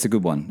a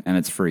good one, and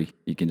it's free.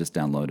 You can just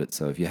download it.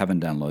 So if you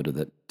haven't downloaded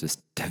it,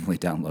 just definitely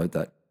download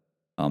that.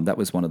 That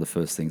was one of the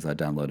first things I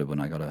downloaded when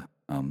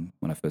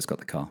I first got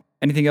the car.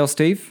 Anything else,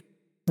 Steve?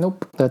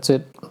 Nope, that's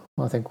it.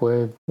 I think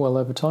we're well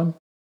over time.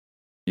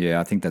 Yeah,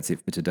 I think that's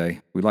it for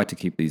today. We like to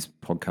keep these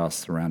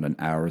podcasts around an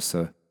hour or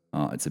so.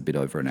 It's a bit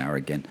over an hour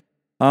again.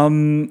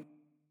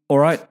 All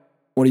right.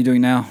 What are you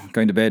doing now?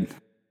 Going to bed?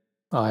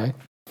 Aye.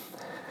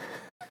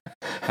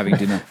 Having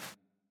dinner?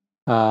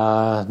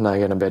 No,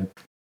 going to bed.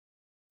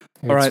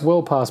 It's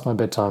well past my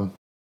bedtime.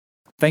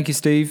 Thank you,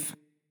 Steve.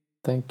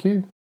 Thank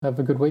you. Have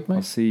a good week, mate.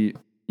 I'll see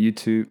you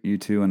too,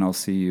 and I'll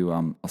see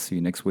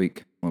you next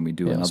week when we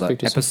do another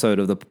episode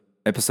of the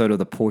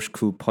Porsche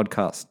Cool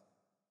podcast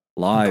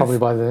live. Probably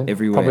by then.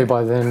 Everywhere. Probably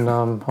by then.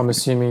 I'm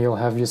assuming you'll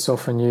have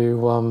yourself a new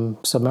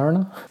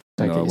Submariner.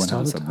 No, I won't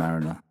have a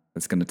Submariner.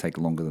 It's going to take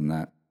longer than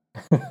that.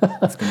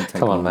 It's going to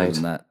take longer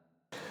than that.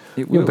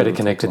 You're better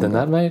connected than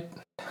that, mate.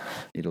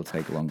 It'll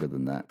take longer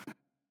than that.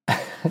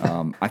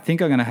 I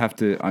think I'm going to have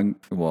to.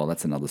 Well,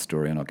 that's another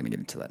story. I'm not going to get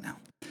into that now.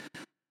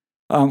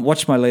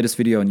 Watch my latest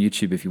video on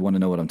YouTube if you want to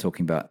know what I'm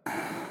talking about.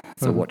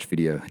 It's a watch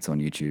video. It's on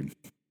YouTube.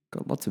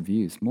 Got lots of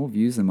views. More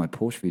views than my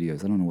Porsche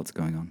videos. I don't know what's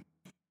going on.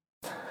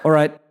 All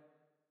right. Cool.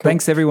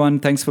 Thanks, everyone.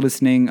 Thanks for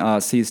listening.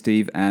 See you,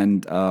 Steve.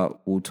 And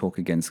we'll talk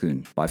again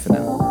soon. Bye for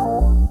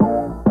now.